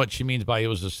 I don't know what she means by it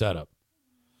was a setup.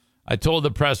 I told the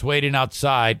press waiting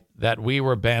outside that we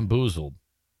were bamboozled.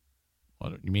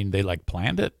 What, you mean they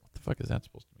planned it? What the fuck is that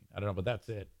supposed to mean? I don't know, but that's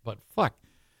it. But fuck.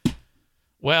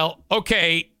 Well,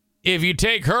 okay, if you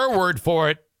take her word for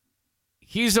it,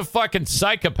 he's a fucking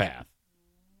psychopath.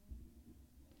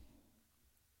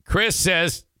 Chris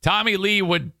says Tommy Lee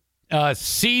would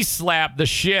C-slap the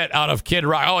shit out of Kid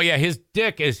Rock. Oh, yeah, his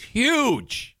dick is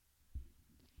huge.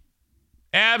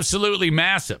 Absolutely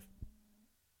massive.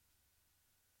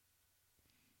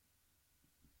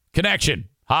 Connection.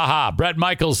 Ha. Bret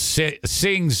Michaels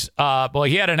sings,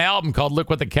 he had an album called Look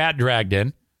What the Cat Dragged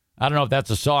In. I don't know if that's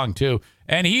a song, too.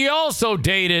 And he also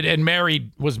dated and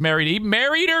was married. He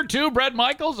married her, too, Bret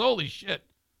Michaels? Holy shit.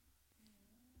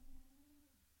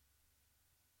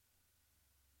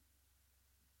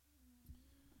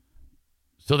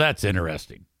 So that's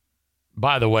interesting.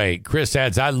 By the way, Chris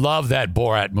adds, I love that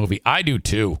Borat movie. I do,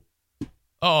 too.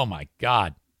 Oh, my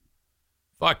God.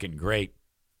 Fucking great.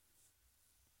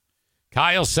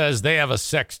 Kyle says they have a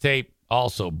sex tape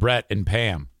also, Brett and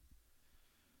Pam.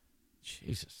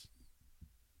 Jesus.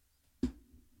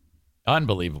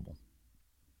 Unbelievable.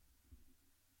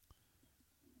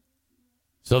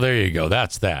 So there you go.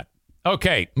 That's that.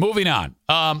 Okay, moving on.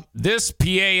 This PA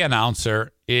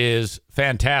announcer is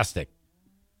fantastic.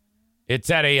 It's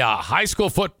at a high school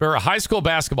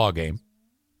basketball game.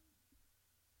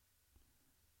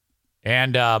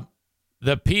 And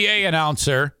the PA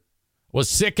announcer was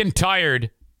sick and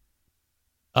tired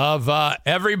of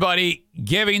everybody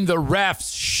giving the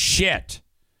refs shit.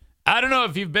 I don't know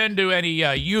if you've been to any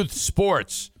youth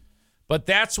sports, But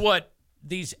that's what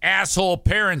these asshole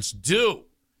parents do.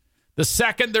 The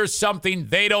second there's something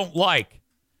they don't like,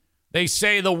 they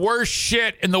say the worst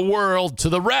shit in the world to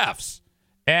the refs.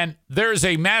 And there's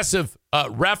a massive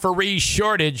referee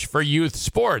shortage for youth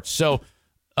sports. So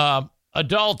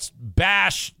adults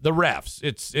bash the refs.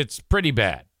 It's pretty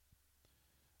bad.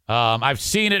 I've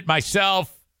seen it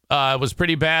myself. It was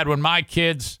pretty bad when my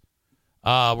kids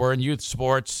were in youth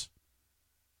sports.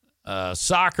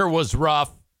 Soccer was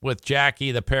rough with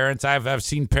Jackie, the parents. I've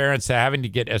seen parents having to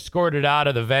get escorted out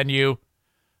of the venue.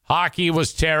 Hockey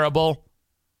was terrible.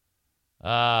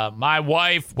 My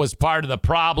wife was part of the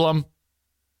problem.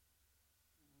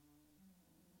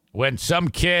 When some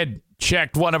kid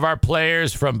checked one of our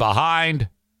players from behind,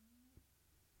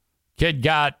 kid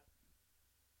got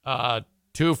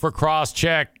 2 for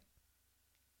cross-check,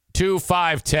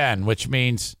 2-5-10, which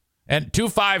means, and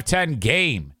 2-5-10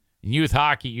 game. In youth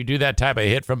hockey, you do that type of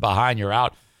hit from behind, you're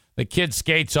out. The kid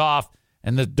skates off,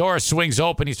 and the door swings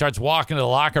open. He starts walking to the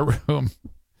locker room.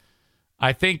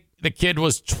 I think the kid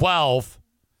was 12,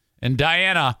 and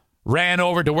Diana ran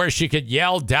over to where she could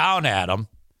yell down at him.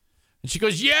 And she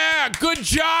goes, yeah, good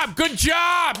job,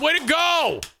 way to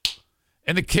go.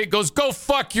 And the kid goes, go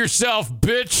fuck yourself,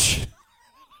 bitch.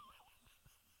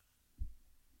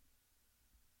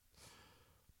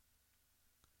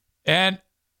 And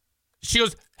she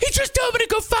goes, he just told me to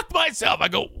go fuck myself. I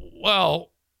go, well,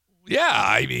 yeah,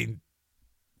 I mean,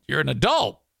 you're an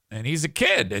adult, and he's a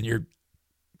kid, and you're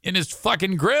in his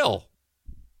fucking grill.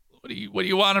 What do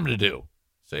you want him to do?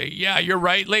 Say, yeah, you're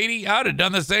right, lady. I would have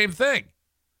done the same thing.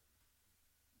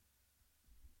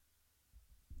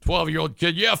 12-year-old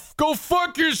kid, yeah, go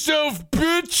fuck yourself,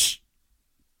 bitch.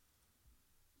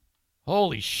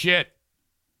 Holy shit.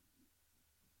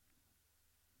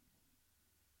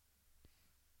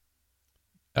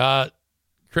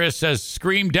 Chris says,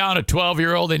 screamed down a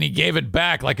 12-year-old and he gave it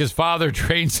back like his father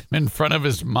trains him in front of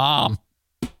his mom.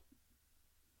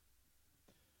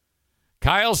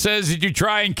 Kyle says, did you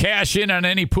try and cash in on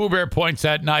any Pooh Bear points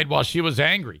that night while she was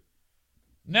angry?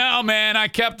 No, man, I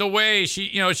kept away.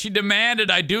 She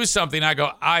demanded I do something. I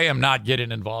go, I am not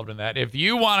getting involved in that. If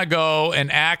you want to go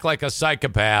and act like a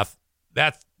psychopath,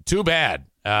 that's too bad.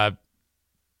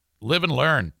 Live and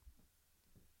learn.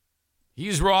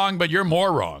 He's wrong, but you're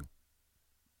more wrong.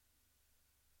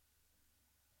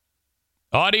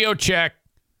 Audio check,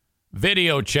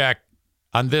 video check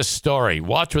on this story.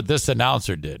 Watch what this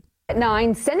announcer did. At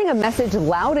 9, sending a message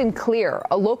loud and clear.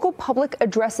 A local public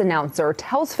address announcer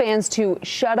tells fans to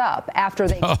shut up after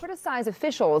they criticize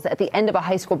officials at the end of a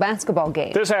high school basketball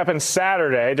game. This happened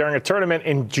Saturday during a tournament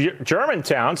in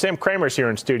Germantown. Sam Kramer's here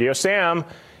in studio. Sam,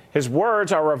 his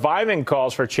words are reviving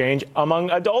calls for change among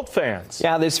adult fans.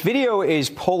 Yeah, this video is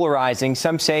polarizing.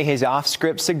 Some say his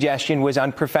off-script suggestion was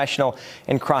unprofessional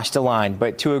and crossed a line.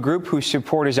 But to a group whose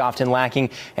support is often lacking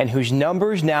and whose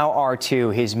numbers now are too,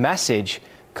 his message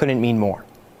couldn't mean more.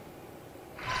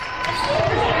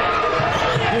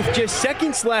 With just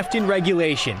seconds left in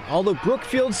regulation, all the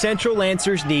Brookfield Central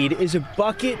Lancers need is a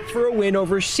bucket for a win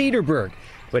over Cedarburg.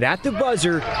 But at the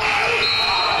buzzer,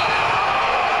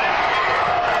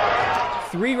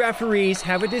 3 referees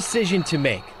have a decision to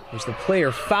make. Was the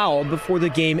player fouled before the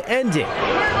game ended?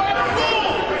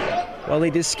 While they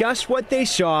discussed what they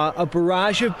saw, a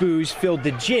barrage of boos filled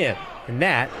the gym, and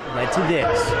that led to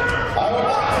this. I would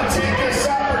like to take this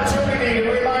opportunity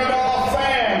to remind all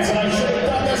fans, and I should have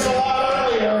done this a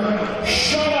lot earlier,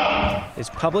 shut up. This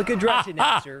public address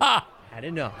announcer had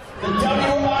enough. The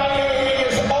WIAA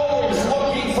is always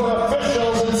looking for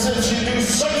officials, and since you do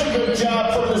such a good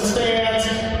job from the stands,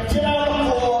 get on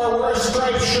the floor, wear a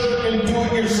striped shirt, and do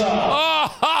it yourself.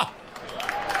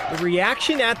 The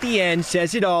reaction at the end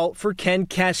says it all for Ken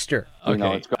Kester.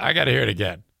 Okay, I got to hear it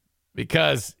again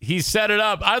because he set it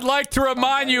up. I'd like to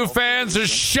remind you fans to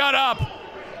shut up.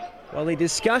 While they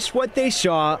discussed what they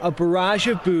saw, a barrage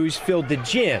of boos filled the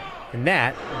gym, and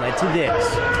that led to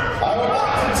this. I would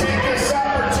like to take this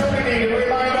opportunity to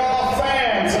remind all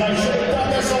fans, and I should have done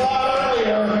this a lot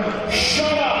earlier,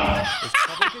 shut up. This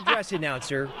public address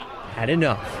announcer had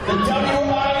enough. The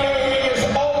WIAA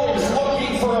is always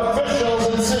looking for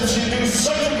officials, and since you do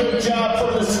such a good job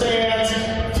from the stands,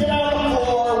 get on the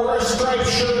floor, wear a striped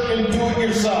shirt, and do it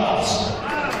yourselves.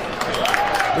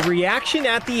 The reaction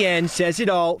at the end says it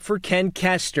all for Ken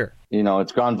Kester.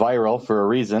 it's gone viral for a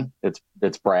reason.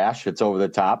 It's brash, it's over the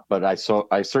top, but I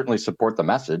certainly support the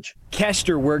message.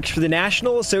 Kester works for the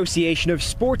National Association of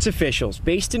Sports Officials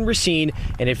based in Racine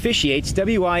and officiates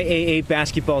WIAA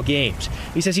basketball games.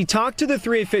 He says he talked to the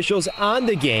 3 officials on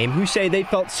the game who say they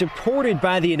felt supported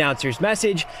by the announcer's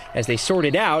message as they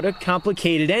sorted out a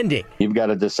complicated ending. You've got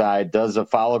to decide, does a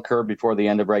foul occur before the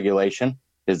end of regulation?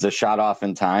 Is the shot off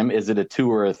in time? Is it a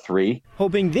 2 or a 3?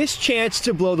 Hoping this chance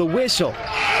to blow the whistle to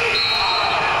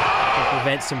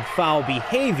prevent some foul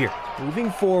behavior moving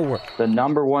forward. The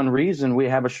number one reason we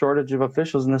have a shortage of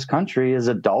officials in this country is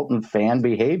adult and fan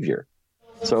behavior.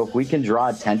 So if we can draw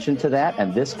attention to that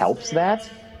and this helps that,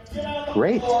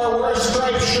 great. I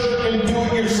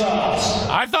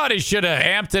thought he should have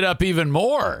amped it up even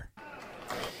more.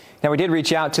 Now, we did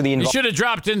reach out to the You should have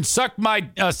dropped in suck my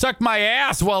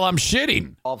ass while I'm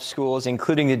shitting. All schools,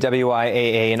 including the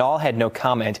WIAA, and all had no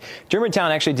comment.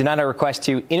 Germantown actually denied a request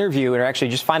to interview or actually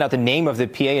just find out the name of the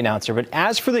PA announcer. But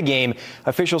as for the game,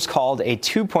 officials called a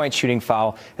 2-point shooting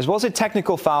foul, as well as a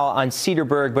technical foul on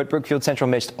Cedarburg, but Brookfield Central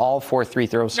missed all 4 free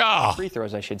throws. Free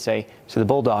throws, I should say. So the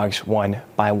Bulldogs won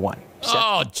by 1.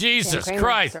 Oh, Jesus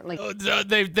Christ.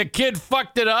 The kid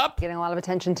fucked it up. Getting a lot of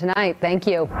attention tonight. Thank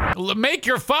you. Make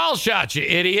your foul shot, you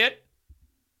idiot.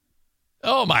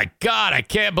 Oh, my God. I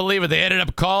can't believe it. They ended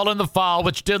up calling the foul,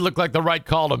 which did look like the right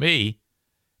call to me.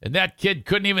 And that kid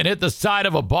couldn't even hit the side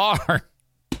of a bar.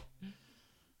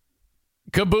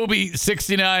 Kabooby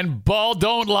 69, ball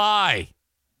don't lie.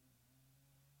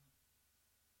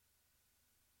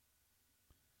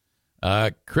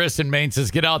 Chris in Maine says,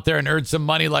 get out there and earn some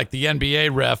money like the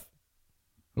NBA ref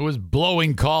who was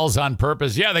blowing calls on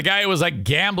purpose. Yeah, the guy who was like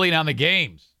gambling on the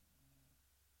games.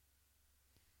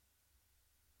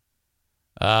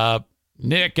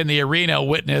 Nick in the arena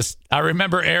witnessed, I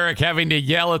remember Eric having to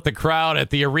yell at the crowd at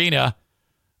the arena,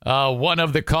 one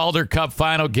of the Calder Cup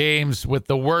final games with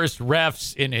the worst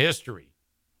refs in history.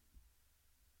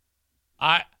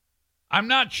 I'm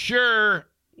not sure.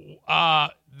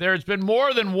 There's been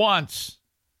more than once.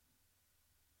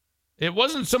 It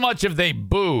wasn't so much if they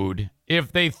booed,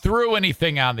 if they threw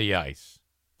anything on the ice.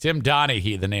 Tim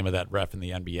Donaghy, the name of that ref in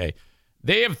the NBA.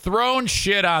 They have thrown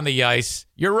shit on the ice.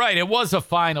 You're right. It was a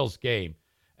finals game.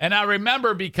 And I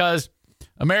remember because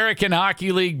American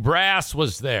Hockey League brass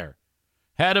was there.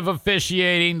 Head of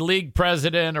officiating, league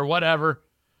president or whatever.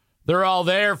 They're all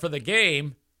there for the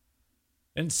game.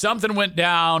 And something went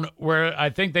down where I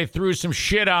think they threw some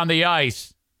shit on the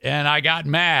ice. And I got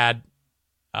mad.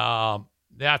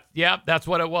 That's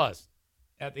what it was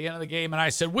at the end of the game. And I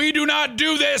said, we do not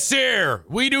do this here.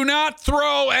 We do not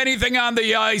throw anything on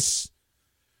the ice.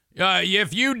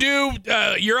 If you do,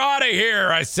 you're out of here.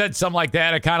 I said something like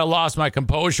that. I kind of lost my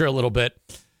composure a little bit.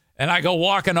 And I go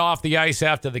walking off the ice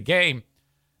after the game.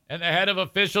 And the head of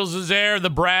officials is there, the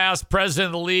brass, president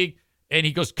of the league. And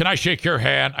he goes, can I shake your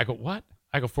hand? I go, what?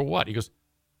 I go, for what? He goes,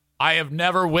 I have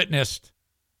never witnessed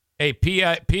a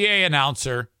PA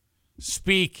announcer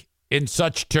speak in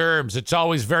such terms. It's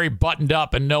always very buttoned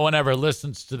up and no one ever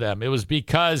listens to them. It was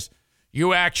because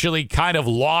you actually kind of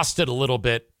lost it a little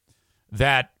bit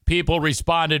that people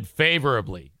responded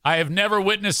favorably. I have never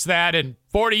witnessed that in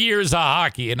 40 years of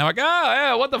hockey. And I'm like, oh,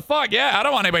 yeah, what the fuck? Yeah, I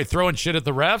don't want anybody throwing shit at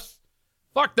the refs.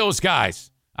 Fuck those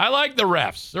guys. I like the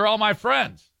refs. They're all my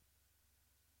friends.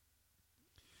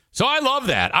 So I love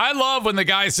that. I love when the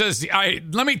guy says,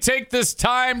 let me take this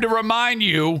time to remind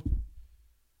you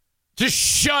to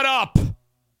shut up.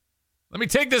 Let me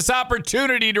take this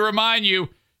opportunity to remind you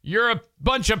you're a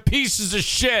bunch of pieces of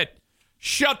shit.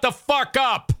 Shut the fuck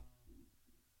up.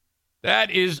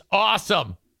 That is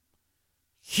awesome.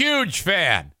 Huge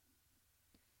fan.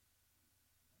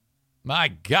 My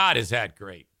God, is that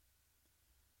great.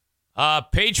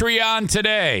 Patreon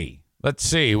today. Let's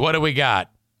see. What do we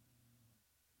got?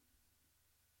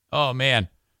 Oh, man.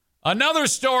 Another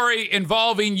story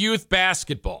involving youth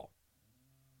basketball.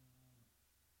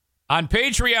 On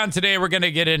Patreon today, we're going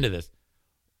to get into this.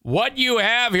 What you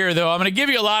have here, though, I'm going to give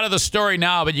you a lot of the story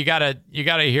now, but you gotta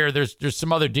hear. There's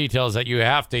some other details that you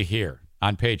have to hear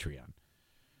on Patreon.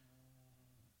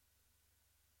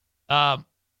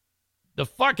 The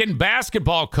fucking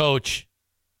basketball coach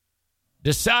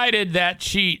decided that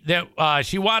she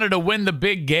wanted to win the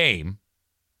big game.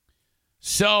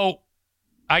 So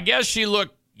I guess she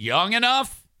looked young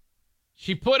enough.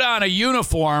 She put on a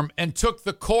uniform and took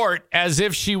the court as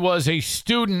if she was a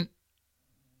student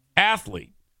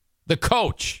athlete. The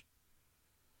coach.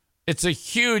 It's a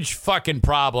huge fucking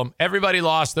problem. Everybody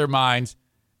lost their minds.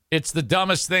 It's the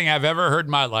dumbest thing I've ever heard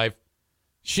in my life.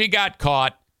 She got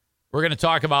caught. We're going to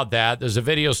talk about that. There's a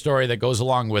video story that goes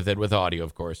along with it, with audio,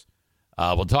 of course.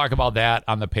 We'll talk about that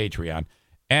on the Patreon.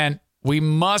 And we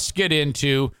must get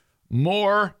into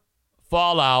more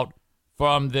fallout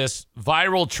from this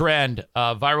viral trend,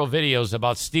 viral videos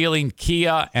about stealing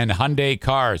Kia and Hyundai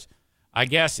cars. I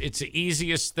guess it's the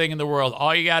easiest thing in the world.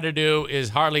 All you got to do is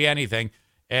hardly anything,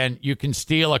 and you can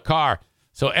steal a car.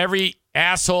 So every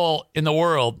asshole in the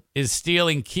world is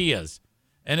stealing Kias.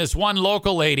 And this one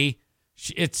local lady,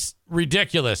 it's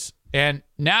ridiculous. And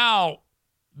now,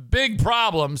 big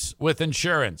problems with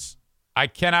insurance. I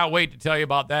cannot wait to tell you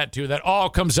about that, too. That all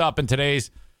comes up in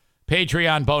today's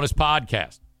Patreon bonus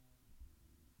podcast.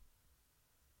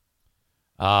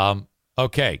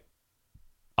 Okay.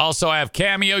 Also, I have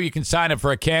Cameo. You can sign up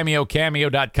for a Cameo,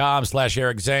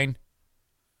 cameo.com/Eric Zane.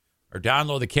 Or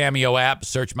download the Cameo app,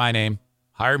 search my name.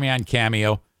 Hire me on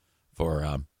Cameo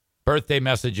for birthday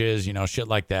messages, shit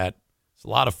like that. It's a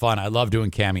lot of fun. I love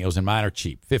doing cameos, and mine are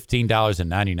cheap.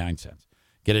 $15.99.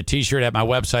 Get a T-shirt at my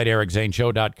website,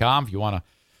 ericzaneshow.com. If you want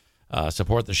to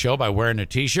support the show by wearing a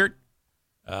T-shirt,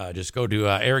 just go to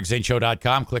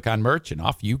ericzaneshow.com, click on merch, and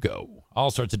off you go. All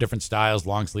sorts of different styles,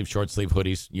 long sleeve, short sleeve,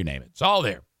 hoodies, you name it. It's all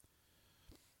there.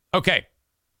 Okay.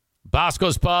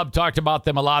 Bosco's Pub, talked about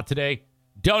them a lot today.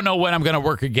 Don't know when I'm going to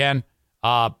work again.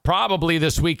 Probably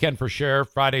this weekend for sure.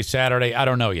 Friday, Saturday. I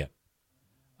don't know yet.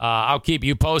 I'll keep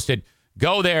you posted.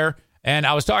 Go there. And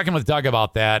I was talking with Doug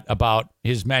about that, about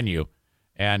his menu.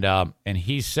 And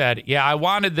he said, yeah, I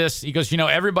wanted this. He goes,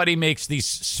 everybody makes these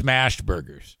smashed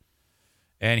burgers.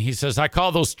 And he says, I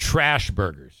call those trash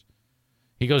burgers.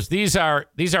 He goes, these are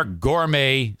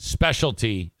gourmet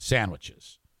specialty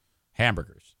sandwiches,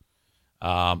 hamburgers.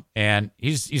 And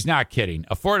he's not kidding.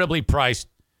 Affordably priced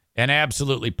and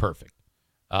absolutely perfect.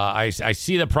 I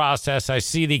see the process. I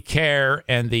see the care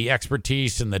and the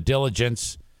expertise and the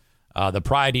diligence, the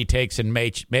pride he takes in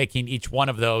making each one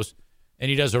of those. And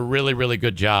he does a really, really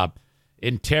good job.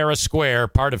 In Terra Square,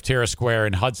 part of Terra Square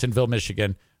in Hudsonville,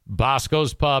 Michigan,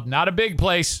 Bosco's Pub. Not a big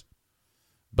place,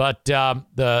 but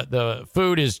the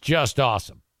food is just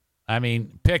awesome. I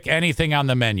mean, pick anything on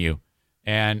the menu,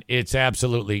 and it's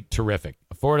absolutely terrific.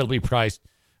 Affordably priced.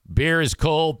 Beer is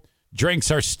cold.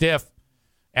 Drinks are stiff.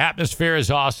 Atmosphere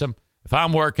is awesome. If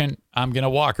I'm working, I'm going to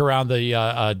walk around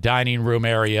the dining room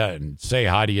area and say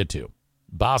hi to you, too.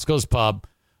 Bosco's Pub,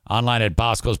 online at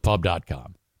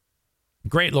boscospub.com.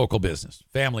 Great local business,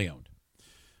 family-owned.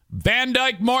 Van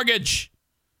Dyke Mortgage,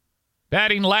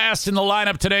 batting last in the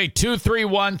lineup today,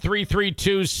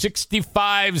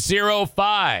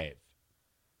 231-332-6505.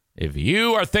 If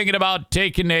you are thinking about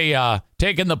taking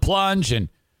the plunge and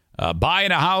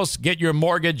buying a house, get your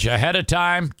mortgage ahead of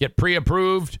time, get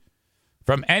pre-approved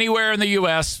from anywhere in the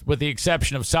U.S., with the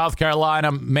exception of South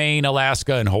Carolina, Maine,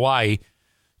 Alaska, and Hawaii,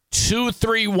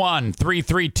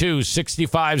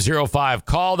 231-332-6505.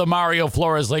 Call the Mario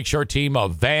Flores Lakeshore team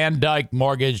of Van Dyke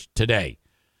Mortgage today.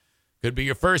 Could be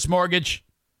your first mortgage.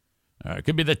 It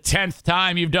could be the 10th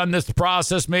time you've done this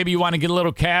process. Maybe you want to get a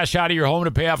little cash out of your home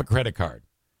to pay off a credit card.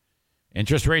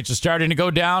 Interest rates are starting to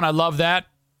go down. I love that.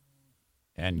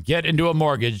 And get into a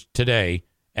mortgage today.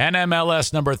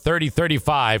 NMLS number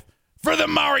 3035 for the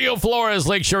Mario Flores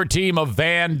Lakeshore team of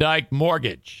Van Dyke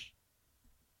Mortgage.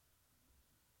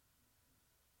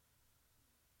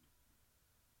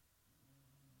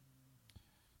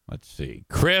 Let's see.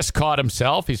 Chris caught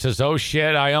himself. He says, oh,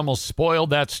 shit, I almost spoiled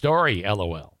that story,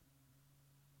 LOL.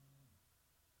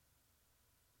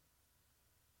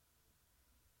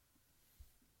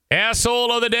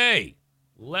 Asshole of the day.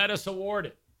 Let us award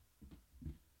it.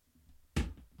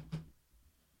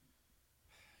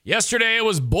 Yesterday it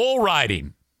was bull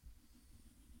riding.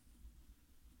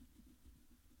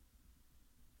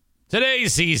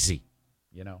 Today's easy,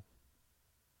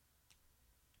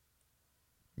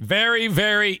 Very,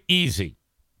 very easy.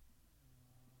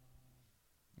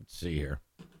 Let's see here.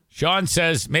 Sean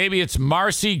says maybe it's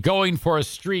Marcy going for a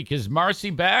streak. Is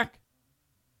Marcy back?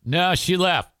 No, she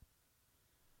left.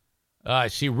 I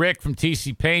see Rick from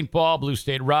TC Paintball, Blue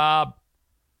State Rob,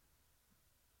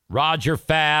 Roger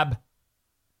Fab,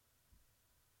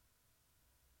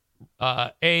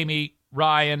 Amy,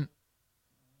 Ryan.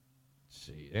 Let's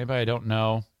see. Anybody I don't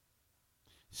know?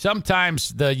 Sometimes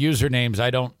the usernames, I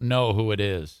don't know who it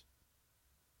is.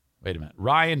 Wait a minute.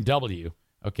 Ryan W.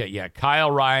 Okay, yeah.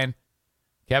 Kyle Ryan,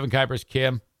 Kevin Kuipers,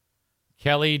 Kim,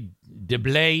 Kelly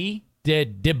DeBlay,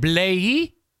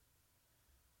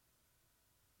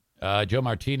 Joe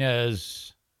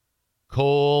Martinez,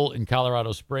 Cole in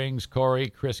Colorado Springs, Corey,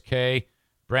 Chris K,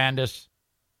 Brandis,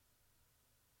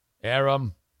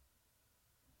 Aram.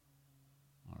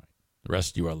 All right. The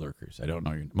rest of you are lurkers. I don't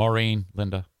know your name. Maureen,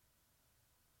 Linda.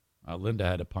 Linda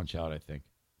had to punch out, I think.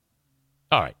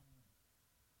 All right.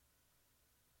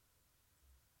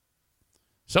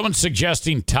 Someone's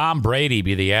suggesting Tom Brady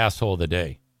be the asshole of the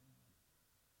day.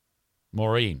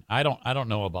 Maureen, I don't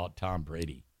know about Tom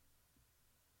Brady.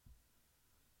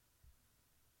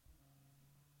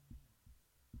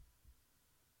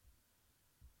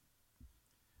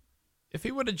 If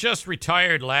he would have just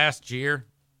retired last year,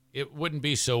 it wouldn't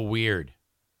be so weird.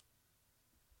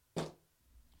 The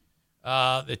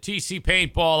TC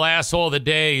Paintball asshole of the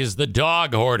day is the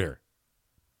dog hoarder.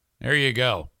 There you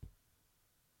go.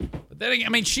 But then again, I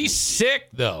mean, she's sick,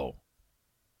 though.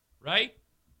 Right?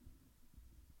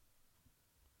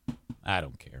 I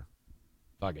don't care.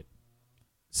 Fuck it.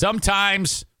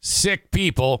 Sometimes sick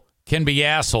people can be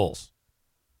assholes.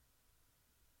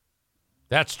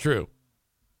 That's true.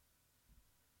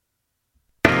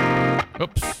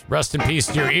 Oops. Rest in peace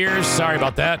to your ears. Sorry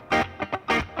about that.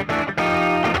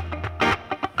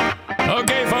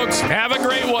 Okay, folks. Have a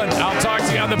great one. I'll talk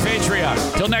to you on the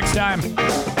Patreon. Till next time.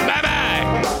 Bye-bye.